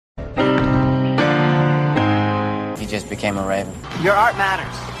just became a raven. Your art matters.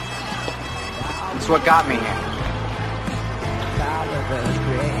 It's what got me here.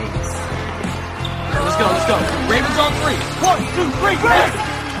 Let's go. Ravens on 3. 1, 2, 3, go!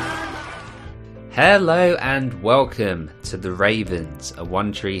 Hello and welcome to The Ravens, a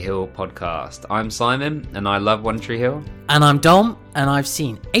One Tree Hill podcast. I'm Simon and I love One Tree Hill. And I'm Dom and I've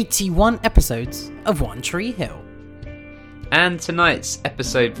seen 81 episodes of One Tree Hill. And tonight's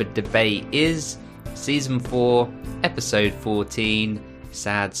episode for debate is Season 4, Episode 14,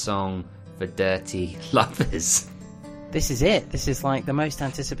 Sad Song for Dirty Lovers. This is it. This is like the most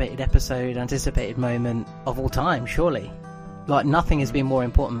anticipated episode, anticipated moment of all time, surely. Like nothing has been more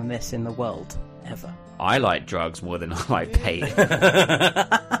important than this in the world. Ever. I like drugs more than I like pain.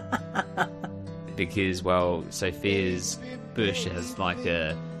 Because, well, Sophia's bush has like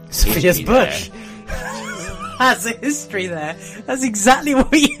a... Sophia's bush? Has a history there. That's exactly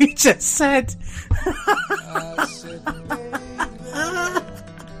what you just said.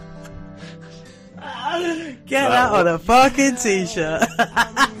 Get that on a fucking t-shirt.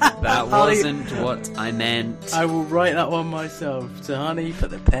 That wasn't what I meant. I will write that one myself. So, honey, put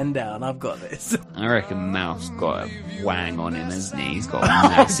the pen down. I've got this. I reckon Mouse got a wang on him, hasn't he? He's got a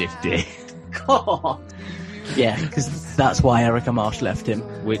massive dick. God. Yeah, because that's why Erica Marsh left him.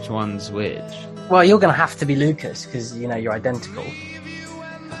 Which one's which? Well, you're going to have to be Lucas because, you know, you're identical.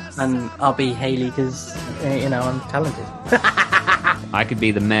 And I'll be Hayley because, you know, I'm talented. I could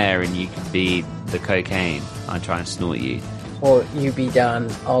be the mayor and you could be the cocaine. I try and snort you. Or you be Dan,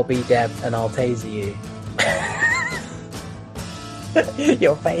 I'll be Deb, and I'll taser you.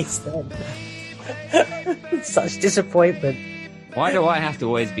 Your face then. Such disappointment. Why do I have to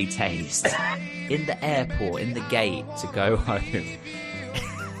always be tased? In the airport, in the gate, to go home.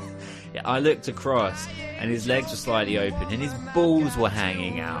 Yeah, I looked across and his legs were slightly open and his balls were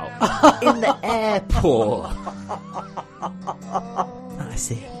hanging out. In the airport. I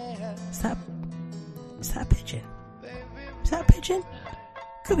see. Is that a pigeon? Is that a pigeon?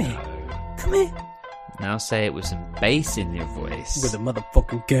 Come here. Now say it with some bass in your voice. With the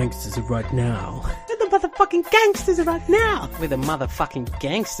motherfucking gangsters right now. With the motherfucking gangsters right now. With the motherfucking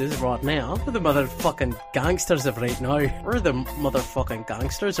gangsters right now. With the motherfucking gangsters of right now. We're the motherfucking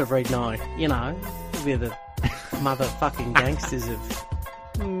gangsters of right now. You know, we're the motherfucking gangsters of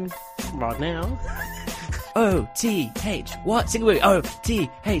right now. O-T-H, what? Sing with me.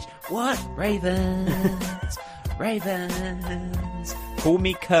 O-T-H, what? Ravens. Ravens. Call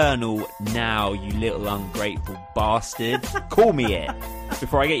me Colonel now, you little ungrateful bastard. Call me it.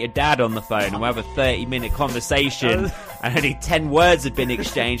 Before I get your dad on the phone and we'll have a 30-minute conversation and only 10 words have been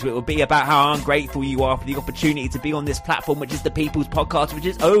exchanged. It will be about how ungrateful you are for the opportunity to be on this platform, which is the People's Podcast, which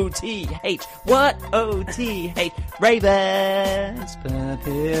is O-T-H. What? O-T-H. Ravens.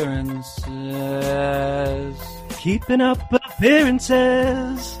 Appearances. Keeping up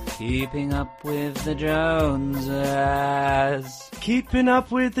appearances. Keeping up with the Joneses. Keeping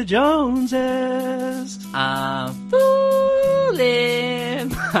up with the Joneses. I'm fooling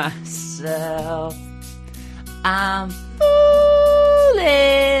myself. I'm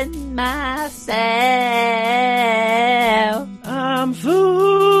fooling myself. I'm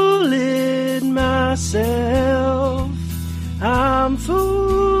fooling myself. I'm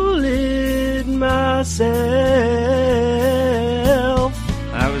fooling myself.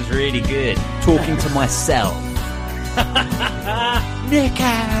 That was really good. Talking to myself.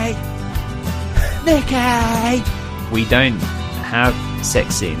 Nicky! We don't have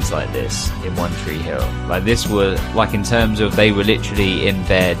sex scenes like this in One Tree Hill. Like this was, like in terms of they were literally in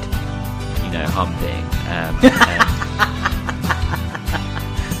bed, you know, humping.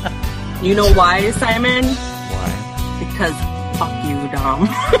 You know why, Simon? Why? Because fuck you, Dom.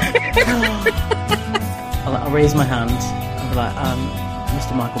 I'll raise my hand. I'll be like,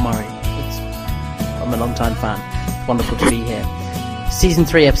 Mr. Michael Murray. I'm a long-time fan. It's wonderful to be here. Season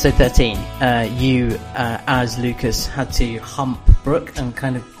 3, episode 13. You, as Lucas, had to hump Brooke and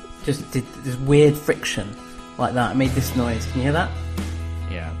kind of just did this weird friction like that. It made this noise. Can you hear that?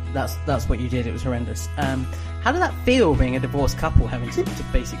 Yeah. That's what you did. It was horrendous. How did that feel, being a divorced couple, having to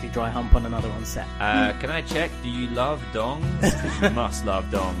basically dry hump on another on set? Can I check? Do you love dongs? 'Cause you must love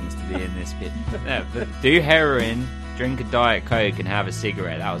dongs to be in this pit. No, but do heroin, drink a Diet Coke, and have a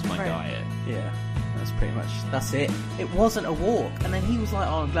cigarette. That was my diet. Yeah. That's it. It wasn't a walk. And then he was like,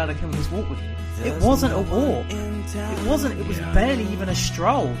 oh, I'm glad I came on this walk with you. It wasn't a walk. It was barely even a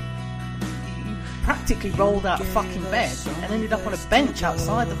stroll. He practically rolled out of fucking bed and ended up on a bench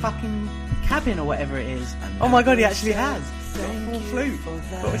outside the fucking cabin or whatever it is. Oh my god, he actually has. Got a full flute.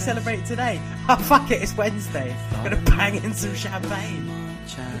 What we celebrate today? Oh fuck it, it's Wednesday. Gonna bang in some champagne.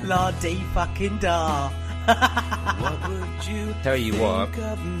 La dee fucking da. Tell you what,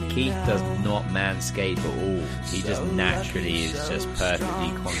 Keith does not manscape at all. He just naturally is just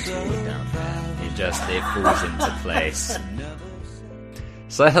perfectly contoured down there. It falls into place.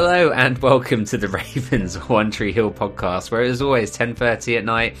 So hello and welcome to the Ravens One Tree Hill podcast, where it is always 10:30 at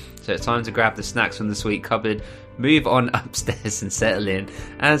night, so it's time to grab the snacks from the sweet cupboard, move on upstairs and settle in,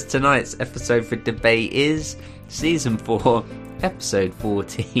 as tonight's episode for debate is Season 4, Episode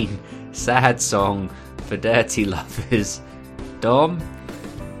 14, Sad Song for Dirty Lovers. Dom,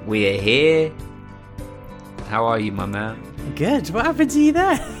 we are here. How are you, my man? Good. What happened to you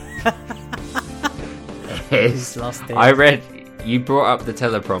there? Yes. Lost it. I read... You brought up the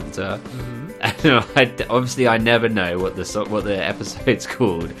teleprompter, and obviously I never know what the episode's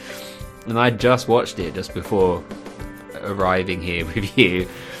called, and I just watched it just before arriving here with you,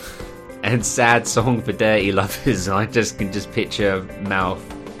 and Sad Song for Dirty Lovers, and I can just picture Mouth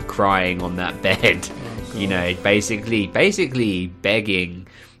crying on that bed, you know, basically begging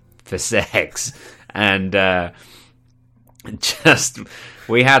for sex, and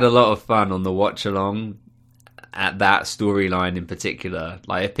we had a lot of fun on the watch along at that storyline in particular.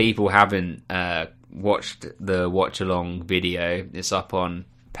 Like, if people haven't watched the watch along video, it's up on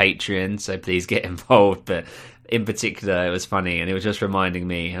Patreon, so please get involved. But in particular, it was funny, and it was just reminding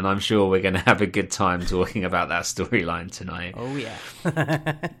me, and I'm sure we're going to have a good time talking about that storyline tonight. Oh yeah.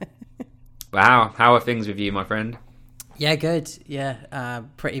 But how are things with you, my friend? Yeah, good. Yeah,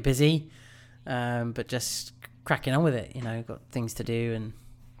 pretty busy, but just cracking on with it. You know, got things to do, and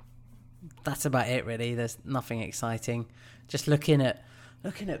that's about it, really. There's nothing exciting. Just looking at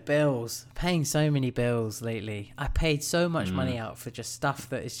bills, paying so many bills lately. I paid so much money out for just stuff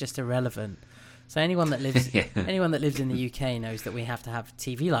that is just irrelevant. So anyone that lives anyone that lives in the UK knows that we have to have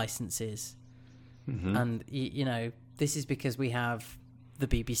TV licenses, and you know, this is because we have the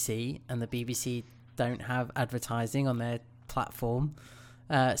BBC, and the BBC don't have advertising on their platform,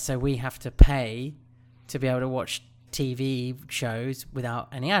 so we have to pay to be able to watch TV shows without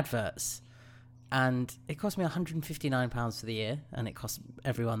any adverts. And it cost me £159 for the year, and it cost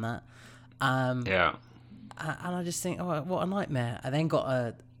everyone that. Yeah. And I just think, oh, what a nightmare. I then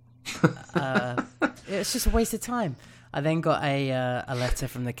got it's just a waste of time. I then got a letter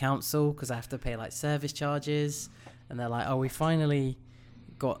from the council because I have to pay like service charges, and they're like, oh, we finally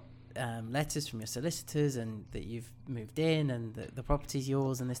got letters from your solicitors and that you've moved in and the property's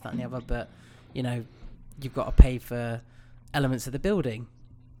yours and this, that and the other, but you know, you've got to pay for elements of the building,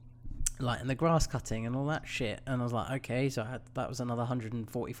 like and the grass cutting and all that shit. And I was like, okay, so that was another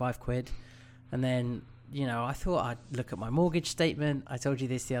 145 quid. And then, you know, I thought I'd look at my mortgage statement. I told you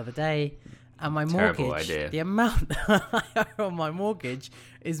this the other day, and my mortgage, the amount I owe on my mortgage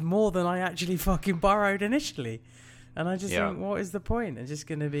is more than I actually fucking borrowed initially. And I just think, what is the point? I'm just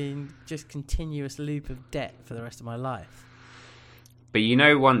going to be in just continuous loop of debt for the rest of my life. But you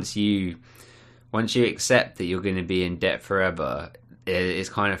know, once you accept that you're going to be in debt forever, it's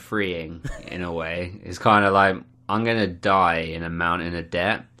kind of freeing in a way. It's kind of like, I'm going to die in a mountain of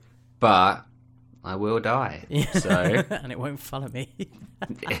debt, but I will die. So and it won't follow me.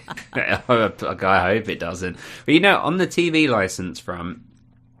 I hope it doesn't. But you know, on the TV license front,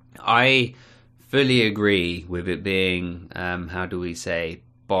 I fully agree with it being, how do we say,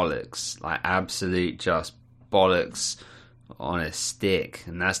 bollocks. Like, absolute just bollocks on a stick,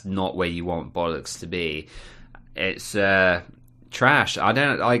 and that's not where you want bollocks to be. It's trash. I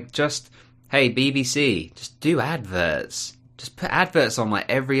don't like, just, hey, BBC, just do adverts. Just put adverts on like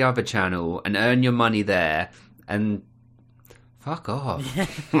every other channel and earn your money there, and fuck off.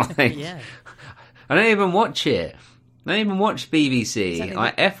 Like, I don't even watch it. I don't even watch BBC. Exactly.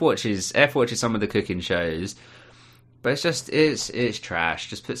 Like, F watches some of the cooking shows, but it's just it's trash.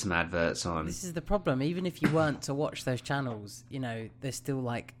 Just put some adverts on. This is the problem. Even if you weren't to watch those channels, you know, there's still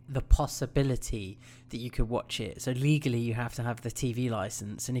like the possibility that you could watch it. So legally, you have to have the TV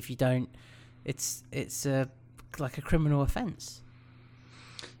license, and if you don't, it's like a criminal offence.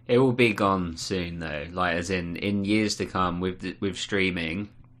 It will be gone soon, though. Like, as in years to come, with streaming,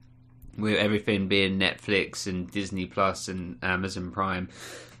 with everything being Netflix and Disney Plus and Amazon Prime,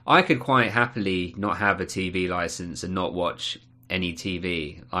 I could quite happily not have a TV license and not watch any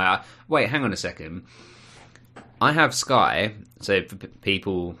TV. Wait, hang on a second. I have Sky, so for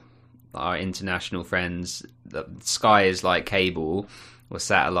people, our international friends, Sky is like cable or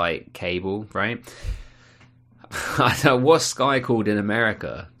satellite cable, right? I don't know, what's Sky called in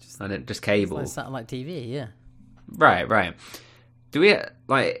America? Just cable. It's like satellite TV, yeah. Right. Do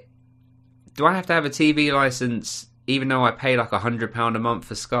I have to have a TV license even though I pay like £100 a month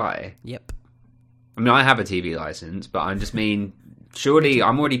for Sky? Yep. I mean, I have a TV license, but I just mean, Surely,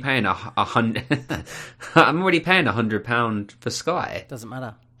 I'm already paying a hundred. I'm already paying £100 for Sky. Doesn't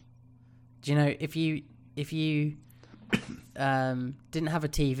matter. Do you know if you didn't have a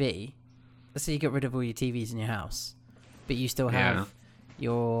TV? Let's say you get rid of all your TVs in your house, but you still have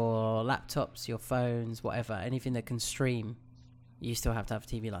your laptops, your phones, whatever, anything that can stream. You still have to have a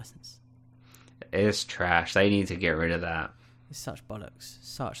TV license. It's trash. They need to get rid of that. It's such bollocks.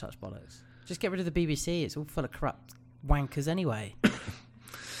 Such bollocks. Just get rid of the BBC. It's all full of corrupt wankers anyway.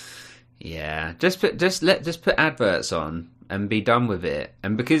 Yeah, just put adverts on and be done with it.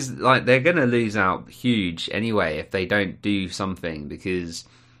 And because like they're gonna lose out huge anyway if they don't do something. Because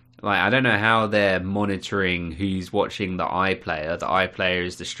like I don't know how they're monitoring who's watching the iPlayer. The iPlayer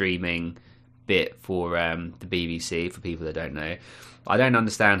is the streaming bit for the BBC. For people that don't know, I don't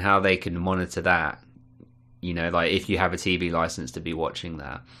understand how they can monitor that. You know, like if you have a TV license to be watching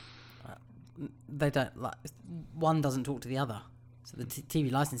that. They don't like one doesn't talk to the other. So the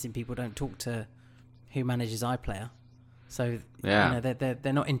TV licensing people don't talk to who manages iPlayer. So yeah, you know,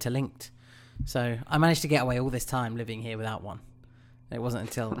 they're not interlinked. So I managed to get away all this time living here without one. It wasn't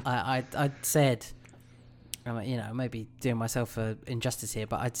until I said, you know, maybe doing myself an injustice here,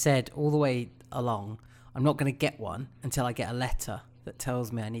 but I'd said all the way along, I'm not going to get one until I get a letter that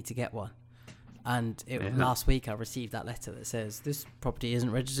tells me I need to get one. And last week I received that letter that says this property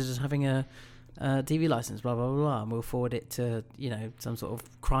isn't registered as having a TV license, blah blah blah, and we'll forward it to, you know, some sort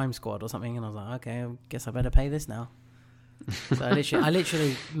of crime squad or something. And I was like, okay, I guess I better pay this now. So I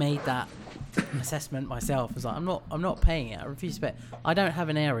literally made that assessment myself. I was like, I'm not paying it. I refuse to pay it. I don't have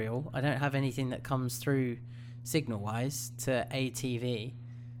an aerial. I don't have anything that comes through signal wise to ATV.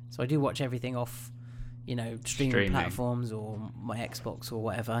 So I do watch everything off, you know, streaming platforms or my Xbox or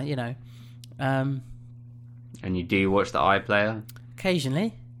whatever, you know. And you do watch the iPlayer?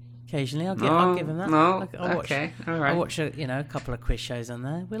 Occasionally, I'll give him that. No, I'll okay, all right. I watch a couple of quiz shows on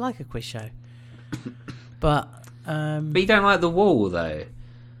there. We like a quiz show, but you don't like The Wall though.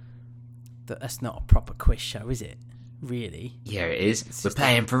 That's not a proper quiz show, is it? Really? Yeah, it is. We're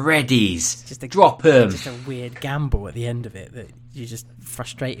paying for Reddies. Just Drop them. Just a weird gamble at the end of it that you're just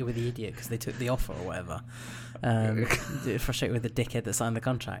frustrated with the idiot because they took the offer or whatever. Frustrated with the dickhead that signed the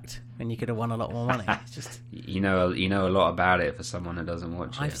contract when you could have won a lot more money. It's just you know a lot about it for someone who doesn't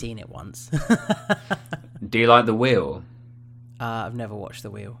watch it. I've seen it once. Do you like The Wheel? I've never watched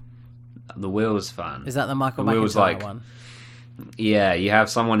The Wheel. The Wheel's fun. Is that the Michael McIntyre like, one? Yeah, you have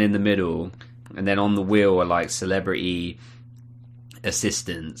someone in the middle, and then on the wheel are like celebrity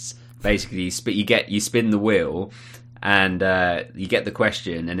assistants. Basically, you spin the wheel, and you get the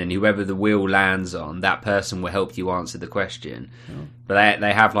question, and then whoever the wheel lands on, that person will help you answer the question. Oh. But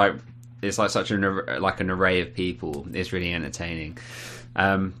they have like it's like such an array of people. It's really entertaining.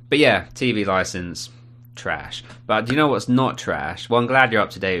 But yeah, TV license. Trash. But do you know what's not trash? Well, I'm glad you're up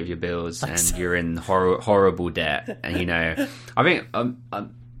to date with your bills and you're in horrible debt. And you know, I think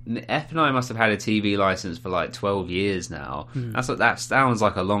F and I must have had a TV license for like 12 years now. That sounds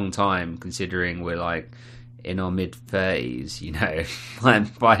like a long time considering we're like in our mid 30s. You know,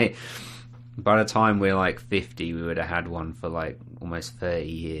 like by the time we're like 50, we would have had one for like almost 30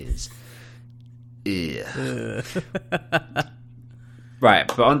 years. Yeah. Right,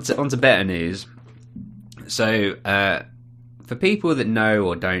 but on to better news. So, for people that know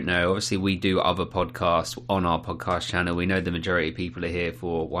or don't know, obviously we do other podcasts on our podcast channel. We know the majority of people are here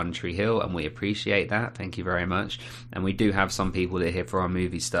for One Tree Hill, and we appreciate that. Thank you very much. And we do have some people that are here for our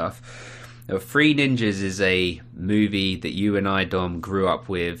movie stuff. Three Ninjas is a movie that you and I, Dom, grew up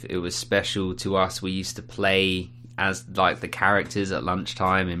with. It was special to us. We used to play as like the characters at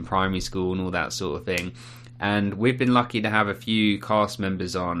lunchtime in primary school and all that sort of thing. And we've been lucky to have a few cast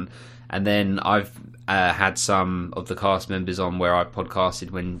members on. And then I've had some of the cast members on where I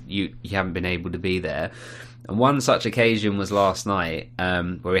podcasted when you haven't been able to be there. And one such occasion was last night,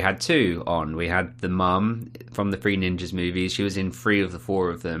 where we had two on. We had the mum from the Three Ninjas movies. She was in 3 of the 4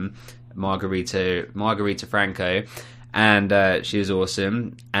 of them, Margarita Franco, and she was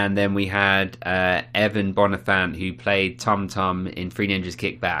awesome. And then we had Evan Bonifant, who played Tum Tum in Three Ninjas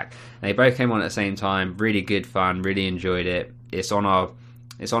Kick Back. And they both came on at the same time. Really good fun. Really enjoyed it. It's on our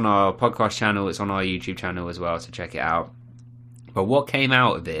podcast channel. It's on our YouTube channel as well, so check it out. But what came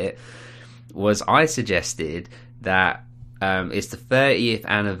out of it was I suggested that it's the 30th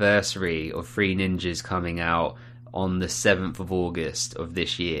anniversary of Three Ninjas coming out on the 7th of August of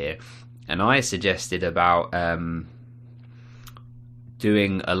this year. And I suggested about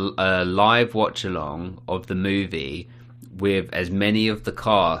doing a live watch-along of the movie with as many of the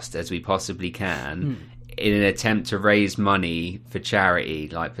cast as we possibly can in an attempt to raise money for charity,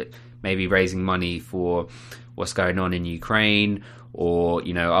 like maybe raising money for what's going on in Ukraine, or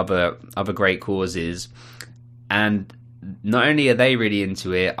other great causes. And not only are they really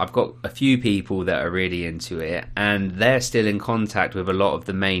into it, I've got a few people that are really into it, and they're still in contact with a lot of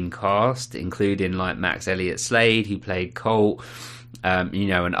the main cast, including like Max Elliott Slade, who played Colt,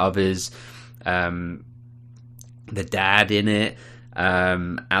 and others. The dad in it,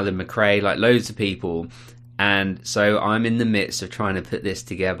 Alan McRae, like loads of people. And so I'm in the midst of trying to put this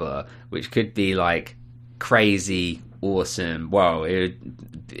together, which could be like crazy awesome. Well,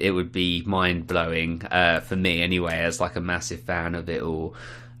 it would be mind blowing for me anyway, as like a massive fan of it all.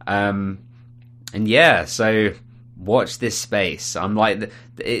 And yeah, so watch this space. I'm like,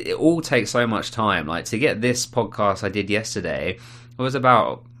 it all takes so much time. Like to get this podcast I did yesterday, it was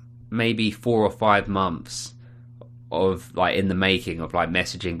about maybe 4 or 5 months of like in the making of like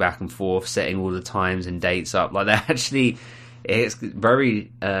messaging back and forth, setting all the times and dates up. Like that actually, it's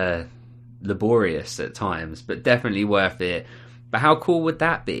very laborious at times, but definitely worth it. But how cool would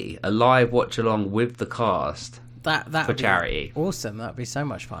that be? A live watch along with the cast that for charity. Awesome. That'd be so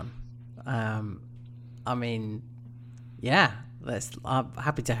much fun. I mean, yeah, I'm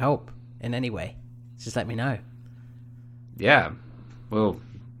happy to help in any way. Just let me know. Yeah. Well,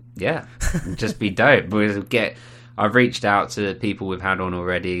 yeah. Just be dope. I've reached out to people we've had on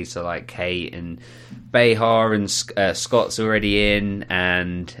already, so like Kate and Behar, and Scott's already in,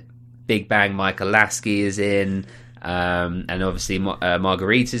 and Big Bang Michael Lasky is in, and obviously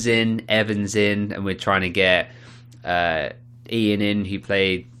Margarita's in, Evan's in, and we're trying to get Ian in, who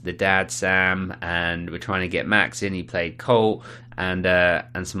played the dad Sam, and we're trying to get Max in, he played Colt, and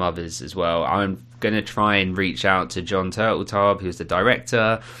some others as well. I'm going to try and reach out to John Turteltaub, who's the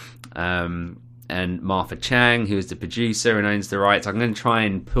director, and Martha Chang, who is the producer and owns the rights. I'm going to try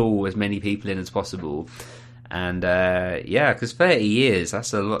and pull as many people in as possible. And yeah, because 30 years,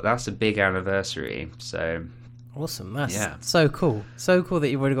 that's a lot. That's a big anniversary. So awesome. That's so cool. So cool that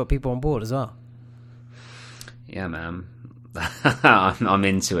you've already got people on board as well. Yeah, man. I'm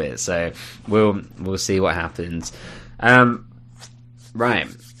into it. So we'll see what happens. Right.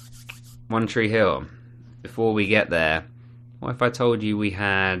 One Tree Hill. Before we get there, what if I told you we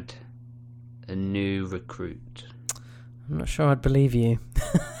had a new recruit? I'm not sure I'd believe you.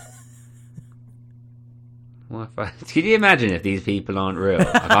 What if can you imagine if these people aren't real?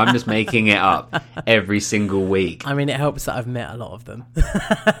 Like, I'm just making it up every single week. I mean, it helps that I've met a lot of them.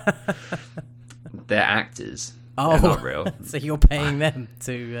 They're actors. Oh, they're not real. So you're paying them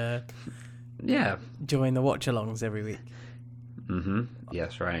to yeah, join the watch-alongs every week. Mm-hmm.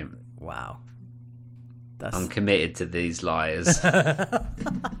 Yes, right. Wow. I'm committed to these lies. I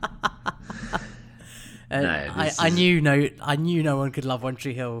knew no one could love One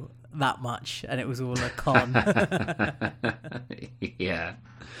Tree Hill that much, and it was all a con. Yeah.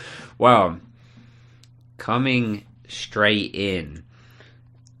 Well, coming straight in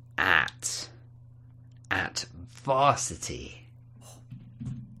at Varsity.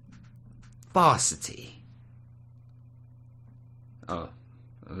 Oh,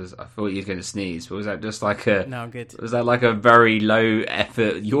 I thought you were going to sneeze, but was that just like a... No, I'm good. Was that like a very low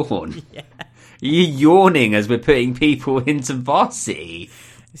effort yawn? Yeah. Are you yawning as we're putting people into Varsity?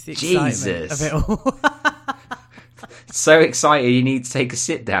 It's the Jesus. excitement of it all. So excited you need to take a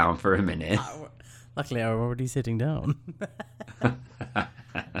sit down for a minute. Luckily, I'm already sitting down.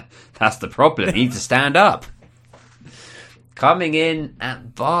 That's the problem. You need to stand up. Coming in at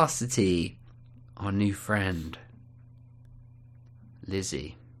Varsity, our new friend,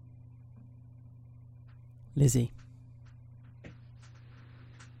 Lizzie. Lizzie,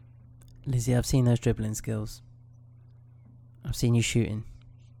 I've seen those dribbling skills. I've seen you shooting.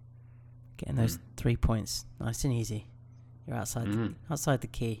 Getting those 3 points. Nice and easy. You're outside the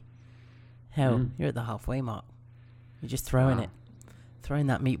key. Hell, you're at the halfway mark. You're just throwing it. Throwing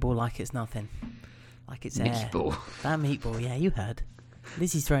that meatball like it's nothing. Like it's meatball. Air. That meatball, yeah, you heard.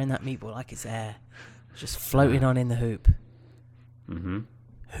 Lizzie's throwing that meatball like it's air. Just floating on in the hoop. Mm-hmm.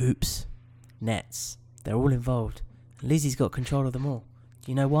 Hoops. Nets. They're all involved. Lizzie's got control of them all.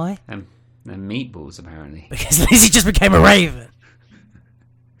 Do you know why? And meatballs, apparently. Because Lizzie just became a raven.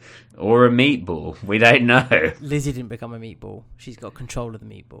 Or a meatball. We don't know. Lizzie didn't become a meatball. She's got control of the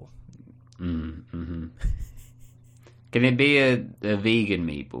meatball. Mm-hmm. Can it be a vegan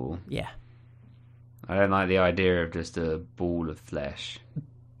meatball? Yeah. I don't like the idea of just a ball of flesh.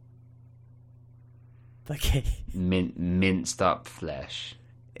 Okay. Minced up flesh.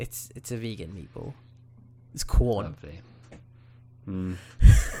 It's a vegan meatball. It's corn. Lovely.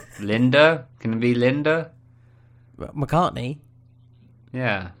 Linda? Can it be Linda? McCartney?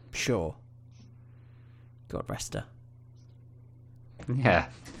 Yeah. Sure. God rest her. Yeah.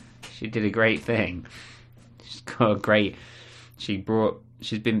 She did a great thing. She's got a great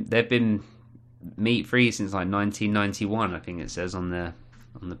they've been meat free since like 1991. I think it says on the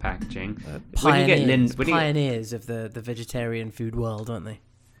packaging. Pioneers of the vegetarian food world, aren't they?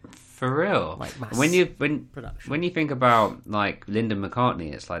 For real. Like mass when production. when you think about like Linda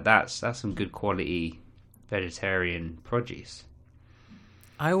McCartney, it's like that's some good quality vegetarian produce.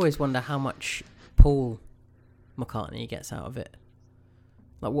 I always wonder how much Paul McCartney gets out of it.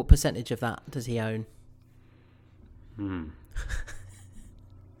 Like, what percentage of that does he own?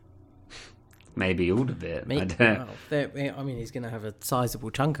 Maybe all of it. I don't know. Well, I mean, he's going to have a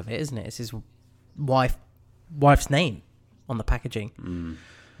sizable chunk of it, isn't it? It's his wife's name on the packaging.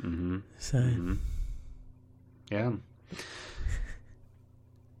 So, yeah.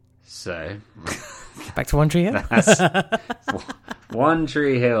 So, back to One Tree Hill. that's One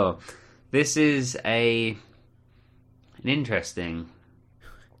Tree Hill. This is an interesting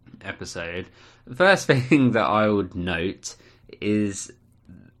episode. The first thing that I would note is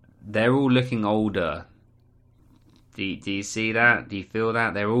they're all looking older. Do you see that? Do you feel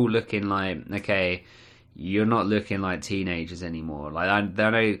that? They're all looking like, okay, you're not looking like teenagers anymore. Like, I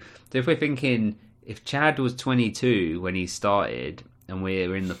don't know. So if we're thinking, if Chad was 22 when he started and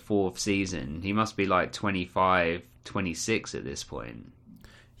we're in the 4th season, he must be like 25, 26 at this point.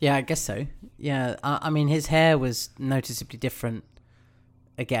 Yeah, I guess so. Yeah, I mean, his hair was noticeably different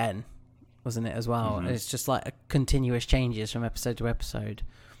again, wasn't it, as well? It's just like a continuous changes from episode to episode.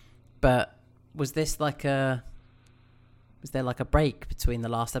 But was there like a break between the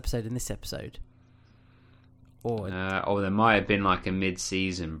last episode and this episode? Or there might have been like a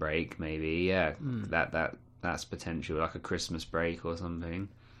mid-season break, maybe. Yeah, that's potential, like a Christmas break or something.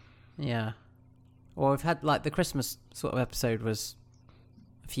 Yeah, or we've had like the Christmas sort of episode was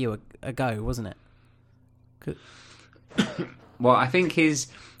a few ago, wasn't it? Well, I think his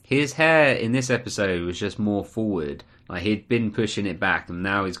hair in this episode was just more forward. Like, he'd been pushing it back, and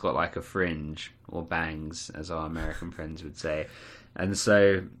now he's got like a fringe, or bangs, as our American friends would say. And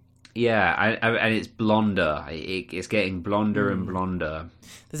so, yeah, and it's blonder. It's getting blonder and blonder.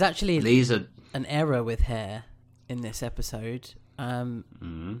 There's actually an error with hair in this episode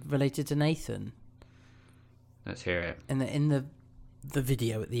related to Nathan. Let's hear it. In the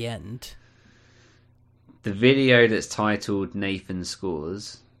video at the end. The video that's titled Nathan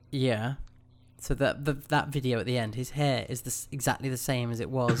Scores. Yeah. So that video at the end, his hair is exactly the same as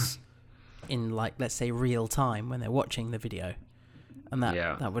it was in, like, let's say real time when they're watching the video, and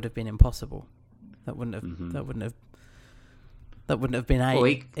that would have been impossible. That wouldn't have been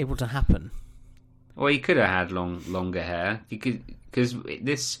able to happen. Or he could have had longer hair. Because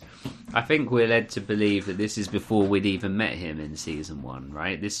this, I think we're led to believe that this is before we'd even met him in season 1,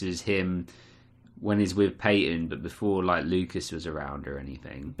 right? This is him when he's with Peyton, but before like Lucas was around or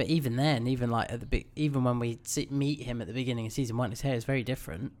anything. But even then, even like even when we meet him at the beginning of season 1, his hair is very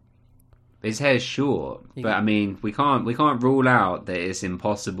different. His hair's short, but I mean, we can't rule out that it's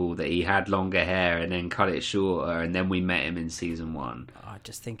impossible that he had longer hair and then cut it shorter, and then we met him in season 1. I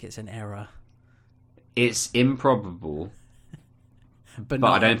just think it's an error. It's improbable, but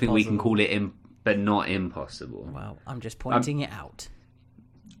I don't think we can call it but not impossible. Well, I'm just pointing it out.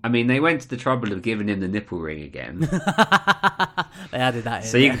 I mean, they went to the trouble of giving him the nipple ring again. They added that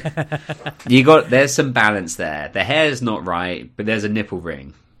in. So there's some balance there. The hair's not right, but there's a nipple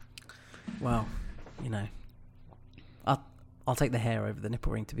ring. Well, you know, I'll take the hair over the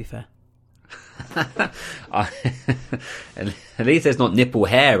nipple ring, to be fair. At least there's not nipple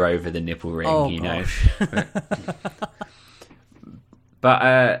hair over the nipple ring, you know.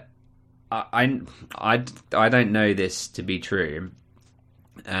 But I don't know this to be true,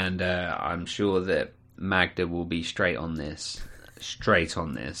 and I'm sure that Magda will be straight on this. As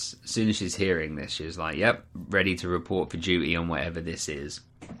soon as she's hearing this, she's like, "Yep, ready to report for duty on whatever this is."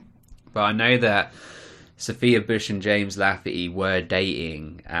 But I know that Sophia Bush and James Lafferty were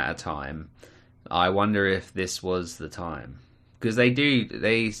dating at a time. I wonder if this was the time, because they did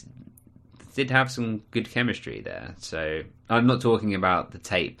have some good chemistry there. So I'm not talking about the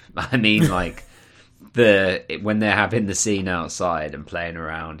tape. I mean, like when they're having the scene outside and playing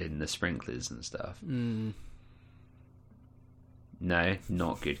around in the sprinklers and stuff. No,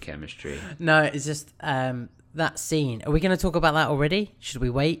 not good chemistry. No, it's just that scene. Are we going to talk about that already? Should we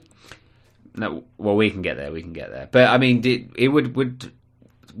wait? No, well, we can get there. But I mean,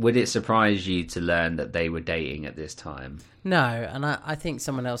 would it surprise you to learn that they were dating at this time? No, and I think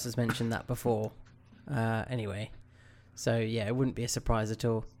someone else has mentioned that before. Anyway, so yeah, it wouldn't be a surprise at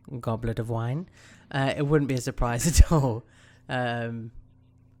all. Goblet of wine. It wouldn't be a surprise at all. And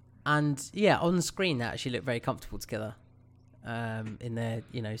yeah, on screen they actually look very comfortable together. In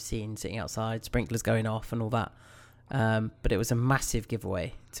their scene, sitting outside, sprinklers going off and all that. But it was a massive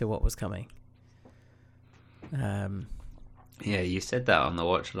giveaway to what was coming. Yeah, you said that on the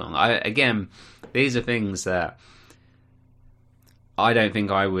watch along. Again, these are things that I don't think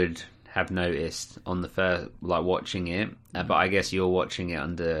I would have noticed on the first, like, watching it. But I guess you're watching it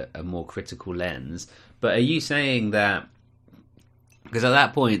under a more critical lens. But are you saying that, because at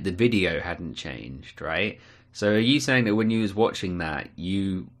that point the video hadn't changed, right? So are you saying that when you was watching that,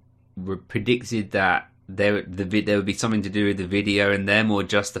 you predicted that there would be something to do with the video and them, or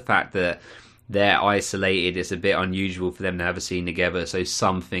just the fact that they're isolated, it's a bit unusual for them to have a scene together, so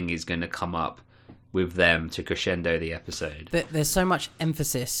something is going to come up with them to crescendo the episode? There's so much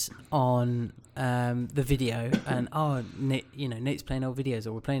emphasis on the video, and Nate's playing old videos,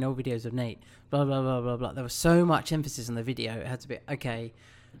 or we're playing old videos of Nate, blah blah blah blah blah. There was so much emphasis on the video. It had to be okay.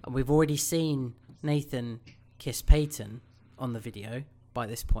 We've already seen Nathan kiss Peyton on the video by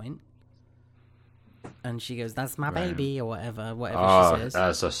this point, and she goes, "That's my baby," or whatever she says.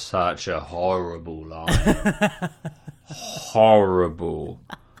 That's such a horrible line. Horrible.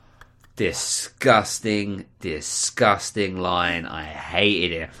 Disgusting line. I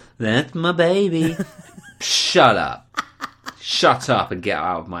hated it. That's my baby. Shut up and get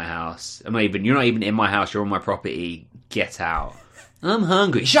out of my house. You're not even in my house, you're on my property. Get out. I'm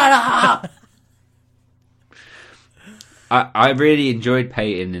hungry. Shut up. I really enjoyed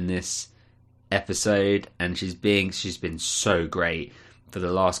Peyton in this episode, and she's been so great for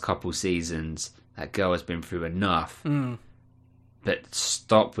the last couple seasons. That girl has been through enough. But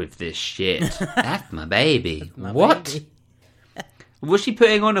stop with this shit. That's my baby. What? Baby. Was she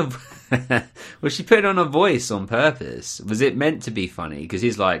putting on a voice on purpose? Was it meant to be funny? Because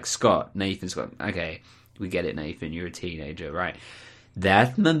he's like, Nathan Scott. Okay, we get it, Nathan. You're a teenager, right?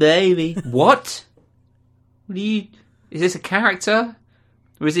 That's my baby. What? Is this a character?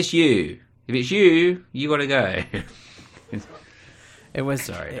 Or is this you? If it's you, you gotta go. It was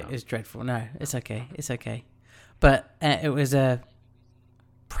dreadful. No, it's okay. But it was a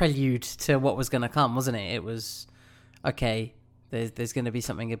prelude to what was going to come, wasn't it? It was, okay, there's going to be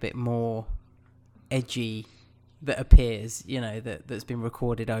something a bit more edgy that appears, that's been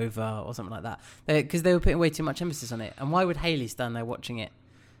recorded over or something like that. Because they were putting way too much emphasis on it. And why would Hayley stand there watching it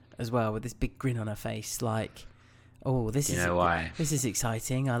as well with this big grin on her face, like, oh, this is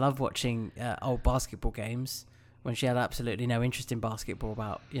exciting. I love watching old basketball games, when she had absolutely no interest in basketball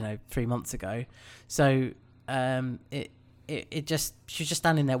about 3 months ago. So she was just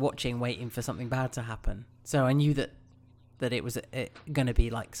standing there watching, waiting for something bad to happen. So I knew that it was going to be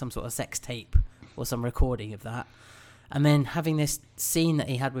like some sort of sex tape or some recording of that. And then having this scene that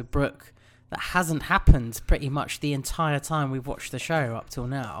he had with Brooke that hasn't happened pretty much the entire time we've watched the show up till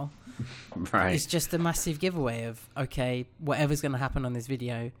now. Right. It's just a massive giveaway of, okay, whatever's going to happen on this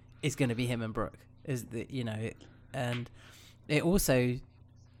video is going to be him and Brooke. And it also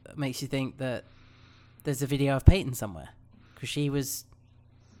makes you think that there's a video of Peyton somewhere, because she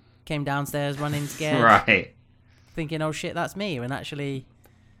came downstairs running scared, right, thinking, oh shit, that's me, and actually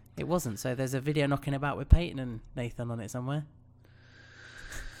it wasn't. So there's a video knocking about with Peyton and Nathan on it somewhere.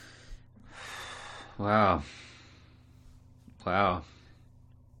 Wow.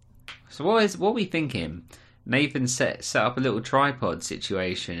 So what are we thinking? Nathan set up a little tripod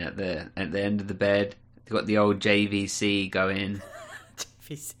situation at the end of the bed. They've got the old JVC going.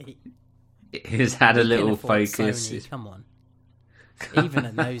 JVC. Who's had a little focus. Sony, come on. Even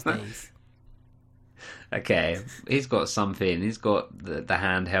in those days. Okay, he's got something. He's got the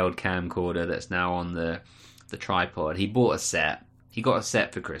handheld camcorder that's now on the tripod. He bought a set. He got a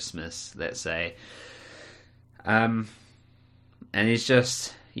set for Christmas, let's say. And he's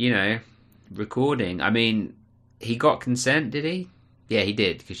just, recording. I mean, he got consent, did he? Yeah, he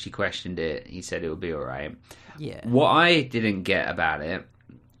did, because she questioned it. He said it would be alright. Yeah. What I didn't get about it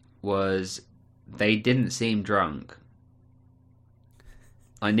was they didn't seem drunk.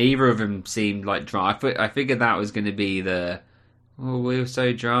 Like, neither of them seemed like drunk. I figured that was going to be we were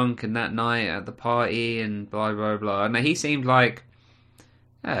so drunk and that night at the party and blah, blah, blah. And he seemed like,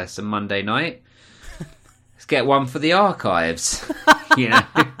 it's a Monday night. Let's get one for the archives.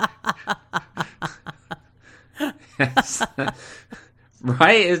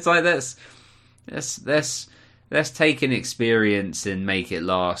 Right? It's like, let's take an experience and make it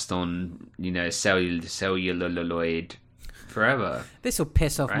last on, celluloid forever. This will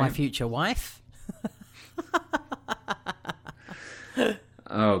piss off my future wife.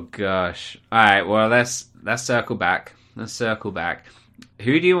 Oh gosh. Alright, well let's circle back.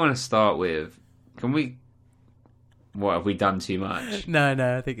 Who do you want to start with? What, have we done too much? No,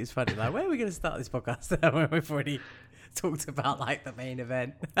 I think it's funny. Like, where are we going to start this podcast when we've already talked about like the main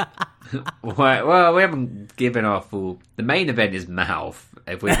event. Well, we haven't given our full. The main event is mouth.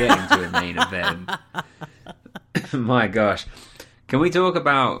 If we're getting to a main event, my gosh, can we talk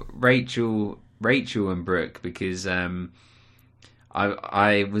about Rachel and Brooke? Because I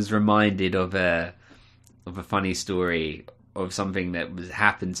was reminded of a funny story of something that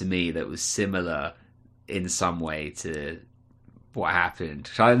happened to me that was similar in some way to what happened.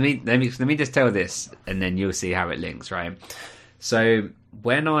 So let me just tell this, and then you'll see how it links, right? So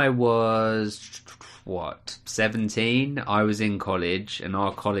when I was 17, I was in college, and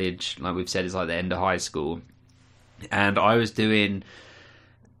our college, like we've said, is like the end of high school, and I was doing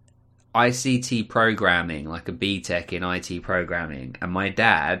ICT programming, like a BTEC in IT programming, and my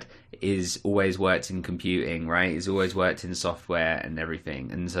dad is always worked in computing, right? He's always worked in software and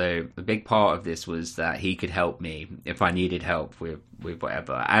everything, and so a big part of this was that he could help me if I needed help with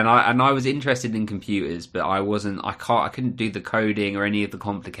whatever. And I was interested in computers, but I couldn't do the coding or any of the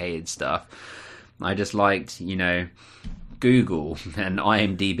complicated stuff. I just liked, Google and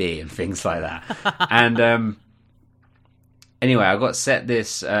IMDb and things like that. And anyway, I got set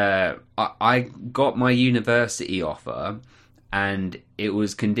this. I got my university offer, and it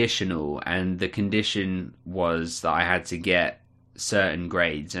was conditional, and the condition was that I had to get certain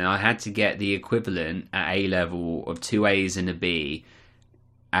grades, and I had to get the equivalent at A level of 2 A's and a B,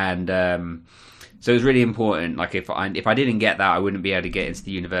 and so it was really important. Like if I didn't get that, I wouldn't be able to get into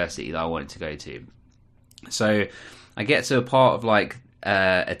the university that I wanted to go to. So I get to a part of like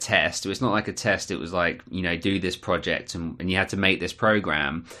a test. It's not like a test. It was like, do this project, and you had to make this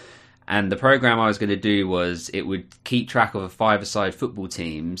program. And the program I was going to do was it would keep track of 5-a-side football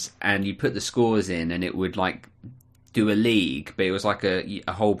teams, and you put the scores in, and it would like do a league, but it was like a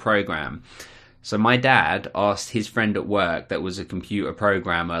whole program. So my dad asked his friend at work that was a computer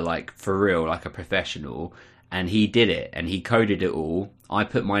programmer, like for real, like a professional, and he did it, and he coded it all. I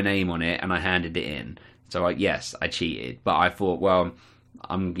put my name on it, and I handed it in. So yes, I cheated, but I thought, well,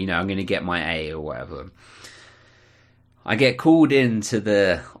 I'm going to get my A or whatever. I get called into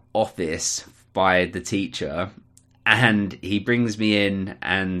the office by the teacher, and he brings me in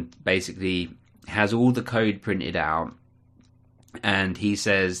and basically has all the code printed out, and he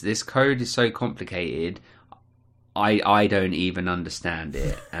says, this code is so complicated, I don't even understand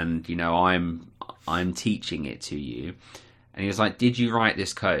it, and I'm teaching it to you. And he was like, did you write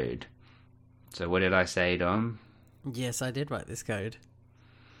this code? So what did I say, Dom? Yes, I did write this code.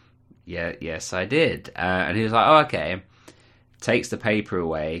 Yeah, yes, I did. And he was like, oh, okay. Takes the paper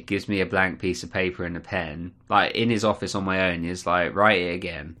away, gives me a blank piece of paper and a pen, like in his office on my own. He's like, write it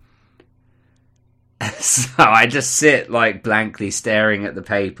again. So I just sit like blankly staring at the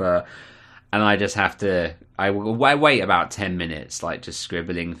paper, and I just have to, I wait about 10 minutes, like just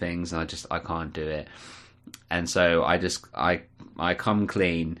scribbling things, and I can't do it. And so I come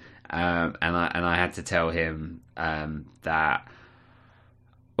clean, and I had to tell him that.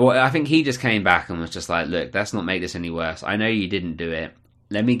 Well, I think he just came back and was just like, look, let's not make this any worse. I know you didn't do it.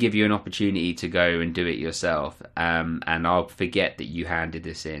 Let me give you an opportunity to go and do it yourself. And I'll forget that you handed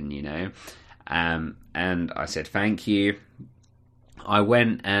this in, And I said, thank you. I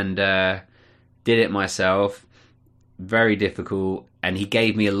went and did it myself. Very difficult. And he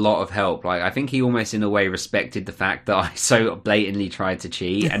gave me a lot of help. Like, I think he almost in a way respected the fact that I so blatantly tried to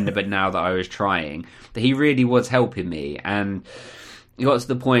cheat. But now that I was trying, that he really was helping me. And it got to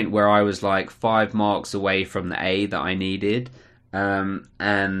the point where I was like 5 marks away from the A that I needed,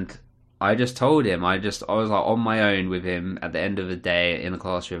 and I just told him, I was like on my own with him at the end of the day in the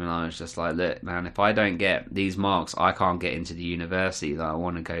classroom, and I was just like, look, man, if I don't get these marks, I can't get into the university that I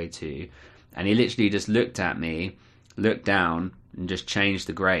want to go to. And he literally just looked at me, looked down, and just changed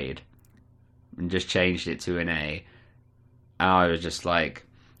the grade, and just changed it to an A. And I was just like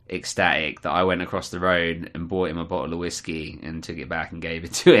ecstatic that I went across the road and bought him a bottle of whiskey and took it back and gave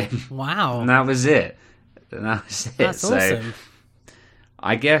it to him. Wow. And that was it. That's so awesome.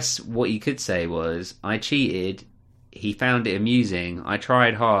 I guess what you could say was I cheated, he found it amusing, I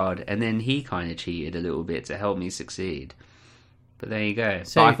tried hard, and then he kind of cheated a little bit to help me succeed. But there you go.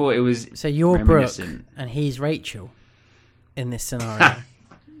 So but I thought it was so you're Brooke reminiscent. and he's Rachel in this scenario.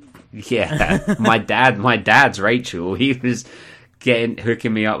 Yeah. my dad's Rachel. He was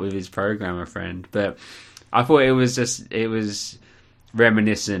hooking me up with his programmer friend. But I thought it was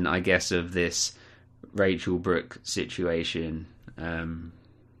reminiscent, I guess, of this Rachel Brooke situation. So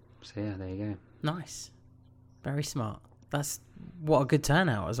yeah, there you go. Nice. Very smart. That's what a good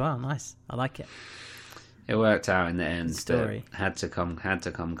turnout as well. Nice. I like it. It worked out in the end. Good story. But had to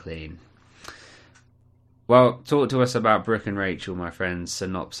come clean. Well, talk to us about Brooke and Rachel, my friends.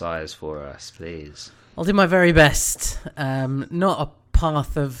 Synopsize for us, please. I'll do my very best. Not a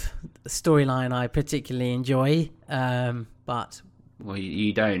path of storyline I particularly enjoy, but Well,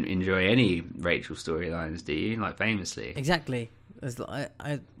 you don't enjoy any Rachel storylines, do you? Like, famously. exactly as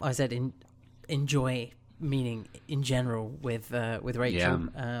I said, enjoy, meaning in general with Rachel,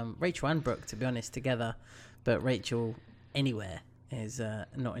 Rachel and Brooke, to be honest, together, but Rachel anywhere is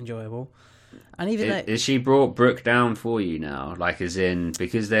not enjoyable. And even Is she brought Brooke down for you now? Like, as in,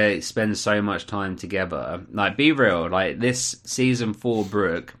 because they spend so much time together. Like, be real. Like, this season 4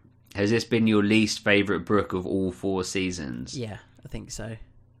 Brooke, has this been your least favourite Brooke of all 4 seasons? yeah, I think so.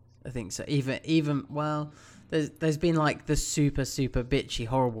 Even well, there's been like the super bitchy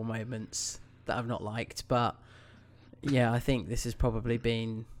horrible moments that I've not liked, but yeah, I think this has probably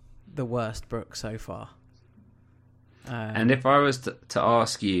been the worst Brooke so far. And if I was to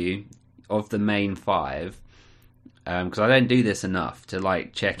ask you, of the main 5, because I don't do this enough to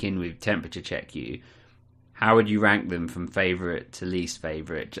like check in with temperature check you, how would you rank them from favourite to least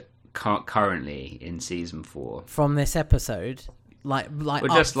favourite currently in season 4? From this episode,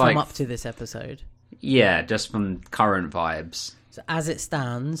 from up to this episode. Yeah, just from current vibes. So as it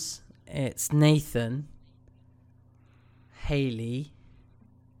stands, it's Nathan, Hayley,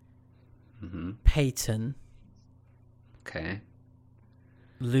 Peyton, Okay.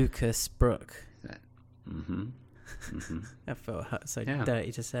 Lucas, Brooke. I felt so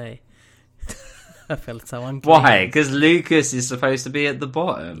dirty to say. I felt so unclean. Why? Because Lucas is supposed to be at the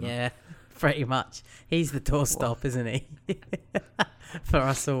bottom. Yeah, pretty much. He's the doorstop, isn't he? For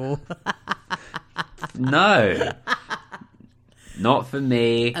us all. No. Not for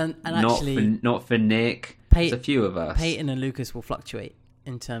me. And actually, not for Nick. There's a few of us. Peyton and Lucas will fluctuate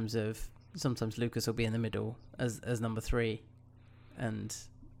in terms of, sometimes Lucas will be in the middle as number 3, and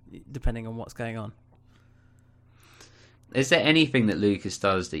depending on what's going on. Is there anything that Lucas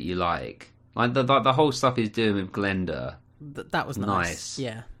does that you like? Like the whole stuff he's doing with Glenda. That was nice.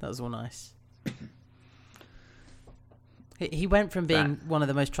 Yeah, that was all nice. He went from being one of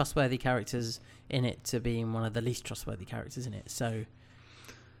the most trustworthy characters in it to being one of the least trustworthy characters in it. So,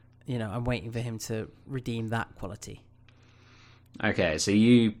 I'm waiting for him to redeem that quality. Okay, so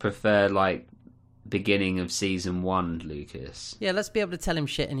you prefer, like, beginning of season 1 Lucas? Yeah, let's be able to tell him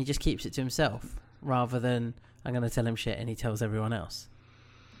shit and he just keeps it to himself, rather than I'm going to tell him shit and he tells everyone else.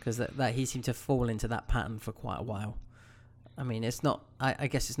 Because that he seemed to fall into that pattern for quite a while. I mean, it's not. I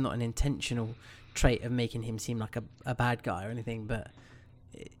guess it's not an intentional trait of making him seem like a bad guy or anything, but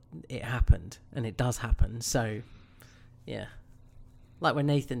it happened, and it does happen. So, yeah. Like when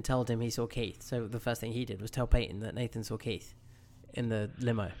Nathan told him he saw Keith, so the first thing he did was tell Peyton that Nathan saw Keith in the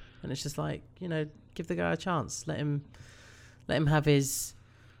limo. And it's just like, give the guy a chance. Let him have his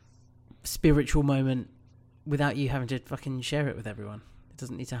spiritual moment without you having to fucking share it with everyone. It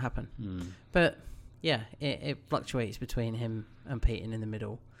doesn't need to happen. But yeah, it fluctuates between him and Peyton in the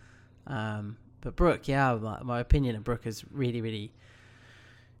middle. But Brooke, my opinion of Brooke has really, really,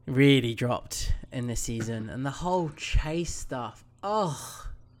 really dropped in this season. And the whole Chase stuff. Oh,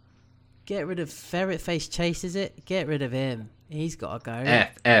 get rid of Ferret Face Chase, is it? Get rid of him. He's got to go.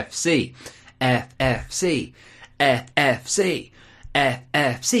 FFC. FFC. FFC.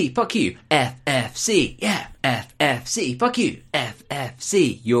 FFC. Fuck you. FFC. Yeah. FFC. Fuck you.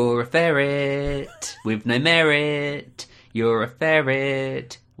 FFC. You're a ferret with no merit. You're a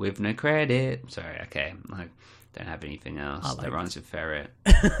ferret with no credit. Sorry, okay. I don't have anything else that rhymes with ferret.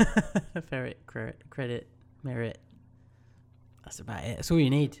 Ferret, credit, merit. That's about it. That's all you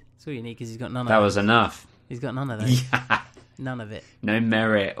need. That's all you need, because he's got none of that. That was enough. He's got none of those. Yeah. None of it. No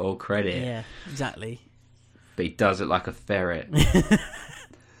merit or credit. Yeah, exactly. But he does it like a ferret.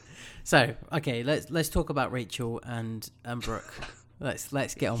 So, okay, let's talk about Rachel and Brooke. Let's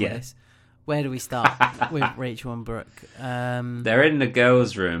get on with this. Where do we start with Rachel and Brooke? They're in the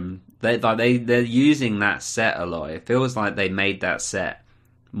girls' room. They're using that set a lot. It feels like they made that set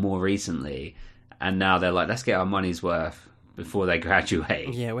more recently, and now they're like, let's get our money's worth before they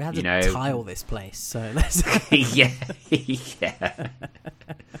graduate. Yeah, we had to tile this place, so let's. yeah.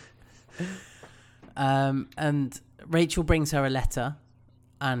 And Rachel brings her a letter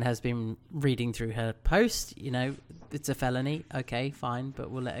and has been reading through her post. It's a felony. Okay, fine, but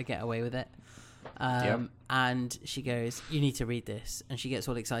we'll let her get away with it. And she goes, you need to read this. And she gets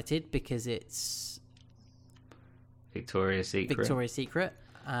all excited because it's Victoria's Secret.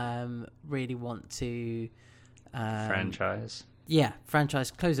 Really want to... franchise. Yeah,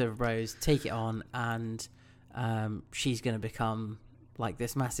 franchise, clothes over bros, take it on, and she's going to become like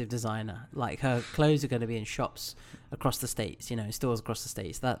this massive designer. Like, her clothes are going to be in shops across the states, stores across the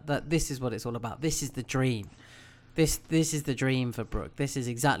states. That this is what it's all about. This is the dream. This is the dream for Brooke. This is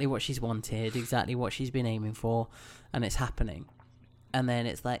exactly what she's wanted, exactly what she's been aiming for, and it's happening. And then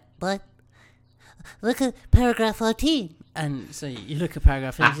it's like, but look at paragraph 14. And so you look at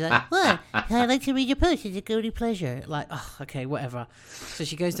paragraph 14, she's like, what? I'd like to read your post. It's a guilty pleasure. Like, oh, okay, whatever. So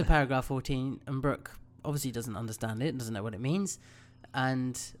she goes to paragraph 14, and Brooke obviously doesn't understand it, doesn't know what it means.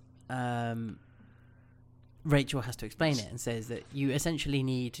 And Rachel has to explain it and says that you essentially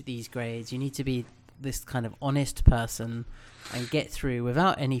need these grades. You need to be this kind of honest person and get through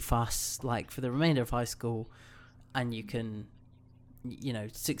without any fuss, like for the remainder of high school, and you can, you know,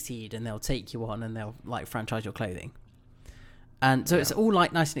 succeed, and they'll take you on and they'll like franchise your clothing. And so it's all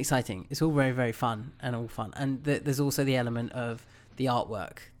like nice and exciting. It's all very, very fun and all fun. And there's also the element of the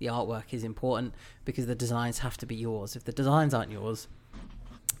artwork. The artwork is important because the designs have to be yours. If the designs aren't yours,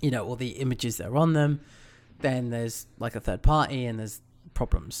 you know, or the images that are on them, then there's like a third party and there's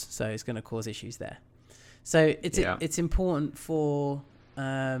problems. So it's going to cause issues there. So it's important for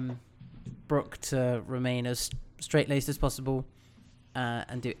Brooke to remain as straight-laced as possible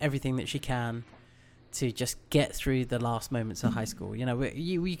and do everything that she can to just get through the last moments of high school. You know,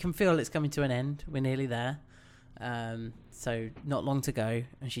 we can feel it's coming to an end. We're nearly there. So not long to go,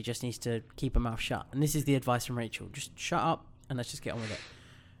 and she just needs to keep her mouth shut. And this is the advice from Rachel. Just shut up and let's just get on with it.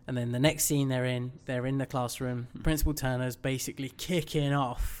 And then the next scene they're in the classroom. Principal Turner's basically kicking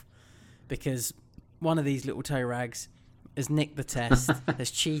off because one of these little toe rags has nicked the test,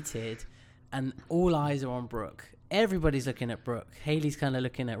 has cheated, and all eyes are on Brooke. Everybody's looking at Brooke. Haley's kind of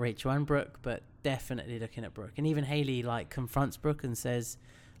looking at Rachel and Brooke, but definitely looking at Brooke. And even Haley like confronts Brooke and says,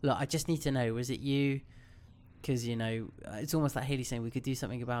 look, I just need to know, was it you? Because, you know, it's almost like Haley saying we could do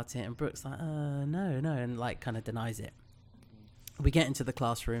something about it. And Brooke's like, no. And like kind of denies it. We get into the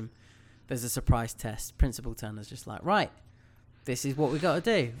classroom. There's a surprise test. Principal Turner's just like, right, this is what we got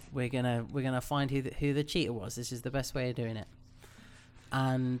to do. We're gonna find who the cheater was. This is the best way of doing it.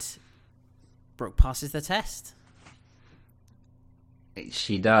 And Brooke passes the test.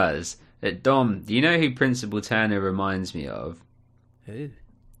 She does. Dom, do you know who Principal Turner reminds me of? Who?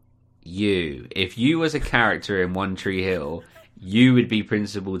 You. If you was a character in One Tree Hill, you would be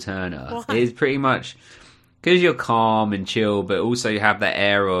Principal Turner. Why? It's pretty much because you're calm and chill, but also you have that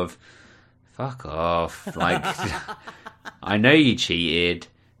air of fuck off. Like, I know you cheated.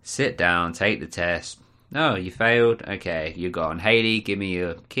 Sit down, take the test. No, you failed. Okay, you're gone. Haley, give me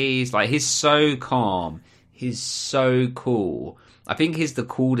your keys. Like, he's so calm. He's so cool. I think he's the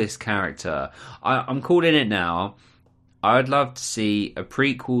coolest character. I'm calling it now. I would love to see a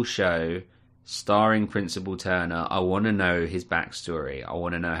prequel show starring Principal Turner. I want to know his backstory. I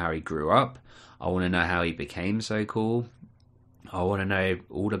want to know how he grew up. I want to know how he became so cool. I want to know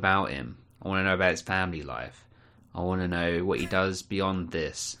all about him. I want to know about his family life. I want to know what he does beyond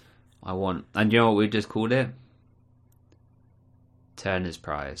this. And you know what we just called it? Turner's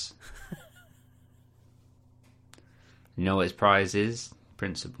Prize. You know what his prize is?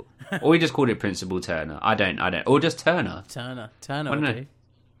 Principal. Or we just called it Principal Turner. I don't. Or just Turner. Turner will do.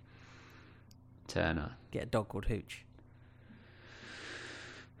 Turner. Get a dog called Hooch.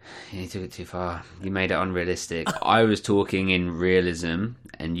 You took it too far. You made it unrealistic. I was talking in realism,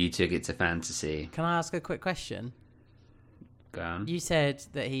 and you took it to fantasy. Can I ask a quick question? Go on. You said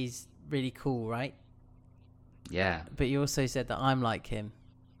that he's really cool, right? Yeah. But you also said that I'm like him.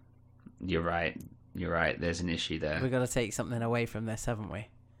 You're right. There's an issue there. We've got to take something away from this, haven't we?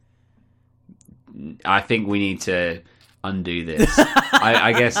 I think we need to undo this.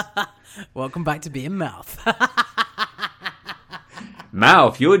 I guess. Welcome back to being Mouth.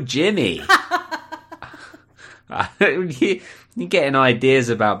 Mouth, you're Jimmy. You're getting ideas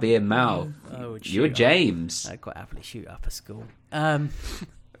about being Mouth. You're James. I'd quite happily shoot up a school. No,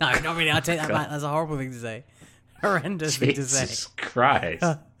 not really. I'll take that back. That's a horrible thing to say. Horrendous thing to say. Jesus Christ.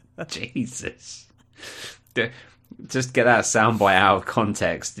 Jesus. Just get that soundbite out of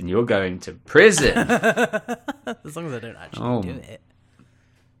context and you're going to prison. As long as I don't actually do it.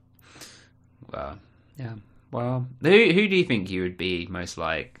 Well, yeah. Well, who do you think you would be most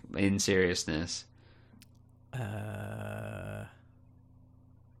like in seriousness? I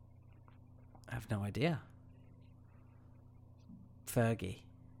have no idea. Fergie.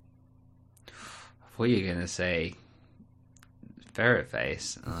 I thought you were going to say Ferret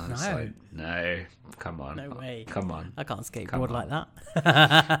Face. Oh, No. No. Come on. No way. Come on. I can't skateboard Come on. like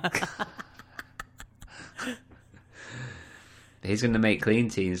that. He's going to make clean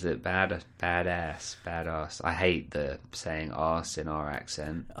teens look badass. I hate the saying arse in our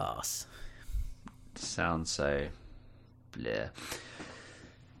accent. Arse. Sounds so bleh.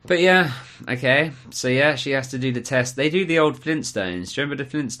 But yeah, okay. So yeah, she has to do the test. They do the old Flintstones. Do you remember the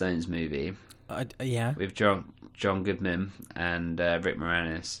Flintstones movie? Yeah. With John Goodman and Rick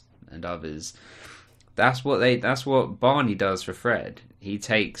Moranis and others. That's what Barney does for Fred. He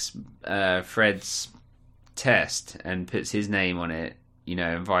takes Fred's test and puts his name on it,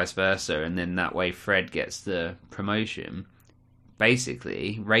 and vice versa, and then that way Fred gets the promotion.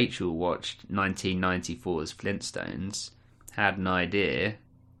 Basically, Rachel watched 1994's Flintstones, had an idea,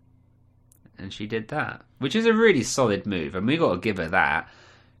 and she did that, which is a really solid move, and we got to give her that,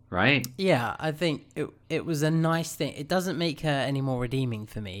 right? Yeah, I think it was a nice thing. It doesn't make her any more redeeming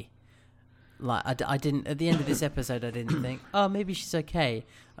for me. Like, I didn't, at the end of this episode, I didn't think, oh, maybe she's okay.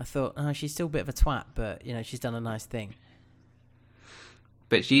 I thought, oh, she's still a bit of a twat, but, she's done a nice thing.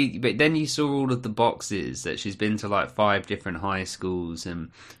 But then you saw all of the boxes that she's been to like 5 different high schools and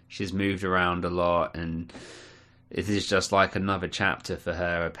she's moved around a lot, and it is just like another chapter for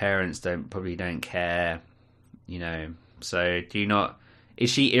her. Her parents probably don't care, So is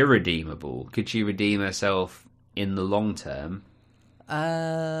she irredeemable? Could she redeem herself in the long term?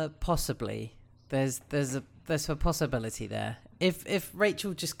 Possibly. There's a possibility there. If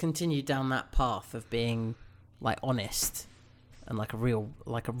Rachel just continued down that path of being like honest and like a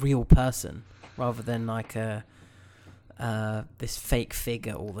real person rather than like this fake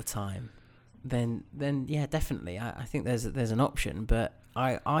figure all the time, then yeah, definitely I think there's an option. But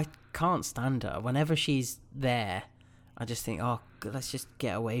I can't stand her. Whenever she's there, I just think, oh, let's just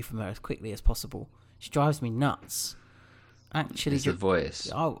get away from her as quickly as possible. She drives me nuts. Actually, it's the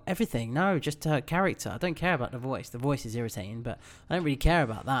voice. Oh, everything. No, just her character. I don't care about the voice. The voice is irritating, but I don't really care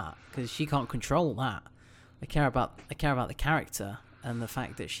about that because she can't control that. I care about the character and the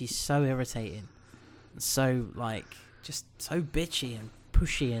fact that she's so irritating, and so just so bitchy and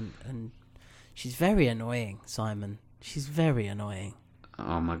pushy, and she's very annoying, Simon. She's very annoying.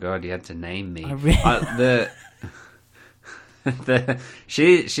 Oh my god, you had to name me.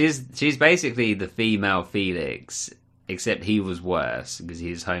 She's basically the female Felix, except he was worse because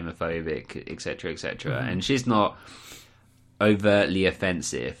he's homophobic, etc., etc. Mm-hmm. And she's not overtly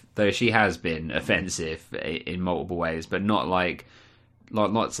offensive, though she has been offensive in multiple ways, but not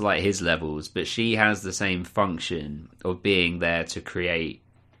to like his levels. But she has the same function of being there to create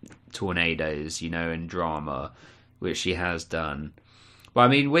tornadoes, and drama, which she has done. But I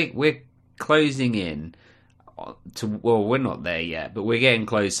mean, we're closing in to, well, we're not there yet, but we're getting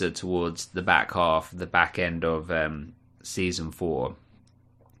closer towards the back end of season 4.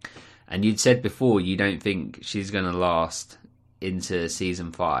 And you'd said before you don't think she's going to last into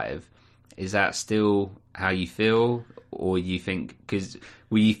season 5. Is that still how you feel, or you think? Because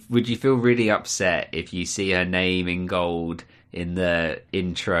would you feel really upset if you see her name in gold in the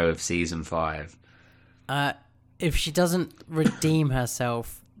intro of season 5? If she doesn't redeem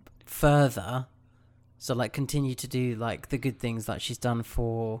herself further, so continue to do the good things like she's done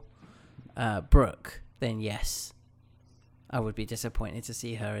for Brooke, then yes, I would be disappointed to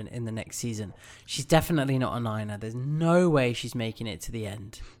see her in the next season. She's definitely not a 9er. There's no way she's making it to the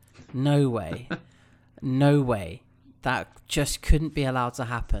end. No way. No way. That just couldn't be allowed to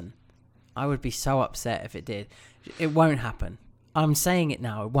happen. I would be so upset if it did. It won't happen. I'm saying it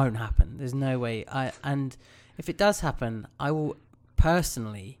now. It won't happen. There's no way. And if it does happen, I will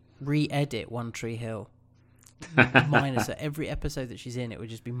personally re-edit One Tree Hill. Minus her. Every episode that she's in, it would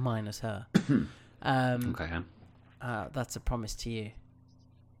just be minus her. Okay. That's a promise to you.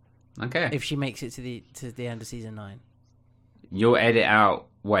 Okay. If she makes it to the end of season 9, you'll edit out.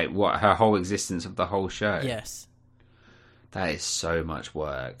 Wait, what? Her whole existence of the whole show? Yes. That is so much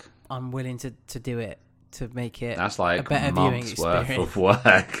work. I'm willing to do it to make it. That's like a better viewing months experience. worth of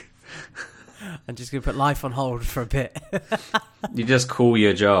work. I'm just gonna put life on hold for a bit. You just call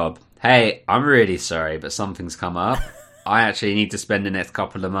your job. Hey, I'm really sorry, but something's come up. I actually need to spend the next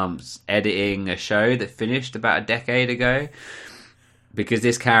couple of months editing a show that finished about a decade ago because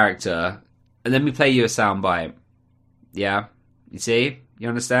this character. Let me play you a soundbite. Yeah, you see, you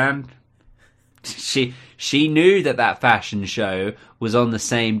understand? She knew that fashion show was on the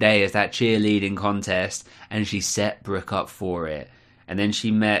same day as that cheerleading contest, and she set Brooke up for it. And then she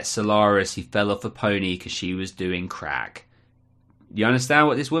met Solaris, who fell off a pony because she was doing crack. You understand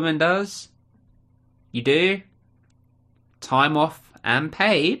what this woman does? You do? Time off and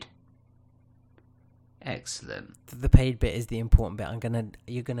paid? Excellent. The paid bit is the important bit.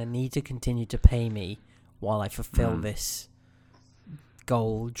 You're gonna need to continue to pay me while I fulfill this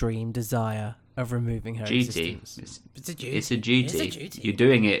goal, dream, desire of removing her duty. existence. It's a duty. You're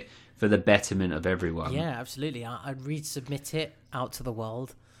doing it for the betterment of everyone. Yeah, absolutely. I'd resubmit it out to the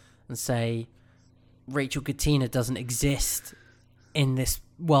world and say Rachel Katina doesn't exist in this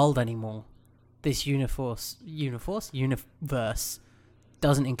world anymore. This universe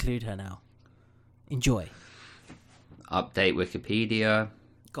doesn't include her now. Enjoy. Update Wikipedia.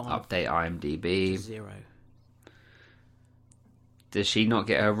 Gone. Update IMDb. 0. Does she not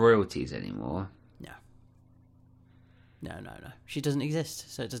get her royalties anymore? No. She doesn't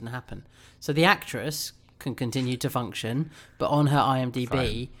exist, so it doesn't happen. So the actress can continue to function, but on her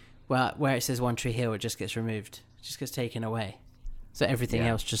IMDb, where it says One Tree Hill, it just gets removed. It just gets taken away. So everything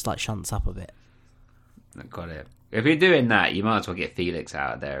else just like shunts up a bit. Got it. If you're doing that, you might as well get Felix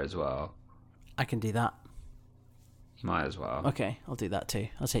out of there as well. I can do that. You might as well. Okay, I'll do that too.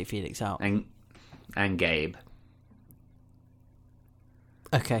 I'll take Felix out. And Gabe.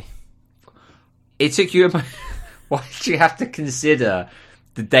 Okay. It took you a... Why did you have to consider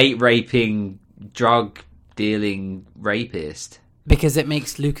the date-raping, drug-dealing rapist? Because it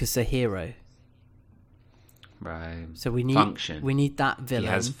makes Lucas a hero. Right. So we need function. We need that villain He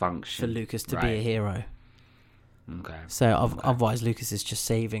has function. for Lucas to be a hero. Okay. So otherwise, Lucas is just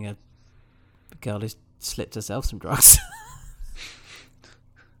saving a girl who's slipped herself some drugs.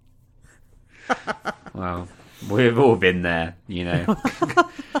 Well, we've all been there, you know.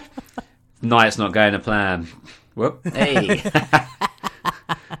 Night's not going to plan. Whoop. Hey.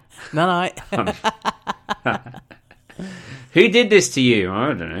 No. Who did this to you?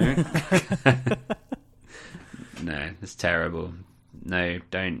 I don't know. No, it's terrible. No,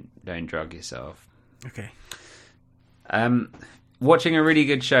 don't drug yourself. Okay. Watching a really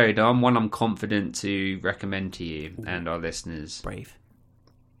good show, Dom. One I'm confident to recommend to you and our listeners. Brave.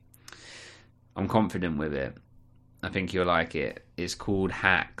 I'm confident with it. I think you'll like it. It's called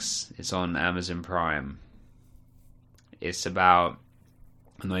Hacks. It's on Amazon Prime. It's about...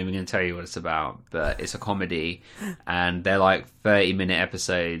 I'm not even going to tell you what it's about, but it's a comedy, and they're like 30-minute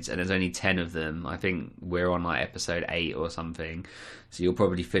episodes, and there's only 10 of them. I think we're on like episode 8 or something, so you'll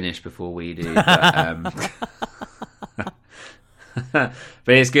probably finish before we do. But, but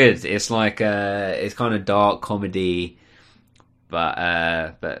it's good. It's like it's kind of dark comedy, but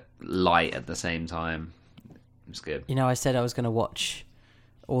light at the same time. It's good. You know, I said I was going to watch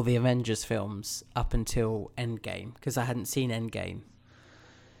all the Avengers films up until Endgame because I hadn't seen Endgame.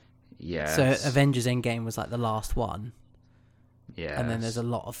 Yeah. So Avengers Endgame was like the last one. Yeah. And then there's a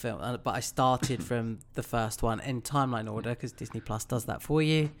lot of film, but I started from the first one in timeline order because Disney Plus does that for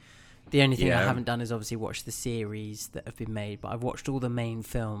you. The only thing I haven't done is obviously watch the series that have been made, but I've watched all the main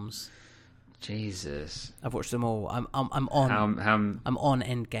films. Jesus. I've watched them all. I'm on I'm on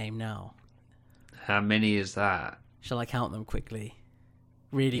Endgame now. How many is that? Shall I count them quickly?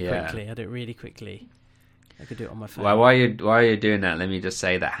 Really quickly. I do it really quickly. I could do it on my phone. Well, while you're doing that, let me just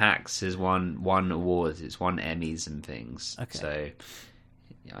say that Hacks has won awards. It's won Emmys and things. Okay. So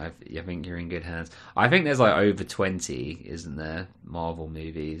I think you're in good hands. I think there's like over 20, isn't there? Marvel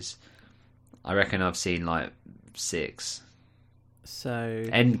movies. I reckon I've seen like 6. So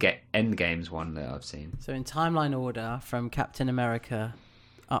Endgame's one that I've seen. So in timeline order, from Captain America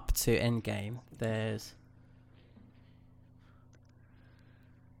up to Endgame, there's...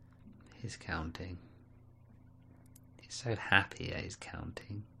 He's counting. He's so happy at his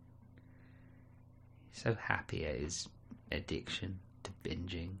counting. He's so happy at his addiction to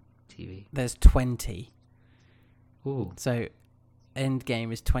binging TV. There's 20. Ooh. So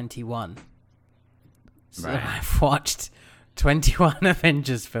Endgame is 21. So Right. I've watched 21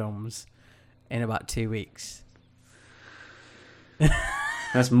 Avengers films in about 2 weeks.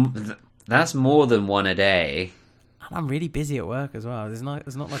 That's more than one a day. And I'm really busy at work as well. It's not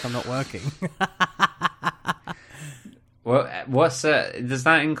like I'm not working. Well, what's does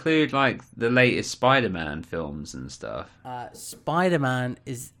that include like the latest Spider-Man films and stuff? Spider-Man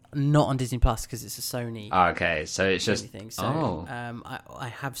is not on Disney Plus because it's a Sony. Okay, so it's just thing. So, oh. I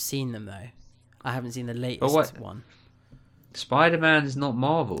have seen them though. I haven't seen the latest one. Spider-Man is not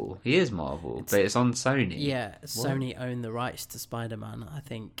Marvel. He is Marvel, but it's on Sony. Yeah, Sony own the rights to Spider-Man, I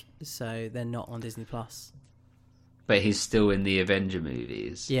think. So they're not on Disney Plus. But he's still in the Avenger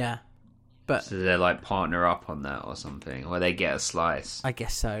movies. Yeah. But so they're like partner up on that or something, or they get a slice. I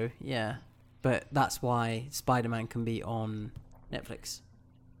guess so, yeah. But that's why Spider-Man can be on Netflix.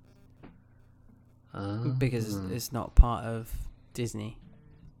 Because it's not part of Disney.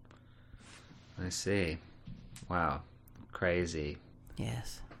 I see. Wow. Crazy.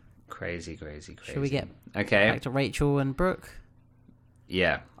 Yes. Crazy. Shall we get back to Rachel and Brooke?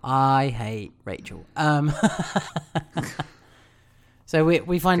 Yeah. I hate Rachel. So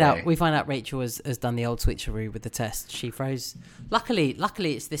we find out Rachel has done the old switcheroo with the test. She throws. Luckily,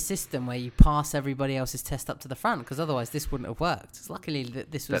 it's this system where you pass everybody else's test up to the front because otherwise this wouldn't have worked. It's luckily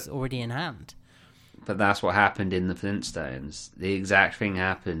that this was already in hand. But that's what happened in the Flintstones. The exact thing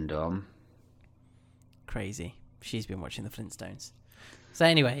happened, Dom. Crazy. She's been watching the Flintstones. So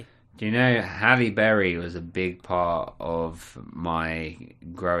anyway, Do you know Halle Berry was a big part of my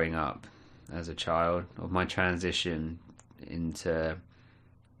growing up as a child, of my transition into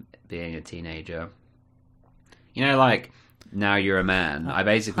being a teenager. You know, like Now You're a Man. I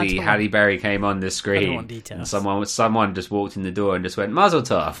basically Halle Berry came on the screen. I don't want details. And someone just walked in the door and just went Mazel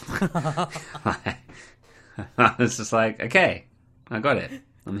Tov. I was just like, okay, I got it.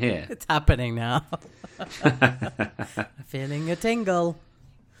 I'm here. It's happening now. Feeling a tingle.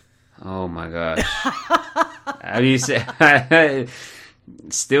 Oh my gosh. Have you seen...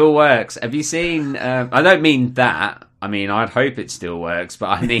 Still works. Have you seen... I don't mean that. I mean, I'd hope it still works, but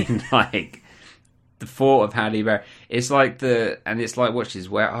I mean, like, the thought of Halle Berry. It's like and it's like, watch this,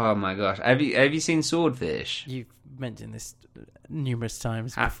 where... Oh my gosh. Have you seen Swordfish? You've mentioned this numerous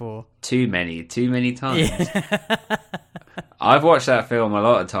times before. Too many times. Yeah. I've watched that film a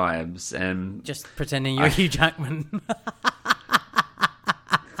lot of times, and... Just pretending you're Hugh Jackman.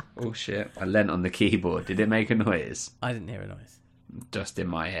 Oh shit, I leant on the keyboard. Did it make a noise? I didn't hear a noise. Just in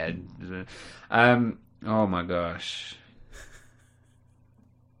my head. Oh my gosh.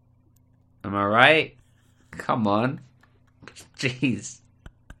 Am I right? Come on. Jeez.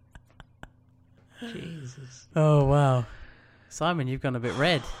 Jesus. Oh wow. Simon, you've gone a bit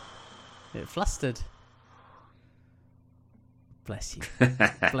red. A bit flustered. Bless you.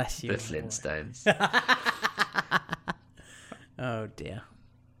 Bless you. The Flintstones. Oh dear.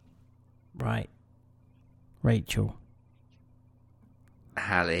 Right. Rachel.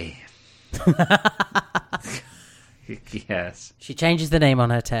 Hallie. Yes. She changes the name on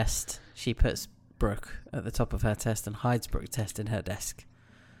her test. She puts Brooke at the top of her test and hides Brooke's test in her desk.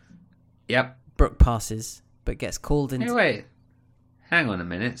 Yep. Brooke passes, but gets called into... Hey, wait. Hang on a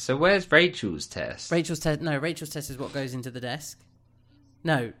minute. So where's Rachel's test? Rachel's test is what goes into the desk.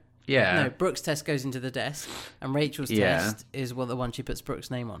 No. Yeah. No, Brooke's test goes into the desk, and Rachel's test is the one she puts Brooke's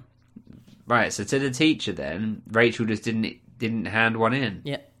name on. Right, so to the teacher then, Rachel just didn't hand one in.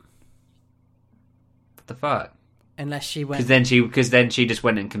 Yeah. What the fuck? Unless she went... Because then she just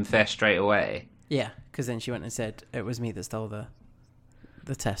went and confessed straight away. Yeah, because then she went and said, it was me that stole the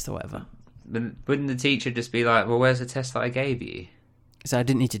test or whatever. But wouldn't the teacher just be like, well, where's the test that I gave you? So I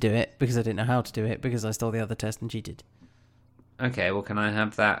didn't need to do it, because I didn't know how to do it, because I stole the other test and cheated. Okay, well, can I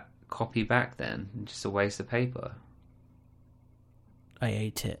have that copy back then? Just a waste of paper. I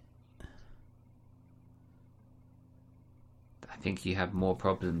ate it. I think you have more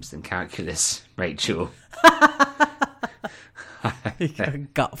problems than calculus, Rachel. You got a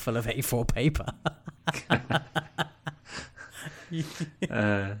gut full of A4 paper.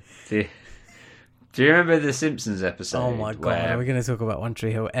 Do you remember the Simpsons episode? Oh my god, are we going to talk about One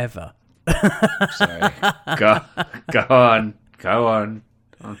Tree Hill ever? Sorry. Go on.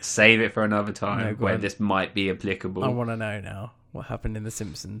 I'll save it for another time where this might be applicable. I want to know now what happened in The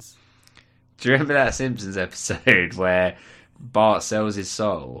Simpsons. Do you remember that Simpsons episode where Bart sells his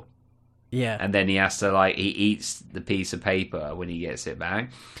soul? Yeah. And then he has to, he eats the piece of paper when he gets it back.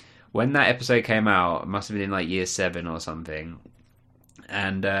 When that episode came out, it must have been in year 7 or something.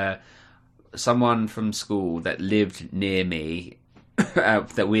 And someone from school that lived near me,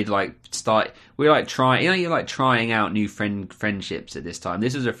 that we'd trying, you're trying out new friendships at this time.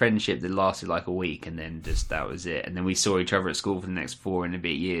 This was a friendship that lasted a week, and then just that was it. And then we saw each other at school for the next 4 and a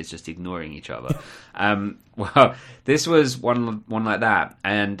bit years, just ignoring each other. Well, this was one like that,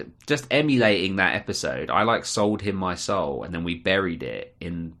 and just emulating that episode, I sold him my soul, and then we buried it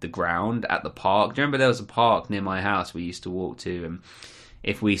in the ground at the park. Do you remember there was a park near my house we used to walk to, and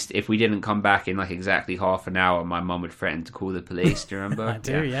if we didn't come back in exactly half an hour, my mum would threaten to call the police. Do you remember? I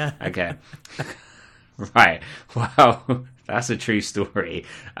do, yeah. Okay. Right. Well, that's a true story.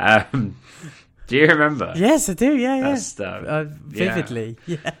 Do you remember? Yes, I do. Yeah, that stuff? Vividly.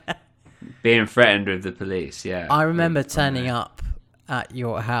 Yeah. Being threatened with the police. Yeah. I remember turning up at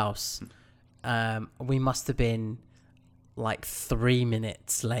your house. We must have been 3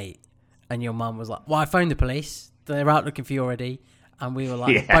 minutes late, and your mum was like, "Well, I phoned the police. They're out looking for you already." And we were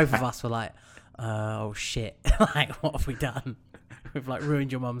both of us were like, "Oh shit! What have we done? We've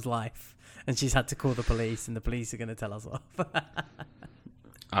ruined your mum's life." And she's had to call the police, and the police are going to tell us off.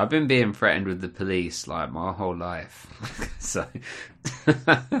 I've been being threatened with the police my whole life. So,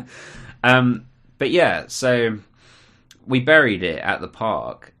 but yeah, so we buried it at the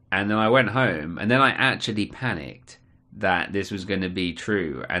park, and then I went home, and then I actually panicked that this was going to be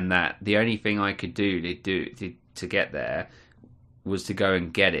true, and that the only thing I could do to get there was to go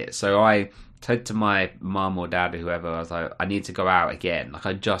and get it. So I said to my mum or dad or whoever, I was like, I need to go out again.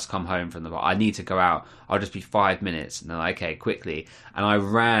 I'd just come home from the park. I need to go out. I'll just be 5 minutes. And they're like, okay, quickly. And I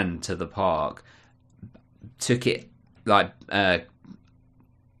ran to the park, took it,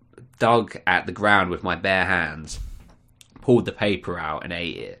 dug at the ground with my bare hands, pulled the paper out and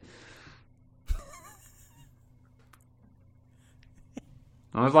ate it.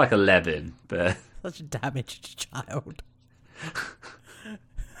 I was like 11, but... Such a damaged child.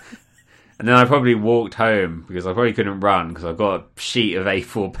 And then I probably walked home because I probably couldn't run because I've got a sheet of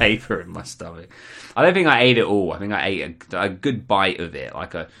A4 paper in my stomach. I don't think I ate it all. I think I ate a good bite of it,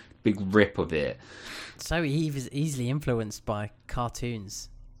 like a big rip of it. So he was easily influenced by cartoons.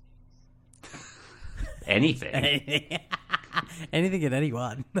 Anything. Anything and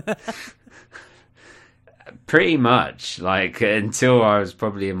anyone. Pretty much, like, until I was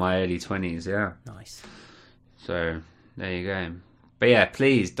probably in my early 20s, yeah. Nice. So, there you go. But yeah,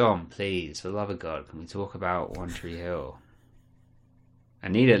 please, Dom, please, for the love of God, can we talk about One Tree Hill? I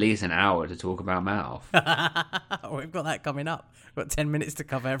need at least an hour to talk about Mouth. We've got that coming up. We've got 10 minutes to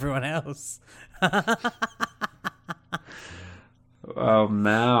cover everyone else. Oh,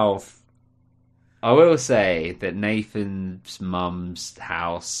 Mouth. I will say that Nathan's mum's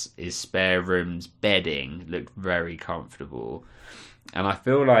house, his spare room's bedding looked very comfortable. And I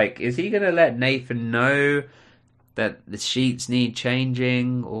feel like, is he going to let Nathan know that the sheets need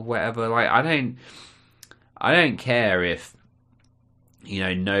changing or whatever? Like, I don't care if,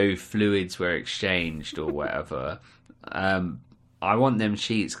 no fluids were exchanged or whatever. I want them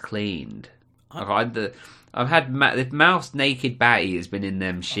sheets cleaned. I've had if Mouth's naked Batty has been in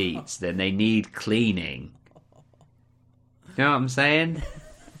them sheets, then they need cleaning. You know what I'm saying?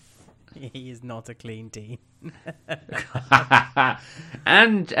 He is not a clean teen.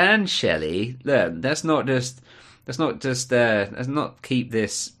 and Shelley, look, let's not keep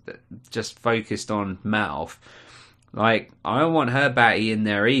this just focused on Mouth. Like, I don't want her Batty in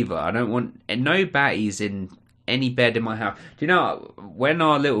there either. I don't want no Batties in any bed in my house. Do you know, when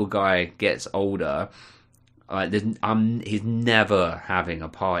our little guy gets older, he's never having a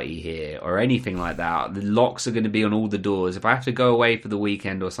party here or anything like that. The locks are going to be on all the doors. If I have to go away for the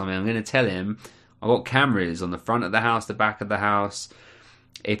weekend or something, I'm going to tell him I've got cameras on the front of the house, the back of the house.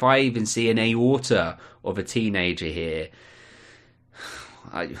 If I even see an aorta of a teenager here,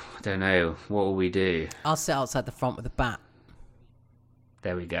 I don't know. What will we do? I'll sit outside the front with a bat.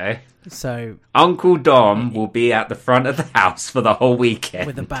 There we go. So Uncle Dom will be at the front of the house for the whole weekend.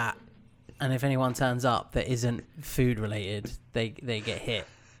 With a bat. And if anyone turns up that isn't food related, they get hit.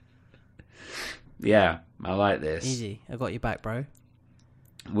 Yeah, I like this. Easy. I got your back, bro.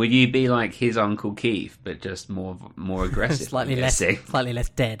 Will you be like his Uncle Keith, but just more aggressive? slightly less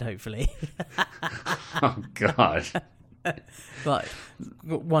dead, hopefully. Oh God. Like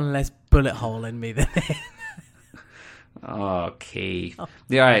one less bullet hole in me than Oh, Keith. Oh.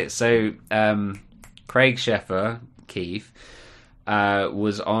 Yeah, all right, so Craig Sheffer, Keith,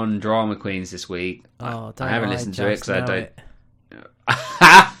 was on Drama Queens this week. I haven't listened to it because I don't.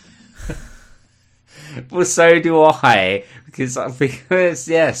 Well, so do I, because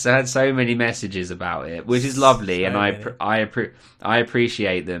yes, I had so many messages about it, which is lovely, and I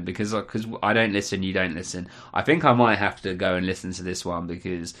appreciate them because I don't listen, you don't listen. I think I might have to go and listen to this one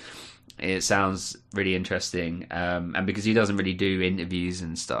because it sounds really interesting, and because he doesn't really do interviews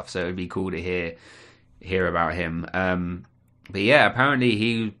and stuff, so it'd be cool to hear about him. But yeah,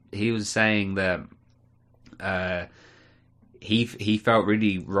 apparently he was saying that he felt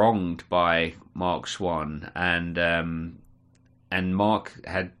really wronged by Mark Schwann, and Mark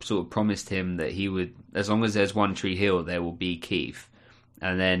had sort of promised him that he would, as long as there's One Tree Hill, there will be Keith,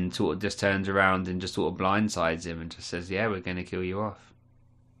 and then sort of just turns around and just sort of blindsides him and just says, "Yeah, we're going to kill you off."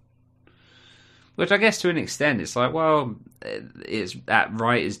 Which I guess to an extent, it's like, well, it's at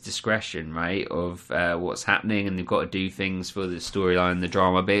writer's discretion, right, of what's happening, and they've got to do things for the storyline, the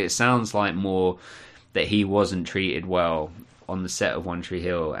drama. But it sounds like more that he wasn't treated well on the set of One Tree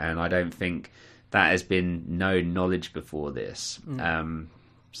Hill, and I don't think that has been known knowledge before this.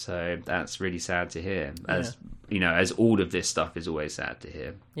 So that's really sad to hear. As as all of this stuff is always sad to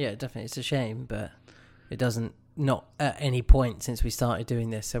hear. Yeah, definitely, it's a shame, but it doesn't. Not at any point since we started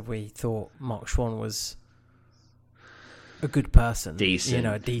doing this have we thought Mark Schwann was a good person, decent,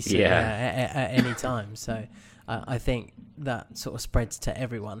 at any time. So I think that sort of spreads to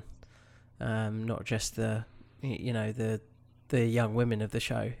everyone, not just the young women of the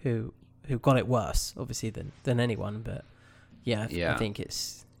show who got it worse, obviously, than anyone. But I think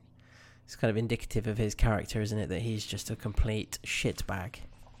it's kind of indicative of his character, isn't it? That he's just a complete shit bag.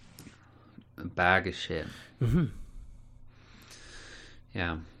 A bag of shit. Mm-hmm.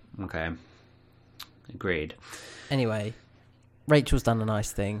 Yeah. Okay. Agreed. Anyway, Rachel's done a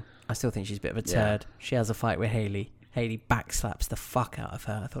nice thing. I still think she's a bit of a turd. She has a fight with Hayley. Hayley backslaps the fuck out of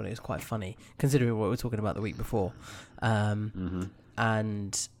her. I thought it was quite funny, considering what we were talking about the week before. And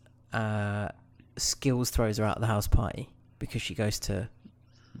Skills throws her out of the house party because she goes to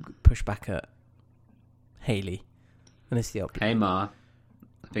push back at Haley. And it's the Hey, Ma.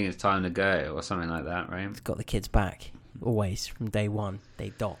 I think it's time to go, or something like that, right? It's got the kids back. Always. From day one.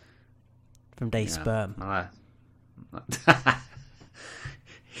 Day dot. From day sperm.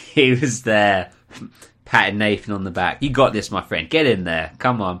 He was there, patting Nathan on the back. You got this, my friend. Get in there.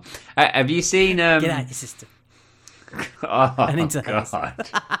 Come on. Have you seen... Get out your sister. Oh, And into God.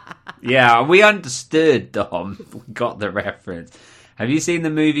 Yeah, we understood, Dom. We got the reference. Have you seen the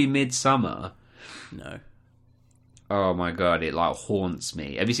movie Midsummer? No. Oh, my God. It, like, haunts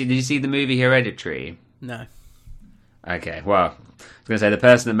me. Did you see the movie Hereditary? No. Okay, well, I was going to say, the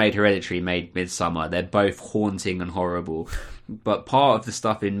person that made Hereditary made Midsummer. They're both haunting and horrible. But part of the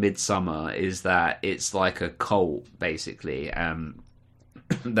stuff in Midsummer is that it's like a cult, basically.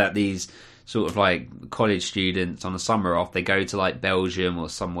 That these sort of like college students on a summer off, they go to like Belgium or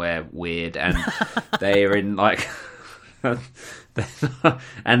somewhere weird, and they are in like...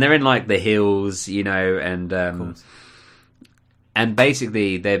 and they're in like the hills, you know, and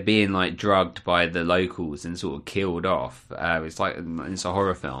basically they're being like drugged by the locals and sort of killed off. It's a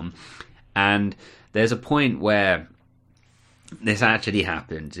horror film, and there's a point where this actually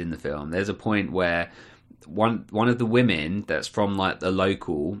happens in the film. There's a point where one of the women that's from like the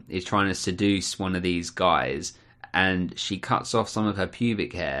local is trying to seduce one of these guys, and she cuts off some of her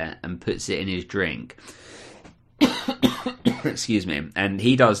pubic hair and puts it in his drink. Excuse me. And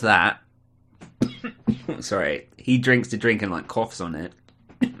he does that. Sorry. He drinks the drink and like coughs on it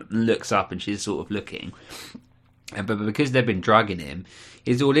and looks up, and she's sort of looking. But because they've been drugging him,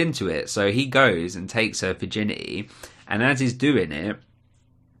 he's all into it. So he goes and takes her virginity, and as he's doing it,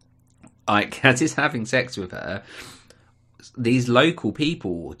 like as he's having sex with her, these local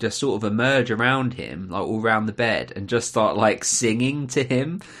people just sort of emerge around him, like all around the bed, and just start like singing to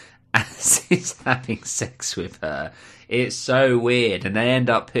him as he's having sex with her. It's so weird, and they end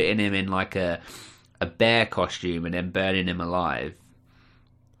up putting him in like a bear costume and then burning him alive.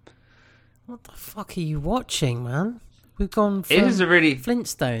 What the fuck are you watching, man? We've gone from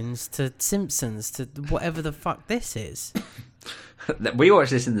Flintstones to Simpsons to whatever the fuck this is. We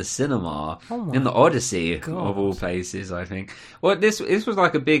watched this in the cinema, in the Odyssey God. of all places, I think. Well, this was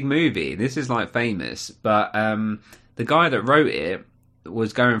like a big movie. This is like famous, but the guy that wrote it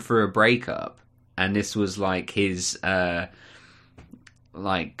was going through a breakup, and this was like his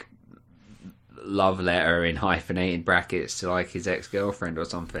like love letter in hyphenated brackets to like his ex-girlfriend or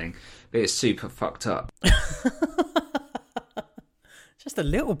something. But it's super fucked up. Just a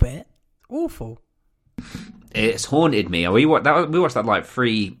little bit. Awful. It's haunted me. We watched that like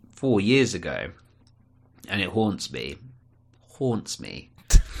 3-4 years ago, and it haunts me. Haunts me.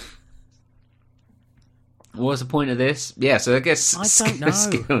 What was the point of this? Yeah, so I guess I don't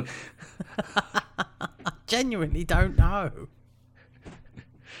know. I genuinely don't know.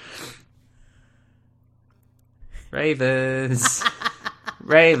 Ravens.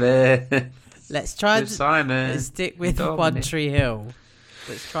 Ravens. Let's try Simon. Let's stick with Dominic. One Tree Hill.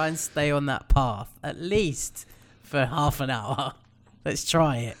 Let's try and stay on that path at least for half an hour. Let's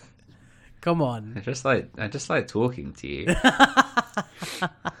try it. Come on. I just like talking to you.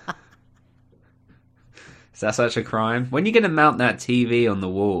 Is that such a crime? When are you going to mount that TV on the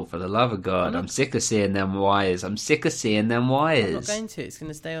wall? For the love of God, I'm sick of seeing them wires. I'm sick of seeing them wires. I'm not going to. It's going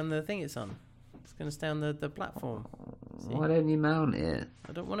to stay on the thing it's on. It's going to stay on the platform. See? Why don't you mount it?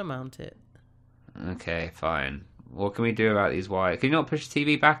 I don't want to mount it. Okay, fine. What can we do about these wires? Can you not push the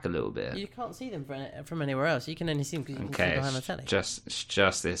TV back a little bit? You can't see them from anywhere else. You can only see them because you can see behind the telly. It's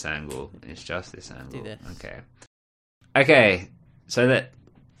just this angle. It's just this angle. Do this. Okay. So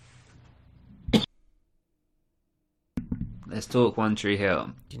let's talk One Tree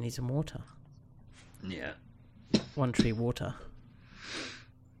Hill. Do you need some water? Yeah. One Tree water.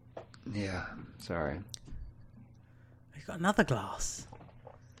 Yeah. Sorry. We've got another glass.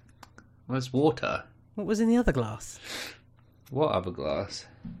 What's water? What was in the other glass? What other glass?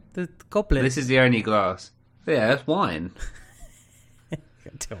 The goblet. This is the only glass. Yeah, that's wine.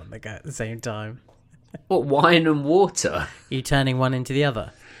 Got two on the go at the same time. What, wine and water? Are you turning one into the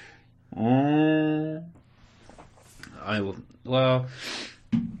other? I will. Well,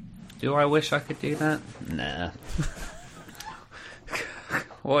 do I wish I could do that? Nah.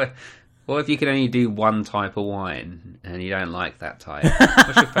 What if you can only do one type of wine and you don't like that type?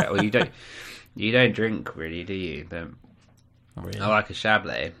 What's your favorite? Well, you don't drink really, do you? But Really? I like a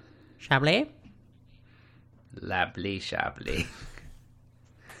Chablis. Chablis? Lably Chablis.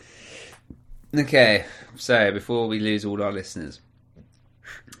 Okay, so before we lose all our listeners,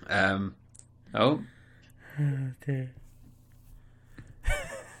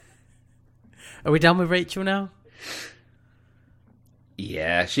 Are we done with Rachel now?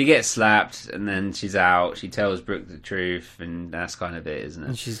 Yeah, she gets slapped and then she's out. She tells Brooke the truth, and that's kind of it, isn't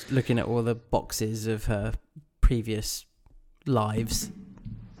And it? she's looking at all the boxes of her previous lives.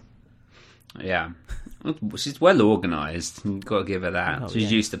 Yeah. She's well organised. Got to give her that. Oh, She's yeah.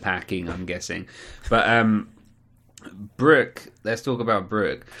 used to packing, I'm guessing. But Brooke, let's talk about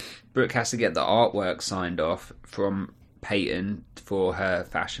Brooke. Brooke has to get the artwork signed off from Peyton for her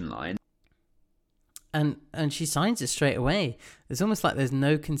fashion line. And she signs it straight away. It's almost like there's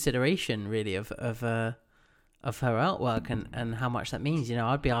no consideration really of her artwork and how much that means. You know,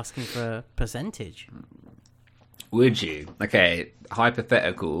 I'd be asking for a percentage. Would you? Okay,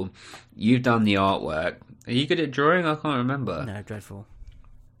 hypothetical. You've done the artwork. Are you good at drawing? I can't remember. No, dreadful.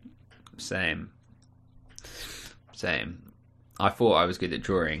 Same. I thought I was good at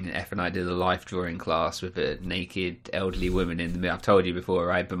drawing. F and I did a life drawing class with a naked elderly woman in the middle. I've told you before,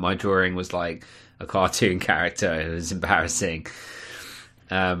 right? But my drawing was like a cartoon character. It was embarrassing.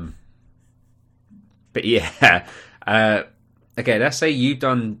 But yeah. Okay, let's say you've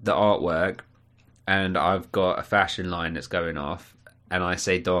done the artwork and I've got a fashion line that's going off. And I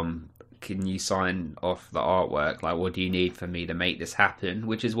say, Dom, can you sign off the artwork? Like, what do you need for me to make this happen?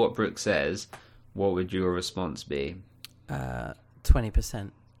 Which is what Brooke says. What would your response be?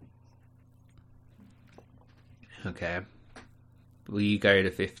 20%. Okay. Will you go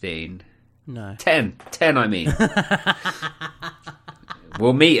to 15? No. 10, I mean.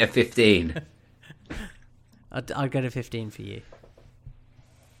 We'll meet at 15. I'd go to 15 for you.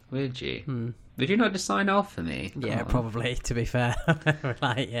 Would you? Would you not just sign off for me? Come Yeah, on. probably, to be fair.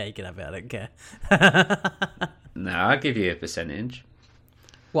 Like, yeah, you can have it, I don't care. No, I'll give you a percentage.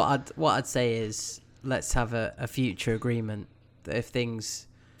 What I'd say is, let's have a future agreement that if things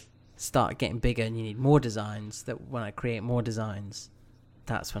start getting bigger and you need more designs, that when I create more designs,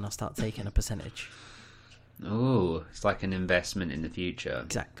 that's when I'll start taking a percentage. Oh, it's like an investment in the future.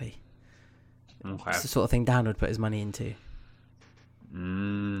 Exactly. Okay. It's the sort of thing Dan would put his money into.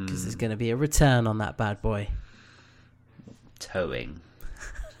 Mm, Because there's going to be a return on that bad boy. towing.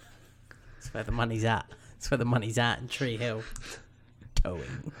 That's where the money's at. That's where the money's at in Tree Hill.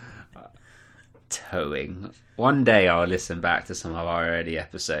 Towing. One day I'll listen back to some of our early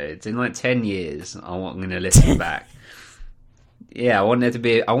episodes. In like 10 years, I'm going to listen back. Yeah, I want there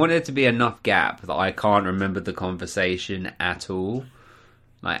to be enough gap that I can't remember the conversation at all.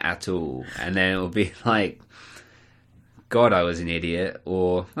 Like, at all. And then it'll be like, God, I was an idiot.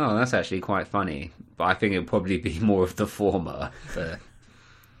 Or, oh, that's actually quite funny. But I think it'll probably be more of the former. The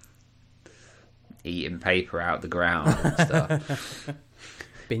eating paper out the ground and stuff.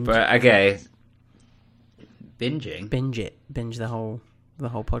 Binge. But, okay. Binging? Binge it. Binge the whole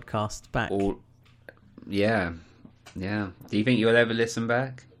podcast back. Or, yeah. Yeah. Do you think you'll ever listen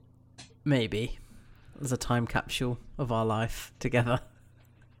back? Maybe. There's a time capsule of our life together.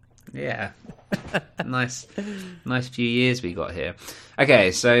 Yeah. Nice few years we got here.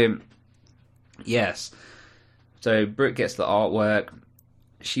 Okay, so yes. So Brooke gets the artwork.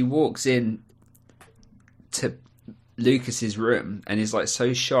 She walks in to Lucas's room and is like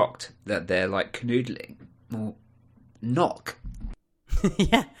so shocked that they're like canoodling. Or knock.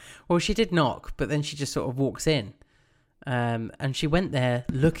 Yeah. Well, she did knock, but then she just sort of walks in. And she went there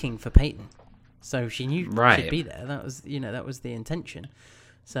looking for Peyton. So she knew she'd be there. That was the intention.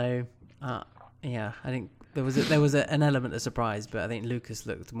 So, yeah, I think there was an element of surprise, but I think Lucas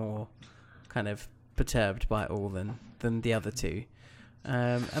looked more kind of perturbed by it all than the other two.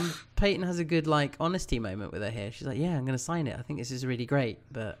 And Peyton has a good like honesty moment with her here. She's like, "Yeah, I'm going to sign it. I think this is really great,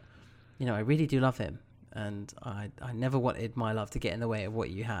 but I really do love him, and I never wanted my love to get in the way of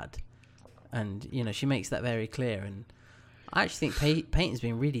what you had." And she makes that very clear. And I actually think Peyton's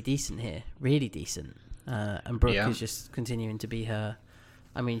been really decent here, really decent. And Brooke is just continuing to be her.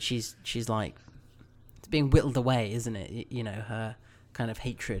 I mean, she's like, it's being whittled away, isn't it? Her kind of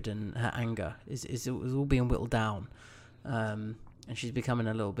hatred and her anger is all being whittled down. And she's becoming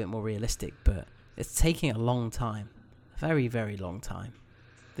a little bit more realistic, but it's taking a long time. A very, very long time.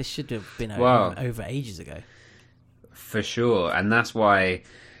 This should have been over ages ago. For sure. And that's why,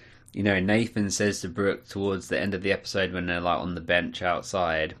 Nathan says to Brooke towards the end of the episode when they're like on the bench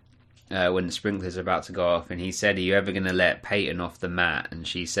outside, when the sprinklers are about to go off, and he said, "Are you ever going to let Peyton off the mat?" And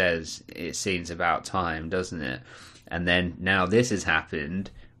she says, "It seems about time, doesn't it?" And then now this has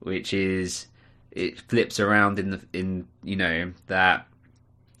happened, which is it flips around in that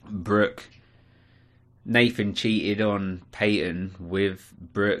Nathan cheated on Peyton with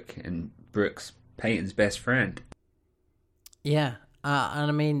Brooke, and Brooke's Peyton's best friend. Yeah, and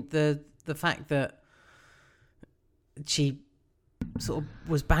I mean the fact that she sort of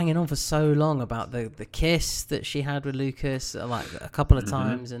was banging on for so long about the kiss that she had with Lucas, like a couple of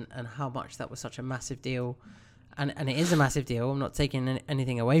times, and how much that was such a massive deal. And it is a massive deal. I'm not taking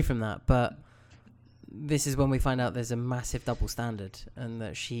anything away from that, but this is when we find out there's a massive double standard, and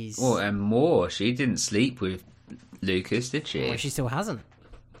that she's... Oh, and more. She didn't sleep with Lucas, did she? Well, she still hasn't.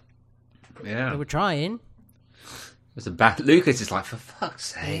 Yeah. They were trying. It was a bad... Lucas is like, for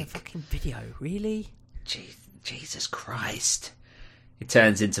fuck's sake. Yeah, fucking video, really? Jesus Christ. It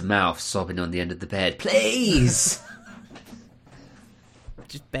turns into Mouth sobbing on the end of the bed. Please!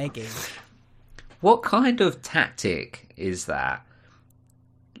 Just begging. What kind of tactic is that?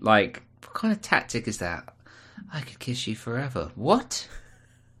 Like, what kind of tactic is that? I could kiss you forever. What?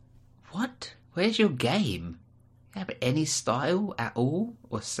 What? Where's your game? You have any style at all?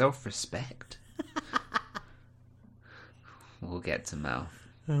 Or self-respect? We'll get to Mouth.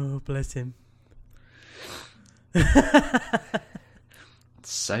 Oh, bless him.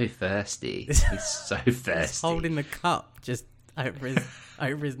 So thirsty. He's so thirsty. He's holding the cup just over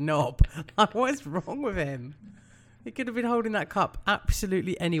his knob. Like, what is wrong with him? He could have been holding that cup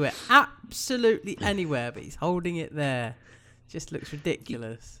absolutely anywhere. Absolutely anywhere, but he's holding it there. Just looks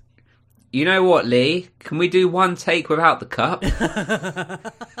ridiculous. You know what, Lee? Can we do one take without the cup?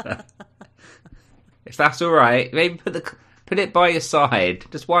 If that's all right, maybe put it by your side.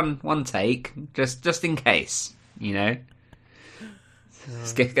 Just one take, just in case. You know,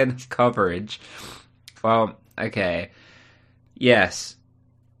 let's get enough coverage. Well, okay, yes,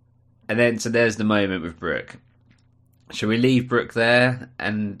 and then so there's the moment with Brooke. Shall we leave Brooke there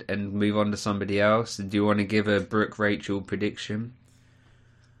and move on to somebody else? Do you want to give a Brooke Rachel prediction?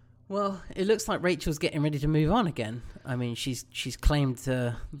 Well, it looks like Rachel's getting ready to move on again. I mean, she's claimed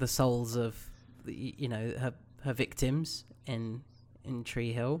the souls of her victims in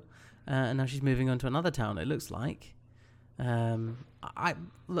Tree Hill, and now she's moving on to another town. It looks like.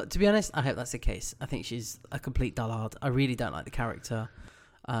 Look, to be honest, I hope that's the case. I think she's a complete dullard. I really don't like the character.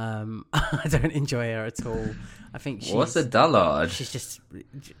 I don't enjoy her at all. I think What's a dullard?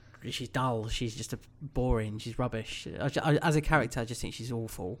 She's dull. She's just boring. She's rubbish. As a character, I just think she's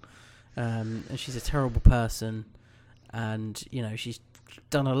awful. And she's a terrible person. And she's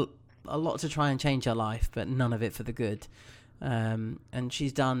done a lot to try and change her life, but none of it for the good. And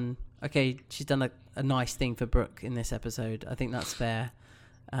she's done a nice thing for Brooke in this episode. I think that's fair.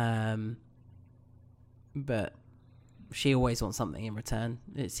 But she always wants something in return,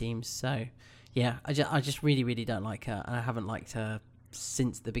 it seems. So, yeah, I just really, really don't like her. And I haven't liked her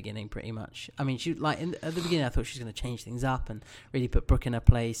since the beginning, pretty much. I mean, at the beginning, I thought she was going to change things up and really put Brooke in her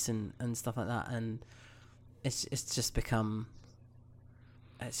place and stuff like that. And she's just become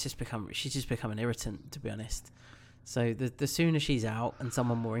an irritant, to be honest. So the sooner she's out and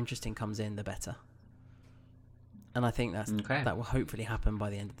someone more interesting comes in, the better. And I think that will hopefully happen by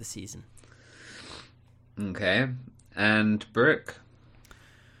the end of the season. Okay. And Brooke?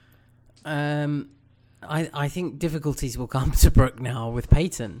 I think difficulties will come to Brooke now with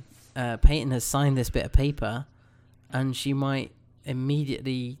Peyton. Peyton has signed this bit of paper, and she might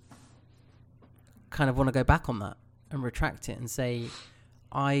immediately kind of want to go back on that and retract it and say,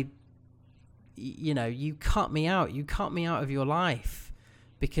 you cut me out. You cut me out of your life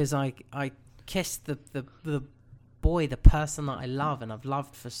because I kissed the boy, the person that I love and I've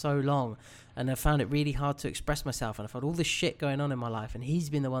loved for so long, and I found it really hard to express myself, and I've had all this shit going on in my life, and he's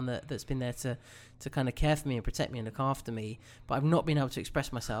been the one that's been there to kind of care for me and protect me and look after me, but I've not been able to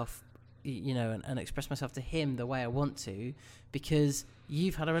express myself, and express myself to him the way I want to because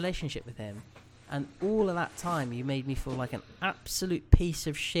you've had a relationship with him. And all of that time, you made me feel like an absolute piece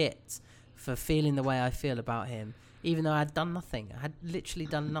of shit for feeling the way I feel about him, even though I had done nothing. I had literally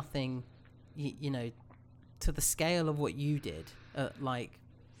done nothing, to the scale of what you did, like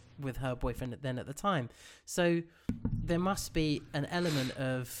with her boyfriend then at the time. So there must be an element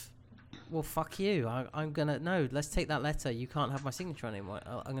of, well, fuck you. Let's take that letter. You can't have my signature on it.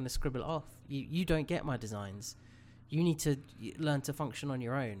 I'm going to scribble it off. You don't get my designs. You need to learn to function on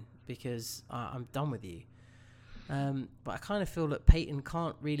your own because I'm done with you. But I kind of feel that Peyton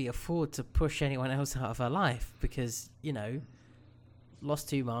can't really afford to push anyone else out of her life because, lost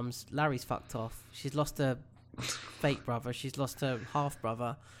two mums. Larry's fucked off. She's lost her fake brother. She's lost her half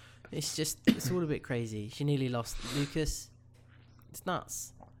brother. It's all a bit crazy. She nearly lost Lucas. It's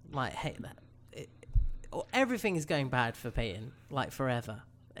nuts. Like, hey, everything is going bad for Peyton, like forever.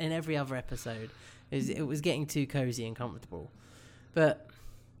 In every other episode, it was getting too cozy and comfortable. But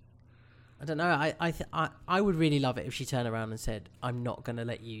I don't know. I would really love it if she turned around and said, "I'm not going to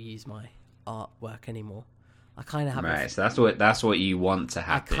let you use my artwork anymore. I kind of have. Right, so that's what you want to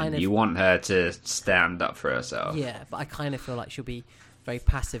happen. You want her to stand up for herself. Yeah, but I kind of feel like she'll be very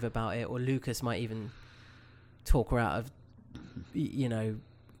passive about it, or Lucas might even talk her out of,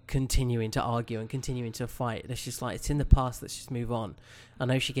 continuing to argue and continuing to fight. It's just like, it's in the past, let's just move on. I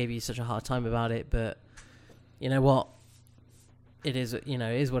know she gave you such a hard time about it, but you know what? It is, it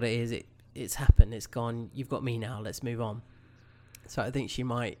is what it is. It's happened. It's gone. You've got me now. Let's move on. So I think she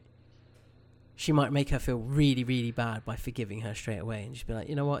might make her feel really, really bad by forgiving her straight away, and just be like,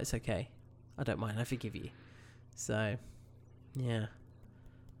 you know what? It's okay. I don't mind. I forgive you. So, yeah.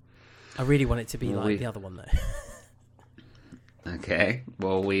 I really want it to be the other one, though. Okay.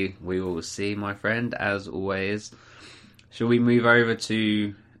 Well, we will see, my friend, as always. Shall we move over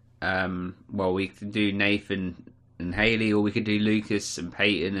to... we could do Nathan and Haley, or we could do Lucas and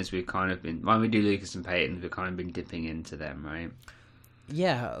Peyton, as we've kind of been... Why don't we do Lucas and Peyton? We've kind of been dipping into them, right?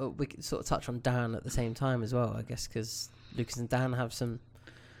 Yeah, we could sort of touch on Dan at the same time as well, I guess, because Lucas and Dan have some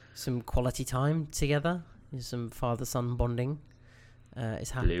quality time together. There's some father-son bonding.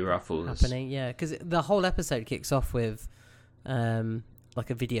 It's Blue Ruffles happening, yeah, because the whole episode kicks off with like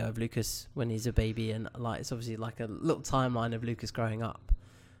a video of Lucas when he's a baby, and like it's obviously like a little timeline of Lucas growing up,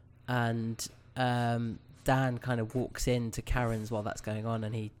 and Dan kind of walks into Karen's while that's going on,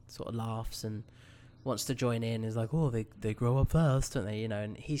 and he sort of laughs and wants to join in. Is like, oh, they grow up fast, don't they?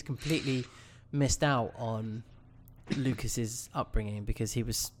 And he's completely missed out on Lucas's upbringing because he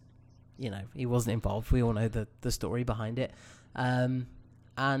was, he wasn't involved. We all know the story behind it, and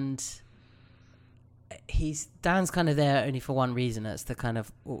Dan's kind of there only for one reason. That's the kind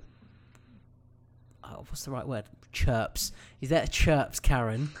of what's the right word? Chirps. He's there to chirps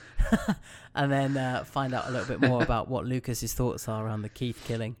Karen, and then find out a little bit more about what Lucas's thoughts are around the Keith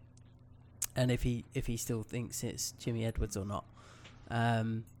killing, and if he still thinks it's Jimmy Edwards or not.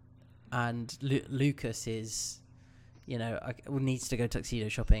 And Lucas is, needs to go tuxedo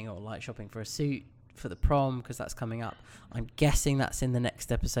shopping or like shopping for a suit for the prom because that's coming up. I'm guessing that's in the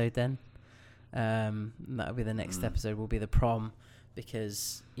next episode then. That'll be the next episode, will be the prom,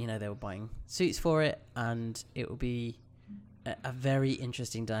 because they were buying suits for it, and it will be a very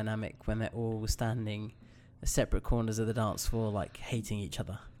interesting dynamic when they're all standing at separate corners of the dance floor, like hating each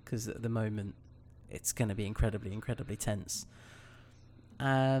other, because at the moment it's going to be incredibly tense.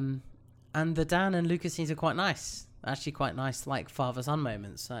 And the Dan and Lucas scenes are quite nice, like father-son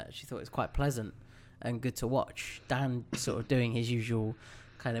moments. I actually thought it was quite pleasant and good to watch. Dan sort of doing his usual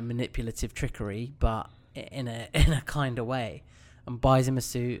kind of manipulative trickery, but in a kind of way, and buys him a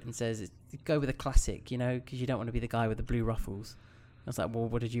suit and says, go with a classic, because you don't want to be the guy with the blue ruffles. I was like, well,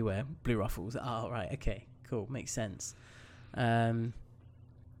 what did you wear? Blue ruffles. Oh, right, okay, cool, makes sense. And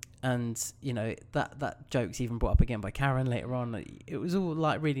that joke's even brought up again by Karen later on. It was all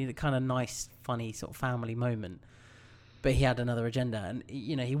like really the kind of nice, funny sort of family moment, but he had another agenda, and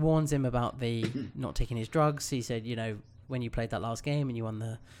he warns him about the not taking his drugs. He said, when you played that last game and you won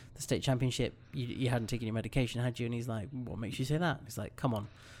the state championship, you hadn't taken your medication, had you? And he's like, what makes you say that? He's like, come on,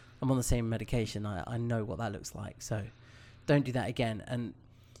 I'm on the same medication. I know what that looks like, so don't do that again. And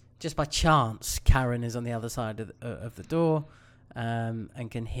just by chance, Karen is on the other side of the door,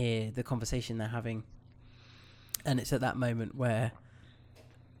 and can hear the conversation they're having. And it's at that moment where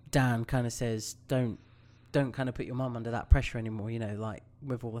Dan kind of says, don't kind of put your mum under that pressure anymore, like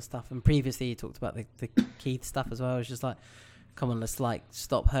with all the stuff. And previously he talked about the Keith stuff as well. It's just like, come on, let's like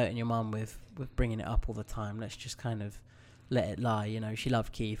stop hurting your mum with bringing it up all the time. Let's just kind of let it lie. She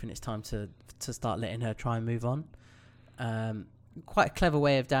loved Keith, and it's time to start letting her try and move on. Quite a clever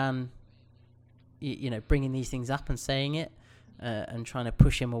way of Dan, bringing these things up and saying it, and trying to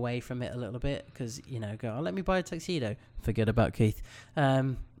push him away from it a little bit, because go, oh, let me buy a tuxedo, forget about Keith.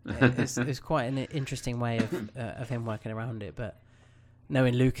 It's quite an interesting way of him working around it. But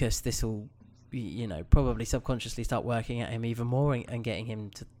knowing Lucas, this will probably subconsciously start working at him even more, and getting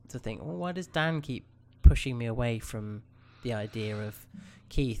him to think, well, why does Dan keep pushing me away from the idea of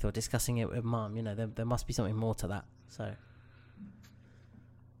Keith or discussing it with Mum? There must be something more to that. So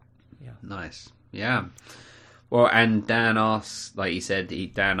yeah, nice. Yeah. Well, and Dan asks, like you said,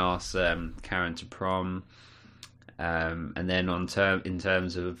 Dan asks Karen to prom, and then in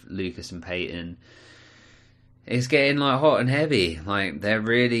terms of Lucas and Peyton, it's getting like hot and heavy. Like they're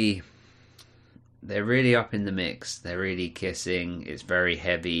really up in the mix. They're really kissing. It's very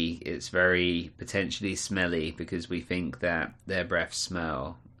heavy. It's very potentially smelly, because we think that their breaths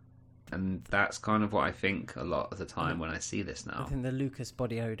smell, and that's kind of what I think a lot of the time when I see this now. I think the Lucas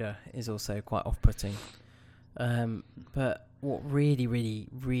body odor is also quite off-putting. But what really, really,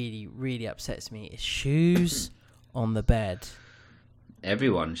 really, really upsets me is shoes on the bed.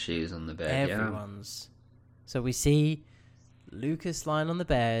 Everyone's shoes on the bed. Everyone's. So we see Lucas lying on the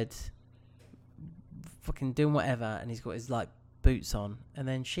bed, fucking doing whatever, and he's got his like boots on, and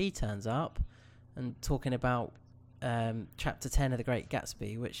then she turns up and talking about chapter 10 of The Great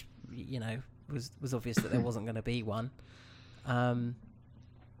Gatsby, which was obvious that there wasn't going to be one, and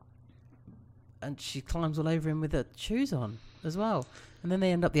she climbs all over him with her shoes on as well, and then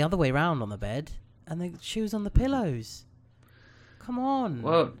they end up the other way round on the bed, and the shoes on the pillows. Come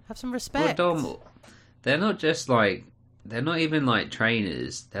on, have some respect. Well, Dom, they're not even like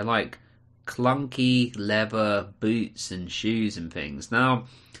trainers. They're like clunky leather boots and shoes and things. Now,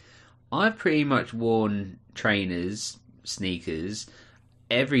 I've pretty much worn trainers, sneakers,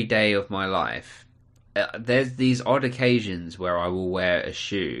 every day of my life. There's these odd occasions where I will wear a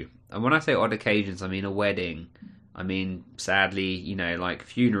shoe. And when I say odd occasions, I mean a wedding. I mean, sadly, like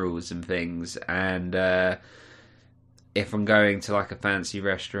funerals and things. And if I'm going to like a fancy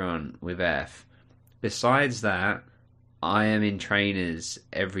restaurant with F. Besides that, I am in trainers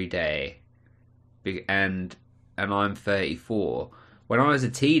every day. And I'm 34. When I was a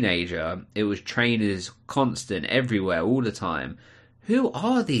teenager, it was trainers constant, everywhere, all the time. Who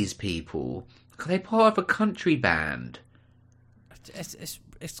are these people? Are they part of a country band?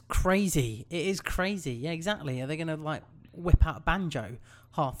 It's crazy. It is crazy. Yeah, exactly. Are they going to like whip out a banjo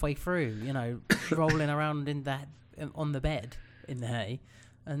halfway through? Rolling around on the bed in the hay,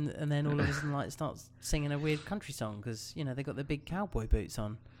 and then all of a sudden like starts singing a weird country song because they got the big cowboy boots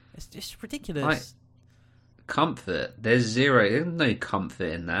on. It's just ridiculous. Comfort. There's no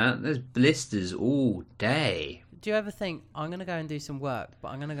comfort in that. There's blisters all day. Do you ever think I'm gonna go and do some work, but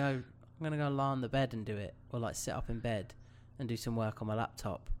I'm gonna go lie on the bed and do it, or like sit up in bed and do some work on my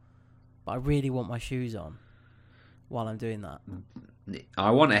laptop, but I really want my shoes on while I'm doing that?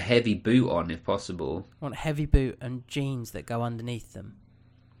 I want a heavy boot on if possible. I want a heavy boot and jeans that go underneath them.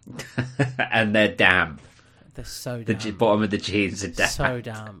 And they're damp. They're so damp. The bottom of the jeans are damp. So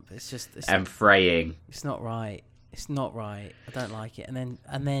damp. It's and fraying. It's not right. I don't like it. And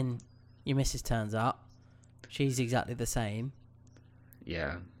then your missus turns up. She's exactly the same.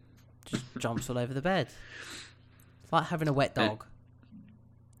 Yeah. Just jumps all over the bed. It's like having a wet dog.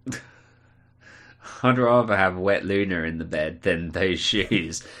 I'd rather have wet Luna in the bed than those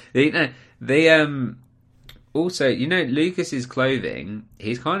shoes. Also, Lucas's clothing,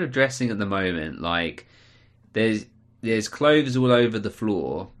 he's kind of dressing at the moment like there's clothes all over the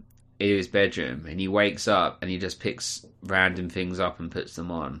floor in his bedroom, and he wakes up and he just picks random things up and puts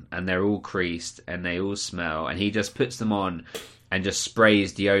them on, and they're all creased and they all smell, and he just puts them on and just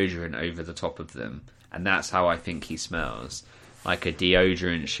sprays deodorant over the top of them, and that's how I think he smells, like a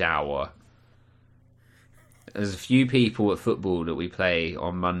deodorant shower. There's a few people at football that we play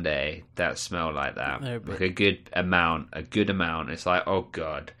on Monday that smell like that. Like a good amount. It's like, oh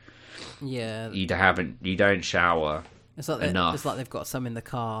god. Yeah. You don't shower enough. It's like they've got some in the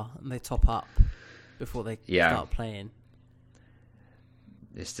car and they top up before they start playing.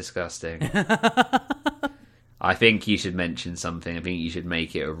 It's disgusting. I think you should mention something. I think you should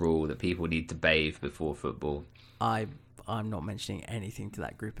make it a rule that people need to bathe before football. I'm not mentioning anything to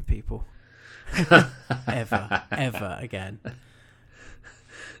that group of people. ever again.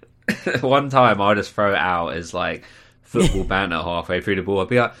 One time I'll just throw it out as like football banter halfway through the ball. I'll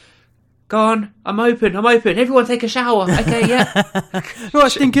be like, go on, I'm open, everyone take a shower. Okay, yeah.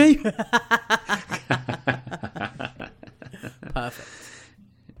 Right, Stinky. Perfect.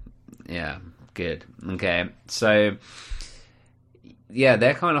 Yeah, good. Okay, so yeah,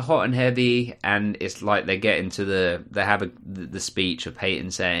 they're kind of hot and heavy, and it's like they get into they have the speech of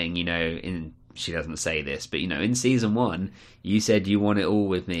Peyton saying, she doesn't say this, but in season 1, you said you want it all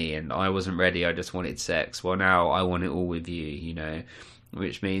with me, and I wasn't ready. I just wanted sex. Well, now I want it all with you.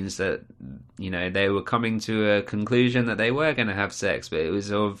 Which means that they were coming to a conclusion that they were going to have sex, but it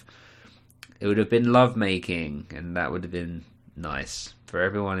would have been lovemaking, and that would have been nice for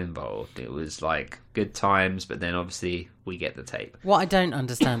everyone involved. It was like good times, but then obviously we get the tape. What I don't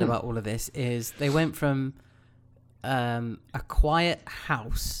understand about all of this is they went from a quiet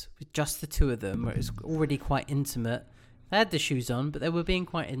house with just the two of them, where it was already quite intimate. They had the shoes on, but they were being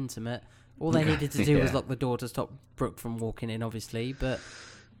quite intimate. All they needed to do was lock the door to stop Brooke from walking in, obviously. But,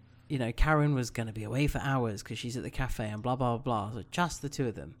 Karen was going to be away for hours because she's at the cafe and blah, blah, blah. So just the two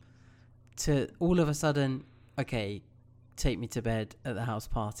of them. To all of a sudden, okay, take me to bed at the house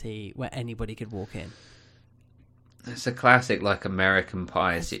party where anybody could walk in. It's a classic, American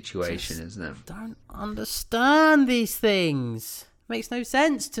Pie situation, isn't it? Don't understand these things. Makes no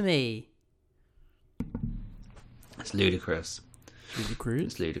sense to me. It's ludicrous.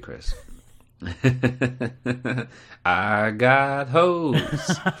 It's ludicrous. I got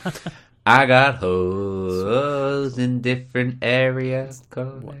hoes. I got hoes in different areas.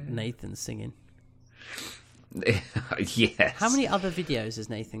 What Nathan's singing. Yes. How many other videos has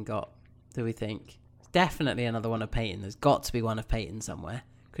Nathan got, do we think? Definitely another one of Peyton. There's got to be one of Peyton somewhere.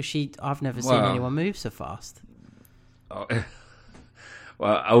 Because I've never seen anyone move so fast. Oh,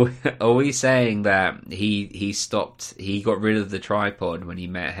 well, are we saying that he got rid of the tripod when he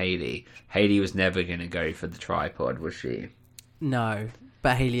met Hayley? Hayley was never going to go for the tripod, was she? No,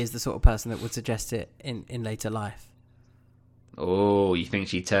 but Hayley is the sort of person that would suggest it in later life. Oh, you think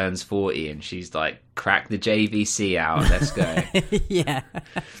she turns 40 and she's like, crack the JVC out, let's go. Yeah.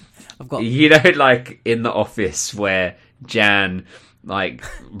 You know, like in The Office where Jan like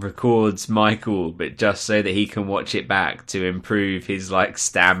records Michael, but just so that he can watch it back to improve his like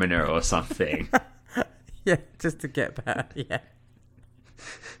stamina or something. Yeah, just to get better, yeah.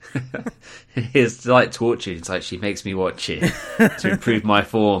 It's like torture. It's like she makes me watch it to improve my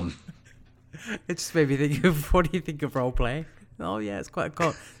form. It just made me think of, what do you think of role play? Oh yeah, it's quite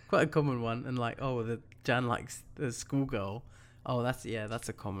a common one. And like, the Jan likes the schoolgirl. Oh, that's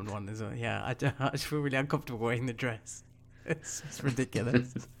a common one as well. Yeah, I just feel really uncomfortable wearing the dress. It's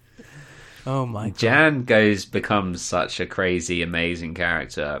ridiculous. Oh my God. Jan becomes such a crazy, amazing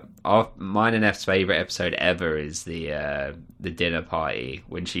character. Mine and F's favourite episode ever is the dinner party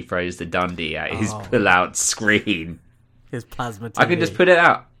when she throws the Dundee at his pull-out screen. His plasma TV. I can just put it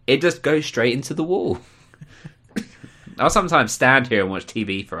out. It just goes straight into the wall. I'll sometimes stand here and watch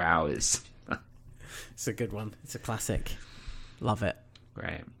TV for hours. It's a good one. It's a classic. Love it.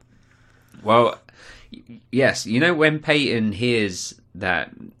 Great. Well, yes, you know when Peyton hears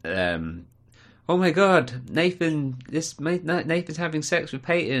that, oh my God, Nathan's having sex with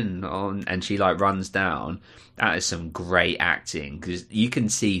Peyton, and she like runs down. That is some great acting because you can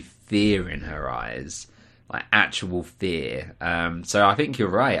see fear in her eyes, like actual fear. So I think you're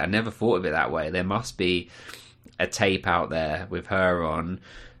right. I never thought of it that way. There must be a tape out there with her on.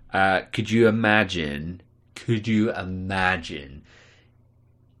 Could you imagine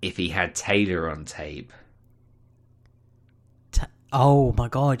if he had Taylor on tape? Oh my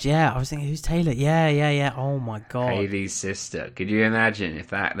God, yeah. I was thinking, who's Taylor? Yeah. Oh my God. Hayley's sister. Could you imagine if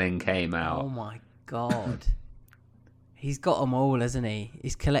that then came out? Oh my God. He's got them all, hasn't he?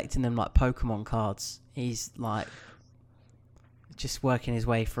 He's collecting them like Pokemon cards. He's like just working his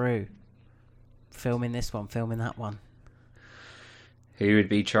way through. Filming this one, filming that one. Who would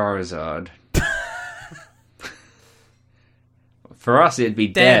be Charizard? For us, it'd be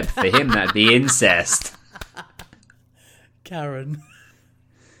Deb. For him, that'd be incest. Karen.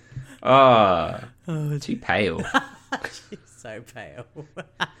 Oh, too pale. She's so pale.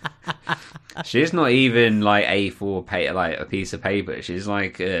 She's not even like A4 paper, like a piece of paper. She's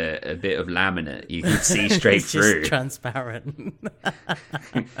like a bit of laminate. You can see straight through. Just transparent.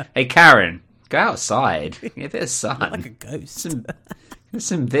 Hey, Karen, go outside. Get a bit of sun. You're like a ghost.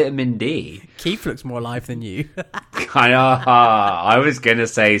 Some vitamin D. Keith looks more alive than you. I was going to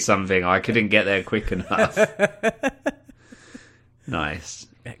say something. I couldn't get there quick enough. Nice.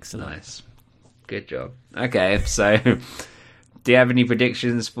 Excellent. Nice. Good job. Okay, so do you have any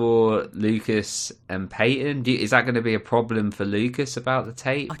predictions for Lucas and Peyton? Is that going to be a problem for Lucas about the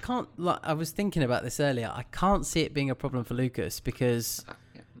tape? I can't. I was thinking about this earlier. I can't see it being a problem for Lucas because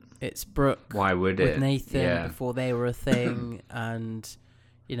it's Brooke. Why would with it? Nathan before they were a thing, and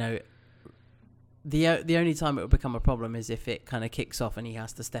you know, the only time it would become a problem is if it kind of kicks off and he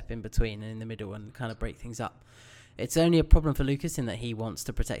has to step in between and in the middle and kind of break things up. It's only a problem for Lucas in that he wants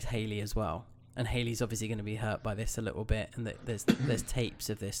to protect Hayley as well, and Hayley's obviously going to be hurt by this a little bit, and that there's tapes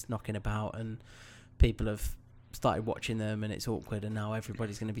of this knocking about, and people have started watching them, and it's awkward, and now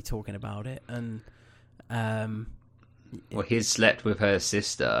everybody's going to be talking about it, and well, he's slept with her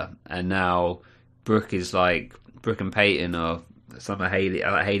sister, and now Brooke and Peyton are some of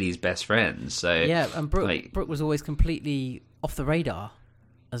Hayley's best friends. So yeah, and Brooke was always completely off the radar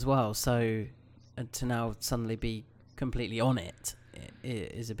as well. So to now suddenly be completely on it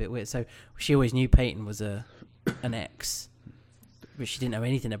is a bit weird. So she always knew Peyton was an ex, but she didn't know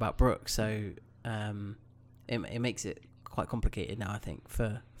anything about Brooke. So it makes it quite complicated now, I think,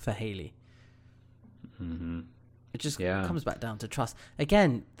 for Hayley. Mm-hmm. It just comes back down to trust.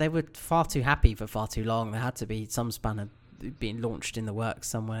 Again, they were far too happy for far too long. There had to be some span of being launched in the works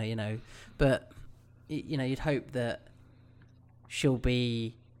somewhere, you know. But, you know, you'd hope that she'll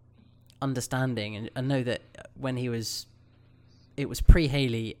be understanding and know that when it was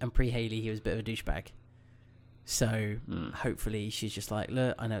pre-Hayley, and pre-Hayley he was a bit of a douchebag. So hopefully she's just like,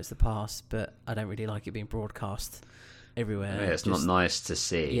 look, I know it's the past, but I don't really like it being broadcast everywhere. Yeah, it's not nice to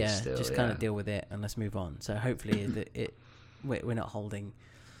see. Yeah, still, just kind of deal with it and let's move on. So hopefully we're not holding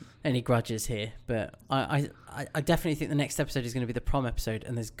any grudges here, but I definitely think the next episode is going to be the prom episode,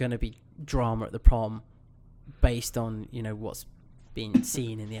 and there's going to be drama at the prom based on, you know, what's been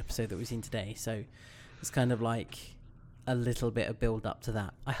seen in the episode that we've seen today. So it's kind of like a little bit of build up to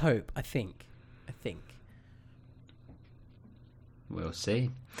that. I hope. I think. We'll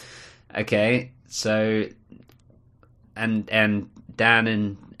see. Okay, so and Dan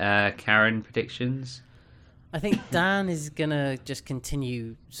and Karen predictions. I think Dan is gonna just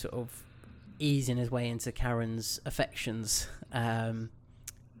continue sort of easing his way into Karen's affections.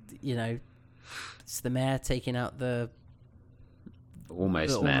 You know, it's the mayor taking out the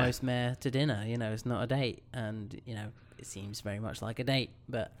almost mayor to dinner. You know, it's not a date, and you know it seems very much like a date,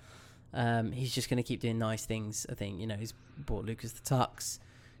 but he's just gonna keep doing nice things. I think, you know, he's bought Lucas the tux,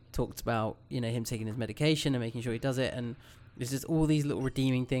 talked about, you know, him taking his medication and making sure he does it, and there's just all these little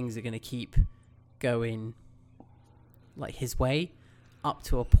redeeming things that are gonna keep going like his way up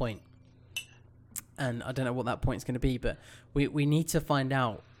to a point. And I don't know what that point's going to be, but we need to find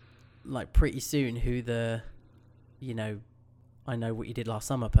out like pretty soon who the, you know, I know what you did last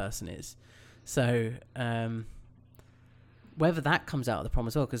summer person is. So whether that comes out of the prom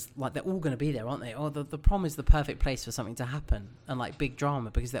as well, because like they're all going to be there, aren't they? Or the prom is the perfect place for something to happen and like big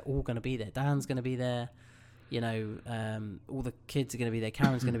drama, because they're all going to be there. Dan's going to be there. You know, all the kids are going to be there.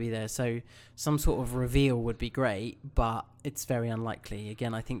 Karen's going to be there. So some sort of reveal would be great, but it's very unlikely.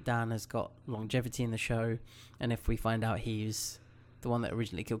 Again, I think Dan has got longevity in the show. And if we find out he's the one that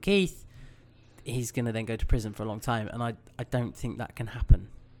originally killed Keith, he's going to then go to prison for a long time. And I don't think that can happen.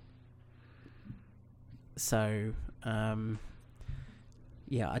 So,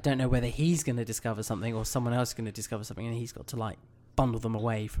 yeah, I don't know whether he's going to discover something or someone else is going to discover something, and he's got to like bundle them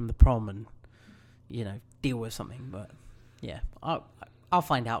away from the prom and, you know, deal with something. But yeah, I'll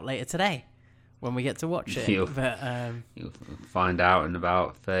find out later today when we get to watch it. You'll find out in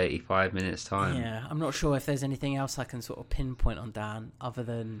about 35 minutes time. Yeah, I'm not sure if there's anything else I can sort of pinpoint on Dan, other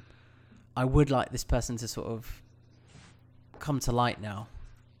than I would like this person to sort of come to light now,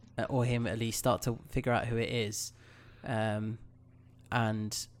 or him at least start to figure out who it is. And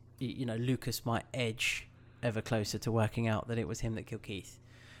you know, Lucas might edge ever closer to working out that it was him that killed Keith.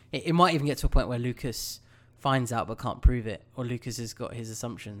 It might even get to a point where Lucas finds out but can't prove it, or Lucas has got his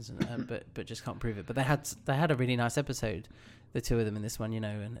assumptions but just can't prove it. But they had a really nice episode, the two of them in this one, you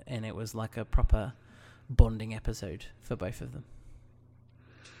know, and it was like a proper bonding episode for both of them.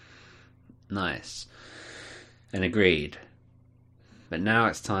 Nice. And agreed. But now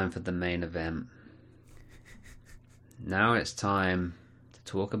it's time for the main event. Now it's time to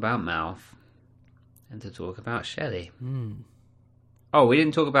talk about Mouth and to talk about Shelley. Oh, we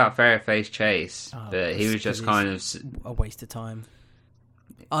didn't talk about Fairface Chase, but he was just kind of a waste of time.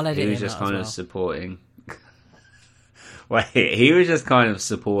 I'll edit him out. He was just kind of supporting. Wait, he was just kind of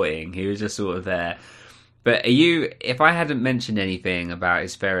supporting. He was just sort of there. But if I hadn't mentioned anything about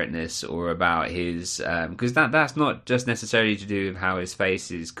his ferretness or about his, because that's not just necessarily to do with how his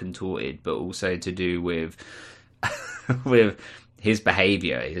face is contorted, but also to do with with his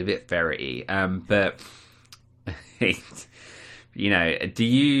behaviour. He's a bit ferrety. But you know,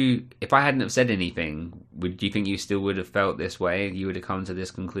 if I hadn't have said anything, do you think you still would have felt this way? You would have come to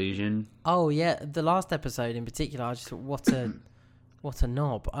this conclusion? Oh yeah, the last episode in particular, I just thought, what a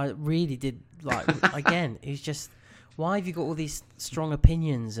knob. I really did, like, again, it's just, why have you got all these strong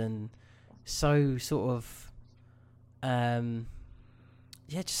opinions and so sort of,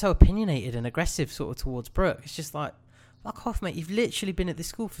 just so opinionated and aggressive sort of towards Brooke? It's just like, fuck off, mate. You've literally been at this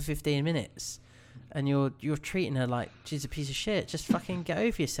school for 15 minutes. And you're treating her like she's a piece of shit. Just fucking get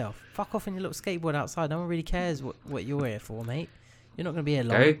over yourself. Fuck off on your little skateboard outside. No one really cares what you're here for, mate. You're not going to be here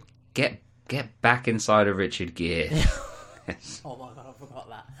long. Go get back inside of Richard Gere. Oh my god, I forgot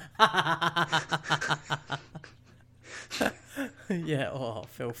that. Yeah, oh,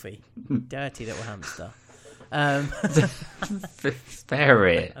 filthy. Dirty little hamster.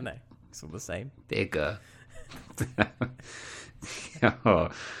 Ferret. I know, it's all the same. Bigger.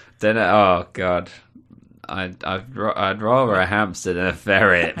 Don't know. Oh god, I'd rather a hamster than a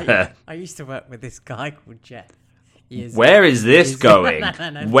ferret. I used to work with this guy called Jeff. Where is this going?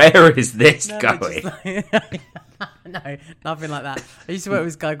 No. Where is this going? No, nothing like that. I used to work with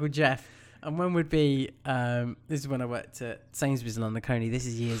this guy called Jeff, and when would be this is when I worked at Sainsbury's in London Coney. This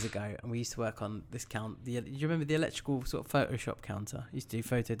is years ago, and we used to work on this count. Do you remember the electrical sort of Photoshop counter? I used to do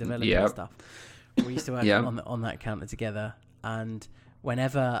photo development and stuff. We used to work on that counter together, and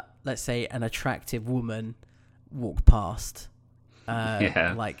whenever, let's say, an attractive woman walked past,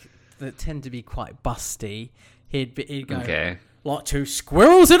 like that tend to be quite busty, he'd go, like two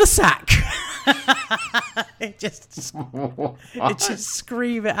squirrels in a sack. it just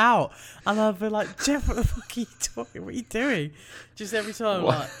scream it out, and I'd be like, Jeff, what the fuck are you talking? What are you doing? Just every time,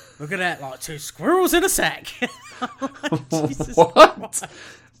 like, we're gonna act like two squirrels in a sack. Like, Jesus What? Christ.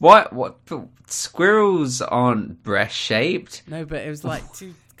 What? Squirrels aren't breast shaped. No, but it was like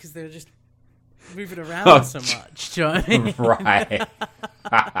two, because they were just moving around so much. Do you know what I mean? Right.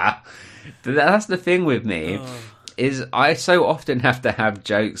 That's the thing with me. Is I so often have to have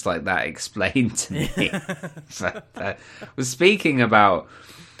jokes like that explained to me. Was speaking about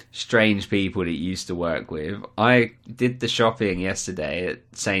strange people that you used to work with. I did the shopping yesterday at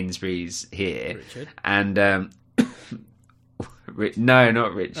Sainsbury's here, Richard? and no,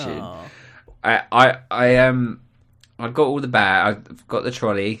 not Richard. Oh. I've got all the bag. I've got the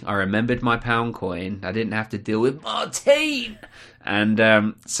trolley. I remembered my £1 coin. I didn't have to deal with Martine,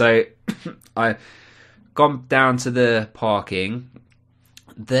 and so I gone down to the parking.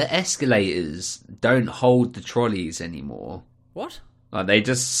 The escalators don't hold the trolleys anymore. What? Like, they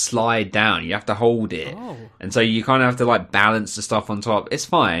just slide down. You have to hold it. Oh. And so you kind of have to, like, balance the stuff on top. It's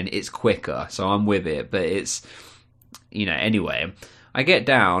fine. It's quicker. So I'm with it. But it's, anyway. I get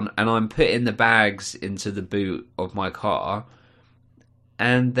down and I'm putting the bags into the boot of my car.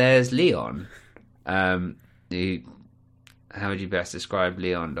 And there's Leon. How would you best describe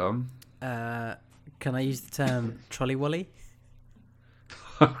Leon, Dom? Can I use the term trolley wally?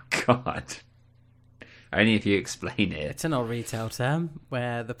 Oh, God. Only if you explain it. It's an old retail term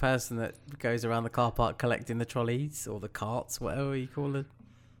where the person that goes around the car park collecting the trolleys or the carts, whatever you call it,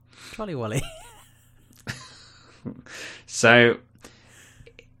 trolley wally. So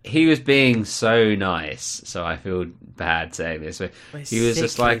he was being so nice, so I feel bad saying this. But he was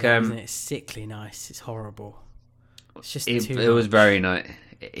just like, isn't it? It's sickly nice. It's horrible. It's just it too was much. very nice.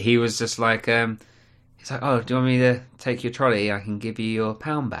 He was just like, he's like, oh, do you want me to take your trolley? I can give you your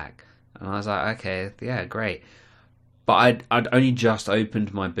 £1 back. And I was like, okay, yeah, great. But I'd only just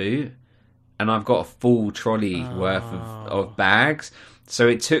opened my boot, and I've got a full trolley worth of bags. So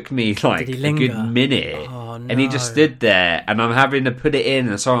it took me like Did he a linger? good minute, Oh, and he just stood there, and I'm having to put it in,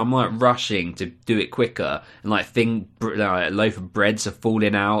 and so I'm like rushing to do it quicker, and like a loaf of breads are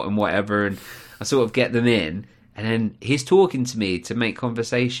falling out and whatever, and I sort of get them in, and then he's talking to me to make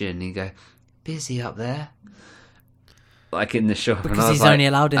conversation, and he go, busy up there, like in the shop, Because and I was he's like, only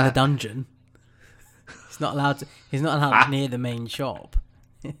allowed in the dungeon. He's not allowed. He's not allowed near the main shop.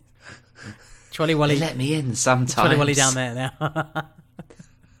 Trolley they wally. let me in sometimes. Trolley wally down there now.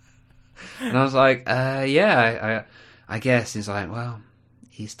 And I was like, yeah, I guess. He's like, well,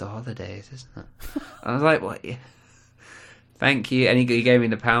 Easter holidays, isn't it? I was like, what? Yeah. Thank you. And he gave me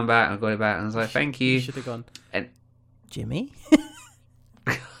the £1 back, and I got it back, and I was like, thank you. You should have gone, And Jimmy.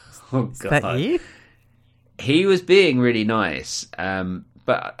 oh, Is that you? he was being really nice,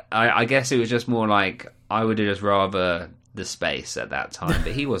 but I guess it was just more like I would have just rather the space at that time,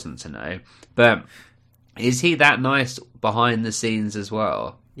 but he wasn't to know. But is he that nice behind the scenes as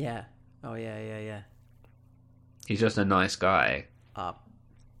well? Yeah. Oh yeah. He's just a nice guy.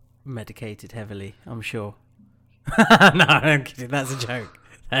 Medicated heavily, I'm sure. No, I'm kidding. That's a joke.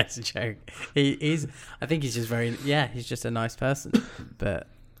 That's a joke. He's. I think he's just very. Yeah, he's just a nice person, but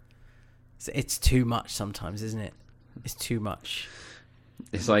it's too much sometimes, isn't it? It's too much.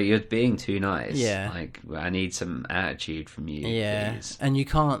 It's like you're being too nice. Yeah. Like, I need some attitude from you, Yeah, please. and you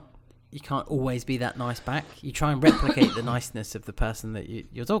can't always be that nice back. You try and replicate the niceness of the person that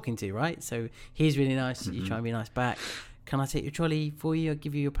you're talking to, right? So he's really nice. You try and be nice back. Can I take your trolley for you? I'll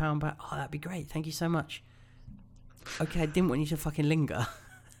give you your £1 back. Oh, that'd be great. Thank you so much. Okay, I didn't want you to fucking linger.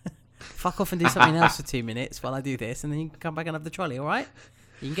 Fuck off and do something else for 2 minutes while I do this, and then you can come back and have the trolley, all right?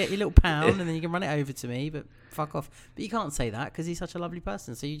 You can get your little £1 and then you can run it over to me, but fuck off. But you can't say that because he's such a lovely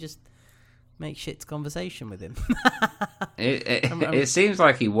person, so you just make shit conversation with him. It seems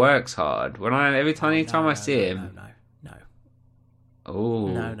like he works hard. Every time I see him, No,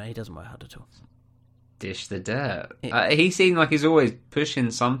 oh, he doesn't work hard at all. dish the dirt. He seemed like he's always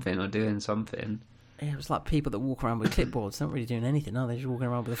pushing something or doing something. Yeah, it was like people that walk around with clipboards. They're not really doing anything, are they? They're just walking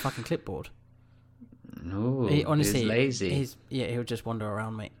around with a fucking clipboard. No, Honestly, he's lazy. He'll just wander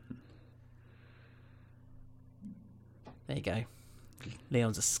around, mate. There you go.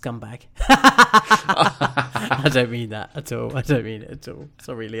 Leon's a scumbag. I don't mean that at all. I don't mean it at all.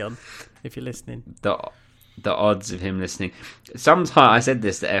 Sorry, Leon, if you're listening. The odds of him listening. Sometimes I said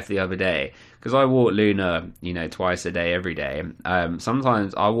this to F the other day because I walk Luna, twice a day, every day.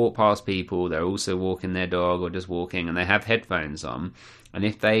 Sometimes I walk past people, they're also walking their dog or just walking, and they have headphones on. And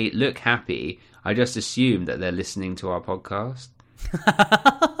if they look happy, I just assume that they're listening to our podcast.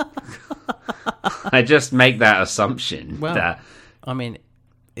 I just make that assumption. Well, that I mean,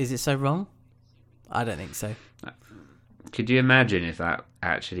 is it so wrong? I don't think so. Could you imagine if that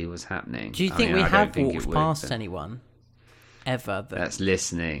actually was happening? Do you think we have walked past anyone ever that's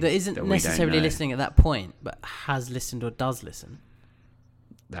listening that isn't that necessarily listening at that point, but has listened or does listen?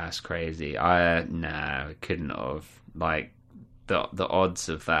 That's crazy. No, couldn't have. Like the odds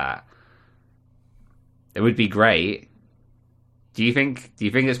of that. It would be great. Do you think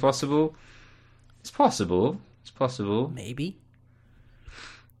it's possible? It's possible. It's possible. Maybe.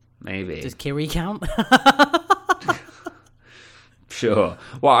 Maybe. Does Kiri count? Sure.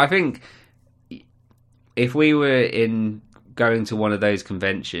 Well, I think if we were going to one of those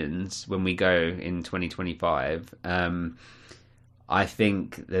conventions when we go in 2025, I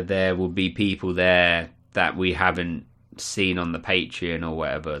think that there will be people there that we haven't seen on the Patreon or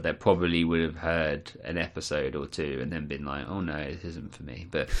whatever that probably would have heard an episode or two and then been like, oh no, this isn't for me.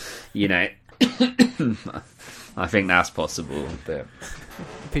 But, you know, I think that's possible. But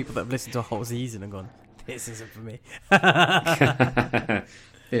people that have listened to a whole season and gone, this isn't for me.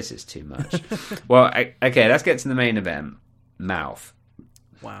 This is too much. Well, okay, let's get to the main event. Mouth.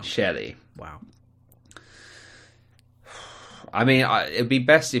 Wow. Shelley. Wow. I mean, it'd be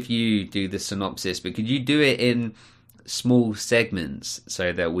best if you do the synopsis, but could you do it in small segments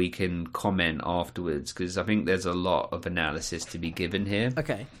so that we can comment afterwards? Because I think there's a lot of analysis to be given here.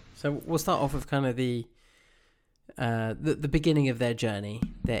 Okay, so we'll start off with kind of the beginning of their journey.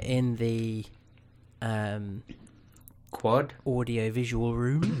 They're in the quad audio-visual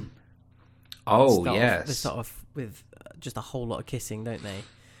room. Oh, yes. They start off with just a whole lot of kissing, don't they?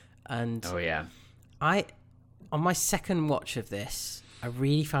 And oh, yeah. On my second watch of this, I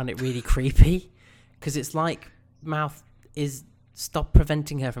really found it really creepy because it's like Mouth is stop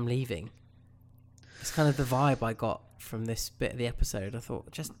preventing her from leaving. It's kind of the vibe I got from this bit of the episode. I thought,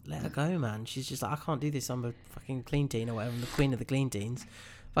 just let her go, man. She's just like, I can't do this. I'm a fucking clean teen or whatever. I'm the queen of the clean teens.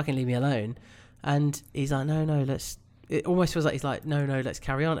 Fucking leave me alone. And he's like, no, let's... It almost feels like he's like, no, let's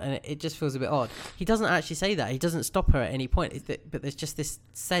carry on. And it just feels a bit odd. He doesn't actually say that. He doesn't stop her at any point. But there's just this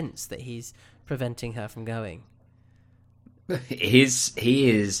sense that he's preventing her from going. He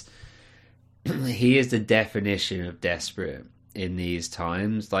is the definition of desperate in these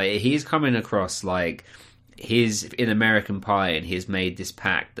times. Like, he's coming across like he's in American Pie and he's made this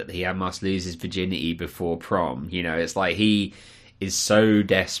pact that he must lose his virginity before prom. You know, it's like he is so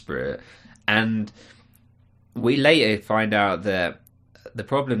desperate. And we later find out that the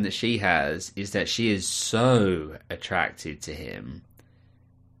problem that she has is that she is so attracted to him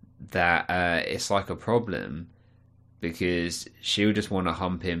that it's like a problem, because she'll just want to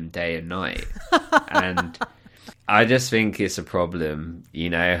hump him day and night. And I just think it's a problem, you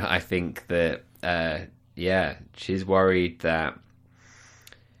know. I think that, she's worried that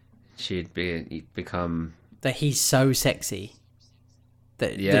she'd become... That he's so sexy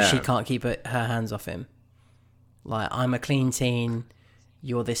that she can't keep her hands off him. Like, I'm a clean teen,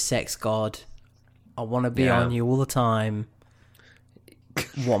 you're this sex god, I want to be on you all the time.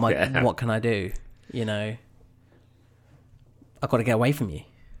 What can I do? You know? I've got to get away from you.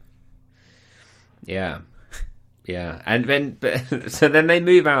 Yeah. And then, so then they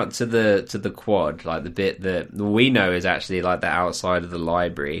move out to the quad, like the bit that we know is actually like the outside of the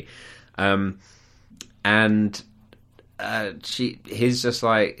library. And she's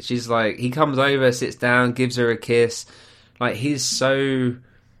like, he comes over, sits down, gives her a kiss. Like, he's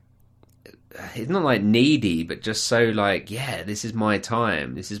not like needy, but just so like, yeah, this is my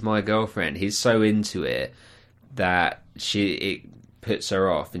time. This is my girlfriend. He's so into it that it puts her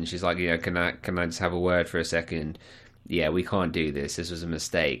off, and she's like, you know, can I just have a word for a second? Yeah, we can't do this. This was a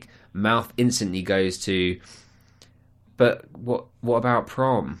mistake. Mouth instantly goes to, but what about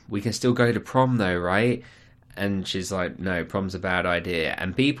prom? We can still go to prom though, right? And she's like, no, prom's a bad idea.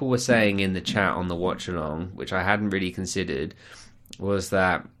 And people were saying in the chat on the watch along, which I hadn't really considered, was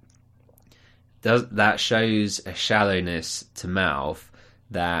that shows a shallowness to Mouth,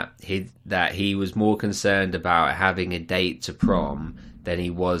 that he was more concerned about having a date to prom than he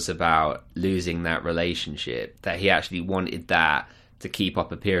was about losing that relationship, that he actually wanted that to keep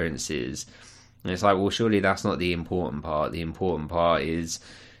up appearances. And it's like, well, surely that's not the important part. The important part is,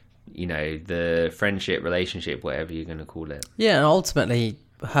 you know, the friendship, relationship, whatever you're going to call it. Yeah, and ultimately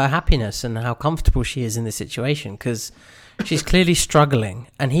her happiness and how comfortable she is in this situation, because she's clearly struggling.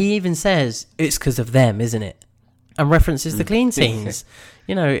 And he even says, it's because of them, isn't it? And references the clean teens.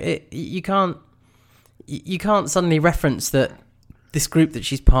 You know, you can't suddenly reference that this group that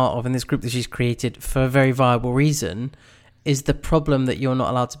she's part of and this group that she's created for a very viable reason is the problem that you're not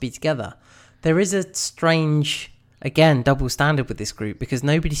allowed to be together. There is a strange, again, double standard with this group, because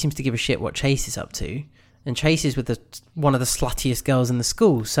nobody seems to give a shit what Chase is up to, and Chase is with one of the sluttiest girls in the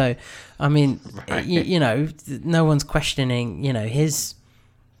school. So, I mean, Right. you know, no one's questioning, you know, his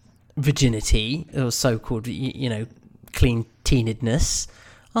virginity or so-called, you know, clean teenedness,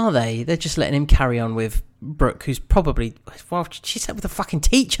 are they? They're just letting him carry on with Brooke, who's probably, well, she slept with a fucking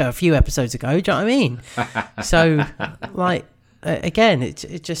teacher a few episodes ago. Do you know what I mean? So, like, again,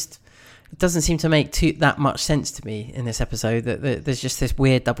 it just doesn't seem to make that much sense to me in this episode. That there's just this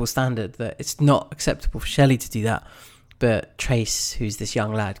weird double standard that it's not acceptable for Shelley to do that, but Trace, who's this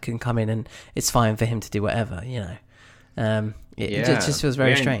young lad, can come in and it's fine for him to do whatever. You know, it just feels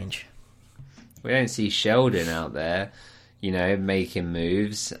very strange. We don't see Sheldon out there, you know, making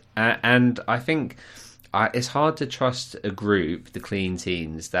moves, and I think it's hard to trust a group, the Clean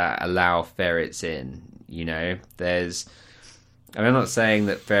Teens, that allow ferrets in. You know, I'm not saying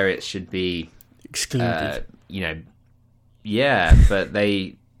that ferrets should be Excluded. you know, yeah, but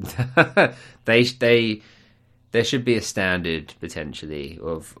they there should be a standard potentially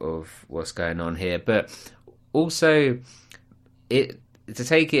of what's going on here, but also to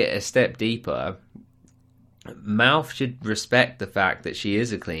take it a step deeper, Mouth should respect the fact that she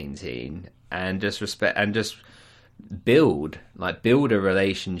is a clean teen and just build a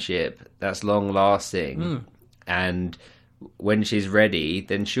relationship that's long lasting. And when she's ready,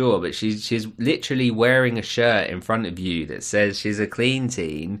 then sure, but she's literally wearing a shirt in front of you that says she's a clean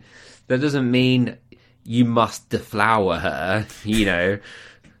teen. That doesn't mean you must deflower her, you know,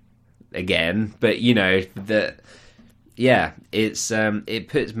 again, but you know that. Yeah, it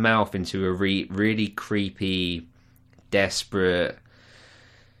puts Mouth into a really creepy, desperate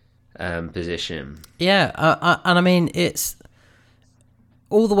position. Yeah, and I mean, it's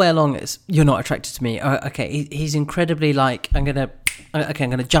all the way along. It's you're not attracted to me. Okay, he's incredibly like I'm gonna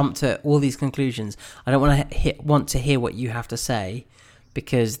jump to all these conclusions. I don't want to hear what you have to say,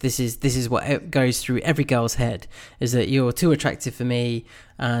 because this is what goes through every girl's head, is that you're too attractive for me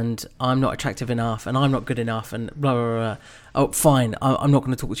and I'm not attractive enough and I'm not good enough and blah blah blah. Oh fine, I'm not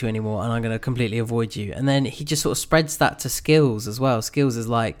going to talk to you anymore and I'm going to completely avoid you. And then he just sort of spreads that to Skills as well. Skills is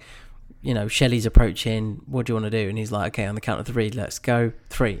like, you know, Shelley's approaching, what do you want to do? And he's like, okay, on the count of 3, let's go,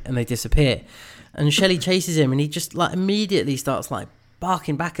 3, and they disappear. And Shelley chases him and he just like immediately starts like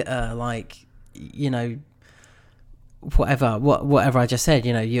barking back at her, like, you know, whatever I just said,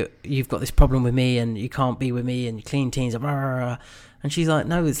 you know, you've got this problem with me and you can't be with me and you clean teens, blah, blah, blah. And she's like,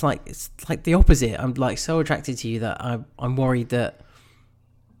 no, it's like the opposite. I'm like so attracted to you that I'm worried that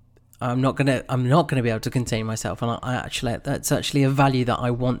I'm not gonna be able to contain myself, and that's actually a value that I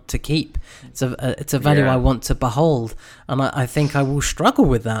want to keep. It's a value I want to behold, and I think I will struggle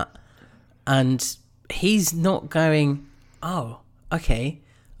with that. And he's not going, oh, okay,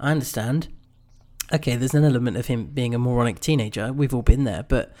 I understand. Okay, there's an element of him being a moronic teenager. We've all been there,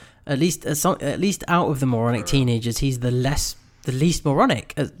 but at least out of the moronic teenagers, he's the least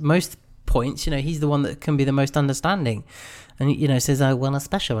moronic. At most points, you know, he's the one that can be the most understanding. And, you know, says, I want a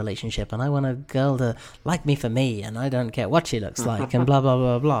special relationship and I want a girl to like me for me and I don't care what she looks like and blah, blah,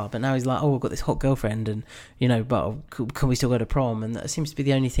 blah, blah. But now he's like, oh, I've got this hot girlfriend and, you know, but can we still go to prom? And that seems to be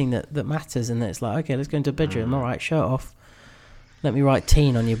the only thing that matters. And it's like, okay, let's go into a bedroom. All right, shirt off. Let me write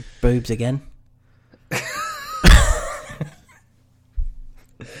teen on your boobs again.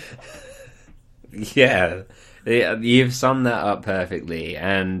 Yeah, you've summed that up perfectly,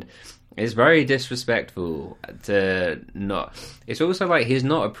 and it's very disrespectful to not. It's also like he's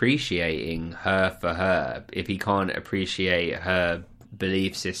not appreciating her for her if he can't appreciate her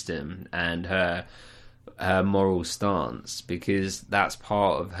belief system and her moral stance, because that's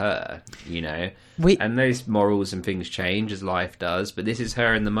part of her, you know. And those morals and things change as life does, but this is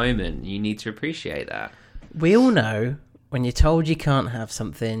her in the moment. You need to appreciate that. We all know when you're told you can't have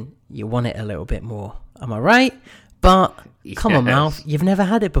something, you want it a little bit more. Am I right? But come on, Mouth, you've never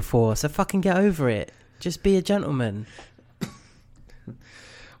had it before, so fucking get over it. Just be a gentleman.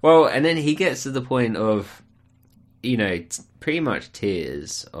 Well, and then he gets to the point of, you know, pretty much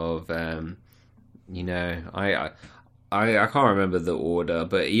tears of, you know, I can't remember the order,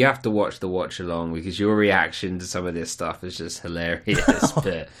 but you have to watch the watch along because your reaction to some of this stuff is just hilarious.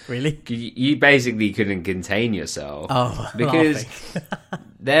 But really? You basically couldn't contain yourself. Oh, because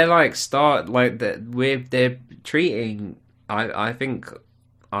they're like they're treating. I think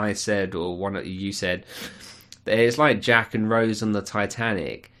I said, or one of you said, it's like Jack and Rose on the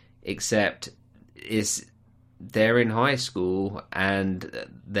Titanic, except they're in high school and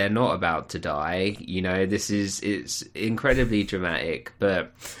they're not about to die. You know, it's incredibly dramatic,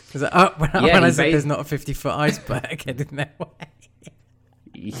 but when I said there's not a 50-foot iceberg heading their way.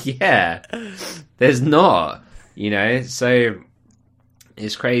 Yeah, there's not, you know, so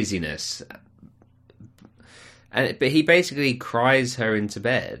it's craziness. But he basically cries her into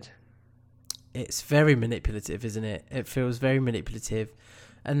bed. It's very manipulative, isn't it? It feels very manipulative.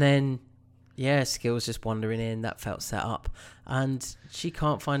 And then, yeah, Skill's just wandering in. That felt set up. And she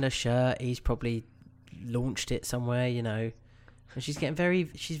can't find her shirt. He's probably launched it somewhere, you know. And she's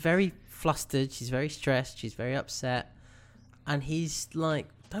very flustered. She's very stressed. She's very upset. And he's like,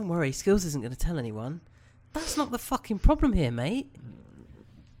 don't worry, Skills isn't going to tell anyone. That's not the fucking problem here, mate.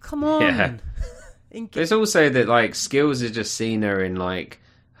 Come on. Yeah. There's also that, like, Skills has just seen her in, like,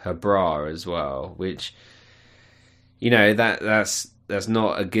 her bra as well, which, you know, that's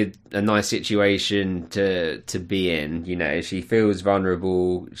not a nice situation to be in. You know, she feels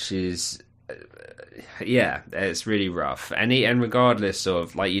vulnerable. She's, yeah, it's really rough. And regardless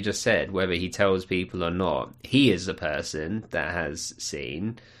of, like you just said, whether he tells people or not, he is the person that has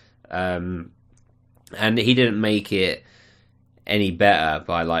seen, and he didn't make it any better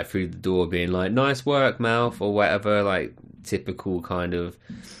by, like, through the door being like, nice work, Mouth, or whatever, like, typical kind of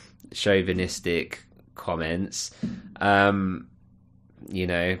chauvinistic comments. You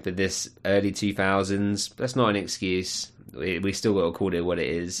know, but this early 2000s, that's not an excuse. We still got to call it what it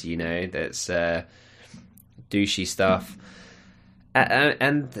is, you know. That's douchey stuff.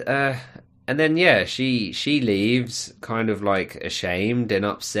 And then, yeah, she leaves kind of, like, ashamed and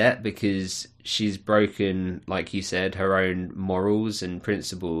upset because she's broken, like you said, her own morals and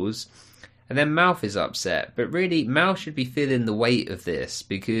principles. And then Mouth is upset. But really, Mouth should be feeling the weight of this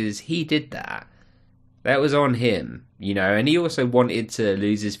because he did that. That was on him, you know, and he also wanted to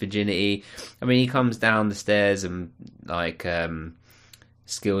lose his virginity. I mean, he comes down the stairs and, like,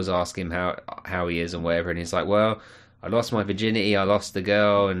 Skills ask him how he is and whatever, and he's like, well, I lost my virginity, I lost the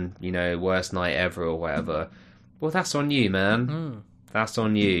girl, and, you know, worst night ever or whatever. Well, that's on you, man. That's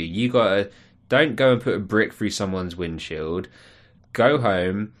on you. You gotta... Don't go and put a brick through someone's windshield. Go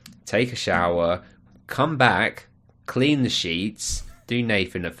home, take a shower, come back, clean the sheets... Do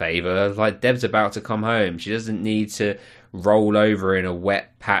Nathan a favour. Like, Deb's about to come home. She doesn't need to roll over in a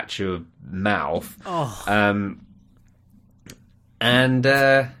wet patch of mouth. And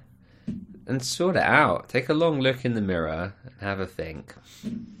sort it out. Take a long look in the mirror and have a think.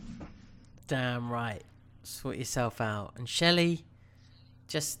 Damn right. Sort yourself out. And Shelley,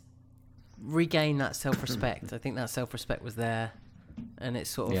 just regain that self-respect. I think that self-respect was there. And it's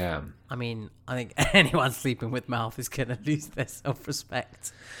sort of, yeah. I mean, I think anyone sleeping with Mouth is going to lose their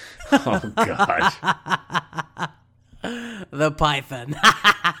self-respect. Oh, God. The python.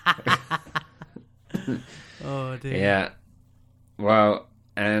 Oh, dear. Yeah. Well,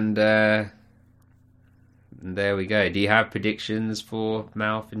 and there we go. Do you have predictions for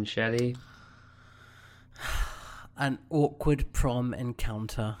Mouth and Shelley? An awkward prom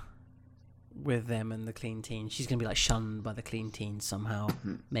encounter with them and the clean teens. She's going to be, like, shunned by the clean teens somehow,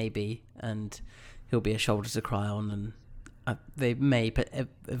 maybe, and he'll be a shoulder to cry on, and they may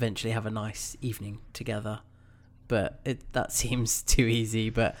eventually have a nice evening together. But that seems too easy.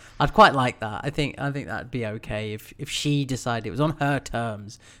 But I'd quite like that. I think that'd be okay if she decided it was on her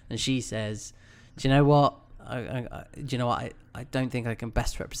terms, and she says, "Do you know what? I don't think I can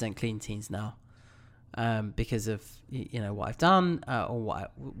best represent clean teens now." Because of, you know, what I've done, or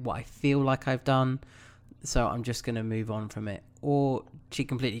what I feel like I've done, so I'm just going to move on from it. Or she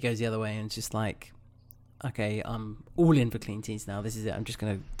completely goes the other way and it's just like, okay, I'm all in for clean teens now. This is it. I'm just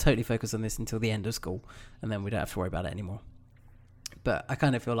going to totally focus on this until the end of school, and then we don't have to worry about it anymore. But I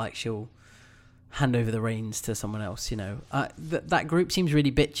kind of feel like she'll hand over the reins to someone else. You know, that group seems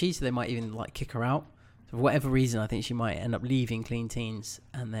really bitchy, so they might even, like, kick her out. For whatever reason, I think she might end up leaving clean teens,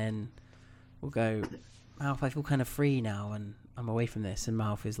 and then we'll go, Mouth, I feel kind of free now and I'm away from this. And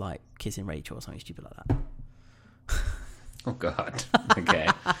Mouth is, like, kissing Rachel or something stupid like that. Oh, God. Okay.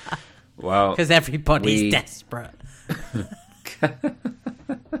 Well, because everybody's desperate.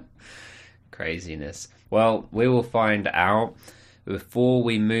 Craziness. Well, we will find out before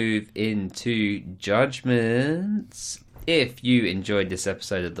we move into judgments. If you enjoyed this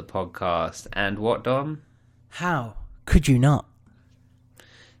episode of the podcast, and what, Dom? How could you not?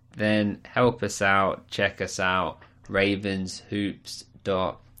 Then help us out, check us out,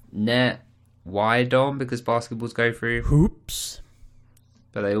 ravenshoops.net. Why, Dom? Because basketballs go through hoops,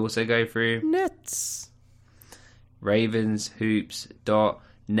 but they also go through nets.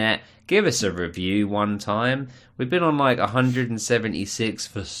 ravenshoops.net. Give us a review one time. We've been on, like, 176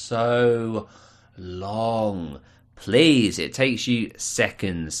 for so long. Please, it takes you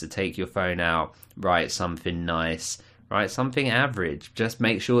seconds to take your phone out, write something nice, write something average. Just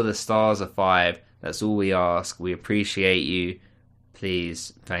make sure the stars are 5. That's all we ask. We appreciate you.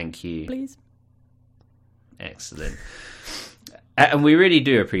 Please, thank you. Please. Excellent. And we really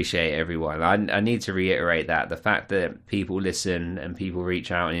do appreciate everyone. I need to reiterate that the fact that people listen and people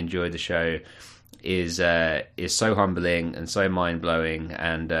reach out and enjoy the show is so humbling and so mind blowing.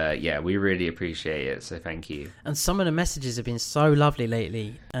 And yeah, we really appreciate it. So thank you. And some of the messages have been so lovely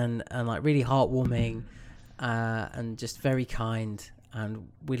lately, and like really heartwarming, and just very kind. And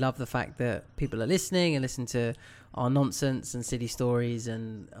we love the fact that people are listening and listen to our nonsense and silly stories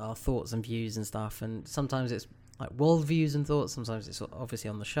and our thoughts and views and stuff. And sometimes it's like world views and thoughts. Sometimes it's obviously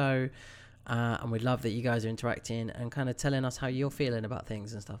on the show. And we love that you guys are interacting and kind of telling us how you're feeling about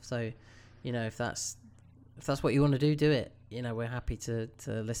things and stuff. So, you know, if that's what you want to do it. You know, we're happy to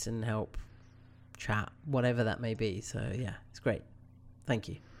listen, help, chat, whatever that may be. So yeah, it's great. Thank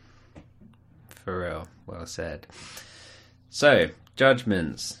you. For real. Well said. So,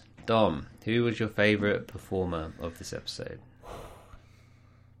 judgments. Dom, who was your favourite performer of this episode?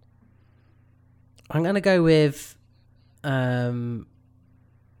 I'm going to go with Bethany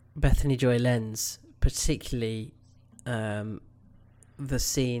Joy Lenz, particularly the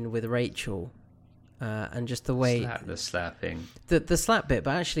scene with Rachel, and just the way... The slapping. The slap bit,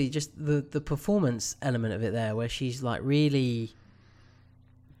 but actually just the performance element of it there, where she's like really...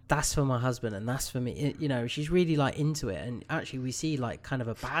 That's for my husband and that's for me. You know, she's really like into it, and actually we see like kind of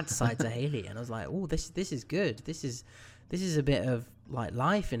a bad side to Haley, and I was like, oh, this is good. This is a bit of like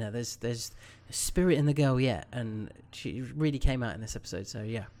life in her. There's a spirit in the girl yet, and she really came out in this episode. So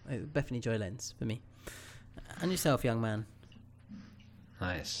yeah, Bethany Joy Lenz for me. And yourself, young man.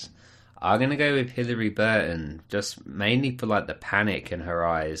 Nice. I'm going to go with Hilary Burton, just mainly for like the panic in her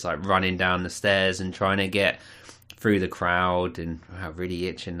eyes, like running down the stairs and trying to get through the crowd, and really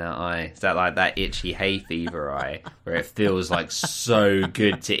itching that eye. Is that like that itchy hay fever eye where it feels like so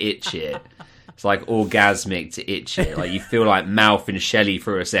good to itch it? It's like orgasmic to itch it. Like you feel like Mouth and Shelley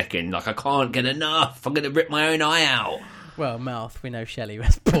for a second. Like I can't get enough. I'm going to rip my own eye out. Well, Mouth, we know Shelley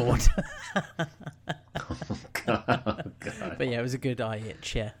was bored. Oh, God. But yeah, it was a good eye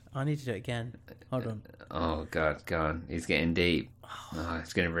itch, yeah. I need to do it again. Hold on. Oh, God, go on. He's getting deep. Oh,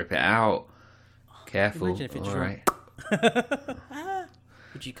 he's going to rip it out. Careful. Imagine if it All right.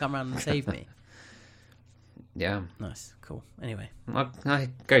 Would you come around and save me? Yeah. Nice, cool. Anyway. I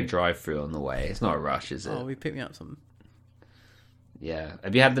go drive through on the way. It's not a rush, is it? Oh, we pick me up something. Yeah.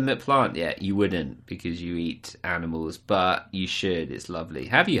 Have you had the McPlant yet? You wouldn't because you eat animals, but you should. It's lovely.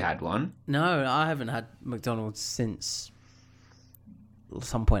 Have you had one? No, I haven't had McDonald's since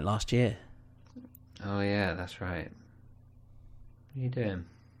some point last year. Oh, yeah, that's right. What are you doing?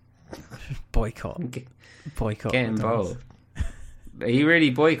 Boycott. Boycott. Get involved. Are you really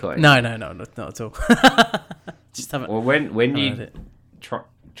boycotting? No, not at all. Just haven't. Well, when you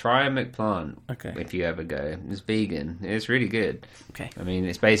try a McPlant, okay, if you ever go, it's vegan. It's really good. Okay. I mean,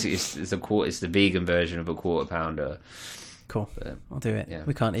 it's basically it's the vegan version of a quarter pounder. Cool. But, I'll do it. Yeah.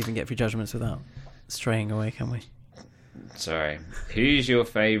 We can't even get through judgments without straying away, can we? Sorry. Who's your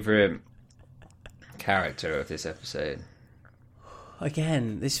favourite character of this episode?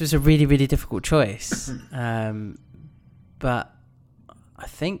 Again, this was a really, really difficult choice. But I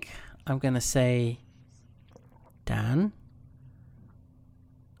think I'm going to say Dan.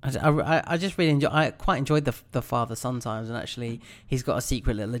 I just really I quite enjoyed the father son times, and actually he's got a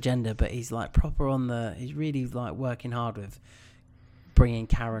secret little agenda, but he's like proper he's really like working hard with bringing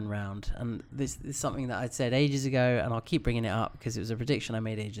Karen round. And this is something that I'd said ages ago, and I'll keep bringing it up because it was a prediction I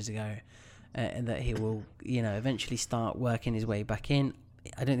made ages ago. And that he will, eventually start working his way back in.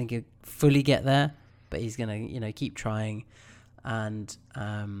 I don't think he'll fully get there, but he's going to, keep trying. And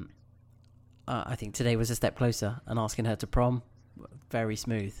I think today was a step closer, and asking her to prom, very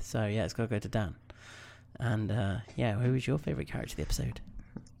smooth. So, yeah, it's got to go to Dan. And, who was your favourite character of the episode?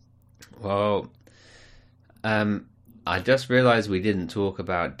 Well, I just realised we didn't talk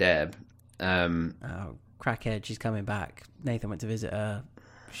about Deb. Crackhead, she's coming back. Nathan went to visit her.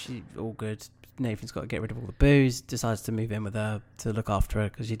 She all good. Nathan's got to get rid of all the booze. Decides to move in with her to look after her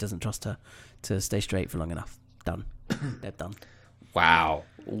because he doesn't trust her to stay straight for long enough. Done. They're done. Wow.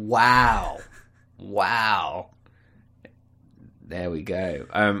 There we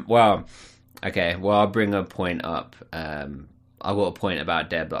go. Well, okay. Well, I'll bring a point up. I've got a point about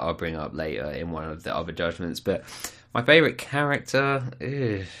Deb that I'll bring up later in one of the other judgments. But my favourite character,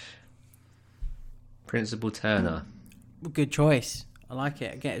 Principal Turner. Good choice. I like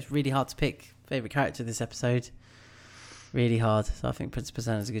it. Again, it's really hard to pick favourite character this episode. Really hard. So I think Principal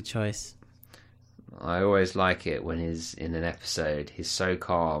Turner is a good choice. I always like it when he's in an episode. He's so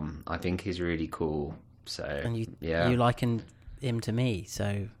calm. I think he's really cool. So, and you yeah. liken him to me,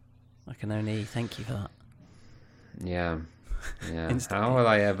 so I can only thank you for that. Yeah. Yeah. Instantly. How will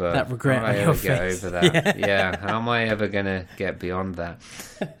I ever? That regret how will I on ever your get face. over that? Yeah. How am I ever gonna get beyond that?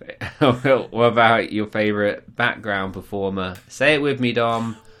 What about your favorite background performer? Say it with me,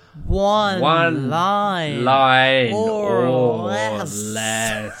 Dom. One line or less.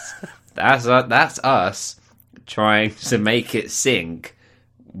 less. That's us trying to make it sync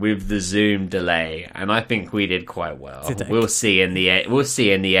with the Zoom delay, and I think we did quite well. Today. We'll see in the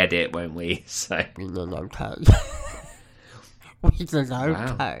edit, won't we? So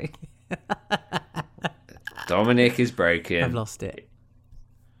okay. Dominic is broken. I've lost it.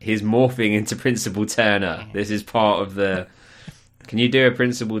 He's morphing into Principal Turner. This is part of the. Can you do a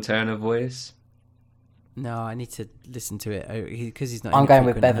Principal Turner voice? No, I need to listen to it because he's not. I'm in it going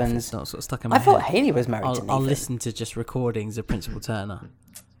with frequent enough, Bevan's. It's not sort of stuck in my I thought head. Haley was married to Nathan. I'll listen to just recordings of Principal Turner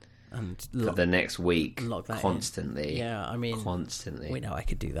and For the next week, lock that in. constantly. Yeah, I mean, Constantly. we know I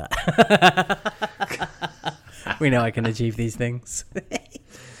could do that. We know I can achieve these things. You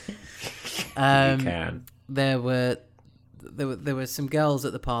can. There were some girls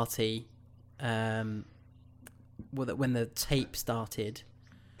at the party, when the tape started,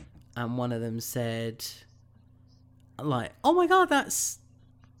 and one of them said, like, "Oh my god, that's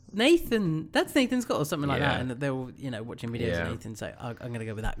Nathan! That's Nathan Scott," or something like that. And they were, watching videos of Nathan. So I'm gonna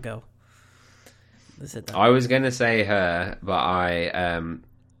go with that girl. They said that. I was going to say her, but I'm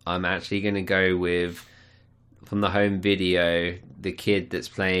actually going to go with, from the home video, the kid that's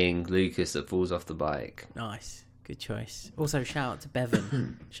playing Lucas that falls off the bike. Nice, good choice. Also, shout out to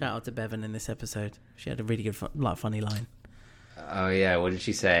Bevan. Shout out to Bevan in this episode. She had a really good, funny line. Oh yeah, what did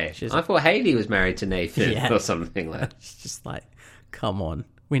she say? She's- I thought Haley was married to Nathan Yeah. or something like that. She's just like, come on.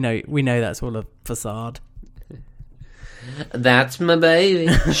 We know that's all a facade. That's my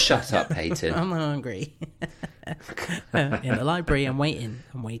baby. Shut up, Peyton. I'm hungry. In the library, I'm waiting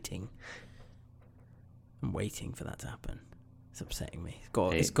for that to happen. It's upsetting me.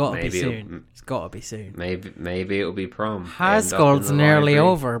 It's got to be Maybe soon. It's got to be soon. Maybe it'll be prom. High End up in school's the nearly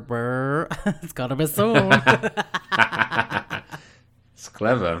library. over, brr. It's got to be soon. It's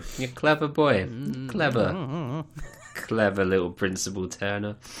clever. You're a clever boy. Clever. Clever little Principal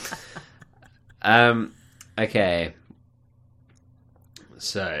Turner. Okay.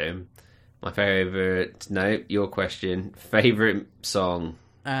 So, my favourite... No, your question. Favourite song?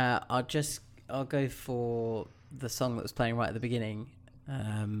 I'll go for the song that was playing right at the beginning,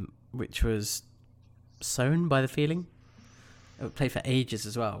 which was Sewn by The Feeling. It played for ages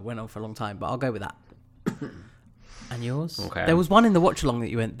as well. Went on for a long time, but I'll go with that. And yours? Okay. There was one in the watch along that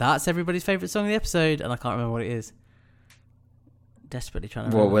you went, that's everybody's favourite song of the episode, and I can't remember what it is. Desperately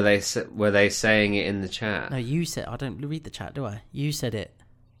trying to remember. Well, were they saying it in the chat? No, you said... I don't read the chat, do I? You said it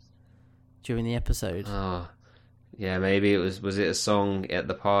during the episode. Oh, yeah, maybe it was it a song at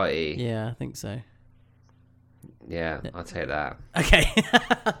the party? Yeah, I think so. Yeah, I'll take that. Okay.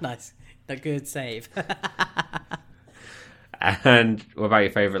 Nice. A good save. And what about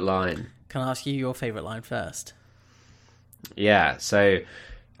your favourite line? Can I ask you your favourite line first? Yeah, so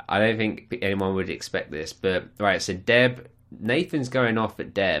I don't think anyone would expect this, but right, so Nathan's going off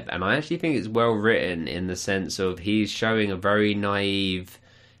at Deb, and I actually think it's well written in the sense of he's showing a very naive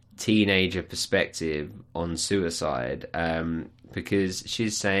teenager perspective on suicide, because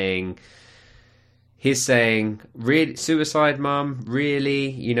he's saying, really, suicide, mum,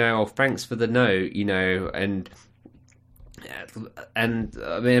 really, oh, thanks for the note, and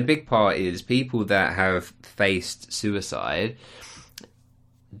I mean, a big part is people that have faced suicide,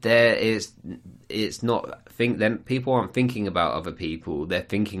 it's not then people aren't thinking about other people, they're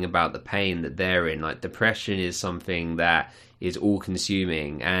thinking about the pain that they're in. Like, depression is something that is all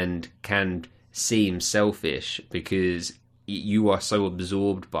consuming and can seem selfish because you are so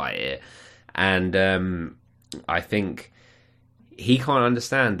absorbed by it. And I think he can't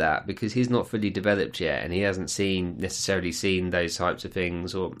understand that because he's not fully developed yet, and he hasn't necessarily seen those types of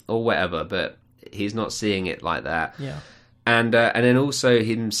things or whatever, but he's not seeing it like that. Yeah. And then also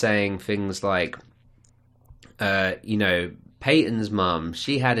him saying things like, Peyton's mum,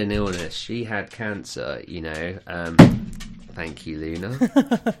 she had an illness, she had cancer, Thank you, Luna.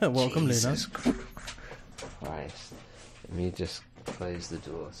 Welcome, Jesus Luna. Christ. Let me just close the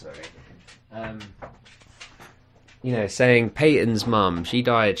door, sorry. Saying Peyton's mum, she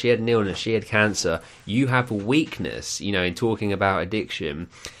died, she had an illness, she had cancer. You have a weakness, in talking about addiction.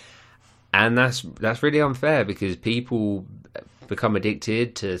 And that's really unfair because people become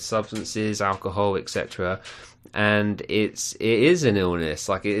addicted to substances, alcohol, etc. And it is an illness.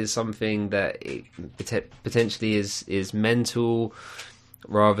 Like, it is something that potentially is mental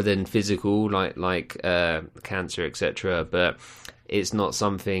rather than physical, like cancer, etc. But it's not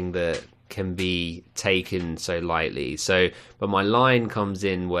something that can be taken so lightly. So, but my line comes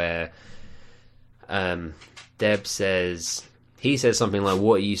in where Deb says, he says something like,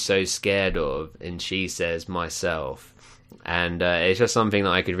 "What are you so scared of?" And she says, "Myself." And it's just something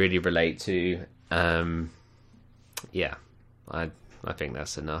that I could really relate to. Yeah, I think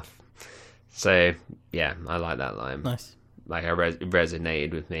that's enough. So yeah, I like that line. Nice. Like, it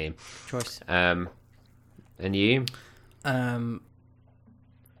resonated with me. Choice. And you?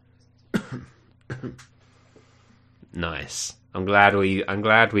 Nice. I'm glad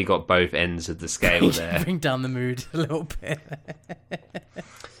we got both ends of the scale there. Bring down the mood a little bit.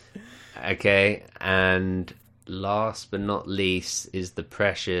 Okay, and last but not least is the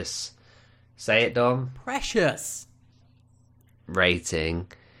precious, say it, Dom, Precious.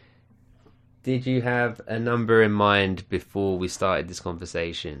 rating. Did you have a number in mind before we started this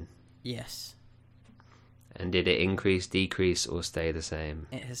conversation? Yes. And did it increase, decrease, or stay the same?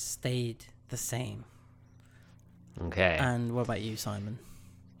 It has stayed the same. Okay. And what about you, Simon?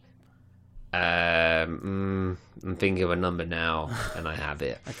 I'm thinking of a number now, and I have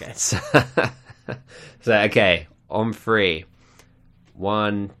it. Okay. So okay, on 3.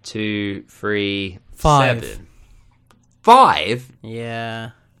 1, 2, 3, 5. 7. 5?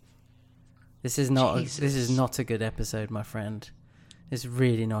 Yeah. This is not Jesus. this is not a good episode, my friend. It's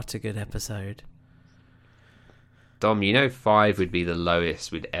really not a good episode. Dom, 5 would be the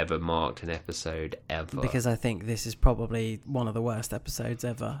lowest we'd ever marked an episode ever. Because I think this is probably one of the worst episodes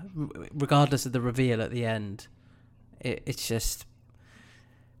ever. Regardless of the reveal at the end. It's just...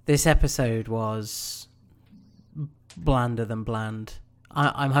 This episode was blander than bland.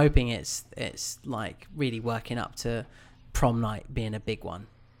 I'm hoping it's like really working up to prom night being a big one.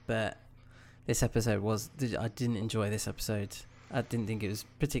 But this episode was... I didn't enjoy this episode. I didn't think it was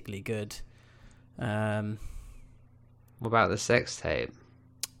particularly good. What about the sex tape?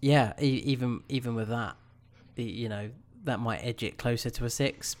 Yeah, even with that, that might edge it closer to a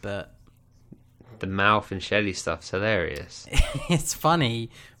 6, but The mouth and Shelley stuff's hilarious. it's funny,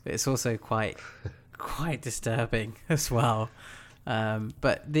 but it's also quite disturbing as well.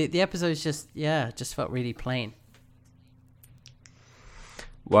 But the episode's just felt really plain.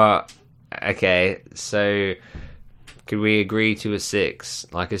 Well, okay, so could we agree to a 6?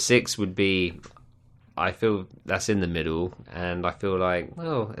 Like, a 6 would be... I feel that's in the middle, and I feel like,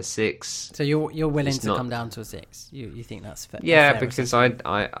 well, a 6. So you're willing to not... come down to a 6? You think that's fair? Yeah, fair because assessment?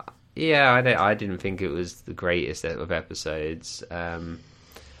 I didn't think it was the greatest of episodes.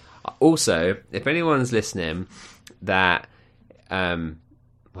 Also, if anyone's listening, that no,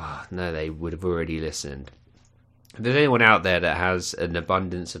 they would have already listened. If there's anyone out there that has an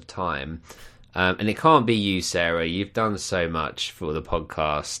abundance of time. And it can't be you, Sarah. You've done so much for the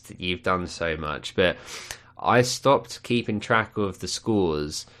podcast. You've done so much. But I stopped keeping track of the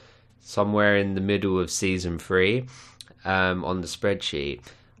scores somewhere in the middle of season 3 on the spreadsheet.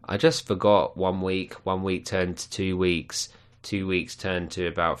 I just forgot 1 week. 1 week turned to 2 weeks. 2 weeks turned to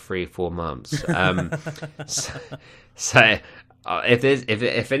about 3-4 months. So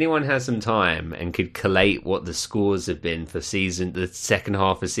if anyone has some time and could collate what the scores have been for the second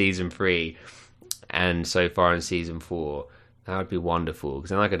half of season 3 and so far in season 4, that would be wonderful, because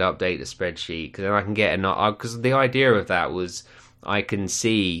then I could update the spreadsheet, because then I can get because the idea of that was I can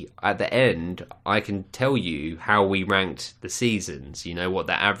see at the end, I can tell you how we ranked the seasons, what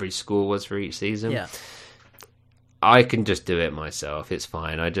the average score was for each season. Yeah. I can just do it myself. It's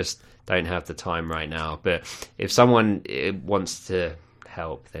fine. I just don't have the time right now. But if someone wants to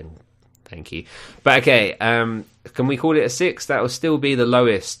help, then thank you. But okay, can we call it a 6? That will still be the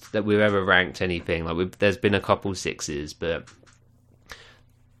lowest that we've ever ranked anything. Like, there's been a couple 6s, but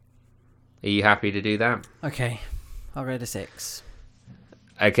are you happy to do that? Okay, I'll rate a 6.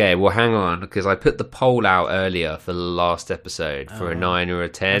 Okay, well, hang on, because I put the poll out earlier for the last episode for a 9 or a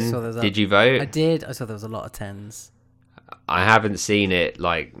 10. Did you vote? I did. I saw there was a lot of 10s. I haven't seen it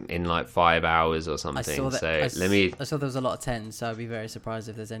in 5 hours or something. I saw there was a lot of 10s, so I'd be very surprised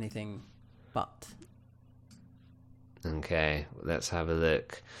if there's anything but. Okay, let's have a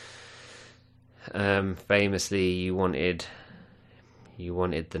look. Famously, you wanted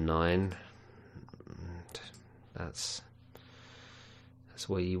the 9. That's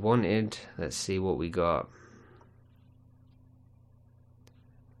what you wanted. Let's see what we got.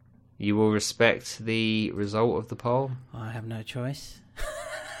 You will respect the result of the poll? I have no choice.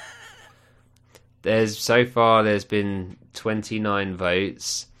 So far there's been 29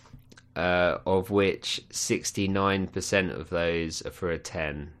 votes, of which 69% of those are for a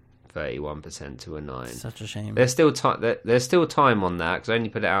 10, 31% to a 9. Such a shame. There's still time on that, because I only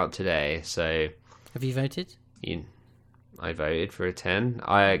put it out today, so... Have you voted? I voted for a 10.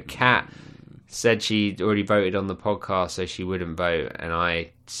 Kat said she'd already voted on the podcast, so she wouldn't vote, and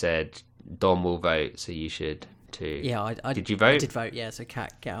I said Dom will vote, so you should too. Yeah, did you vote? I did vote. Yeah, so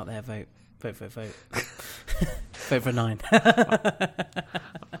Kat, get out there, vote. Vote for 9.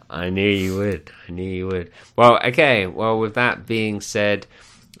 I knew you would. Well, okay. Well, with that being said,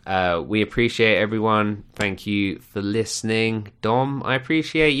 we appreciate everyone. Thank you for listening. Dom, I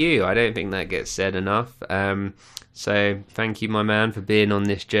appreciate you. I don't think that gets said enough. So thank you, my man, for being on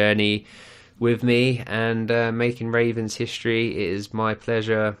this journey with me and making Ravens history. It is my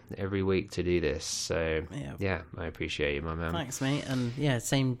pleasure every week to do this. So yeah, I appreciate you, my man. Thanks, mate. And yeah,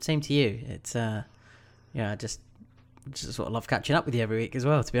 same to you. It's I just sort of love catching up with you every week as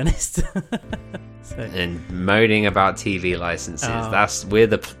well, to be honest. So. And moaning about TV licenses. We're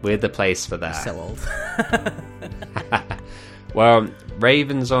the place for that. So old. Well,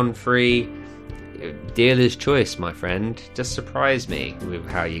 Ravens on 3, dealer's choice, my friend. Just surprise me with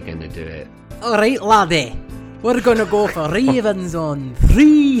how you're going to do it. All right, laddie. We're going to go for Ravens on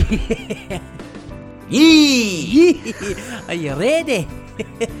 3. Yee! Are you ready?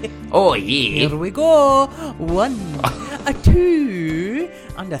 Oh, yeah. Here we go. 1, a 2,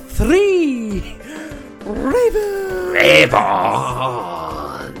 and a 3. Ravens!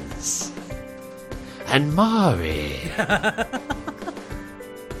 And Mari.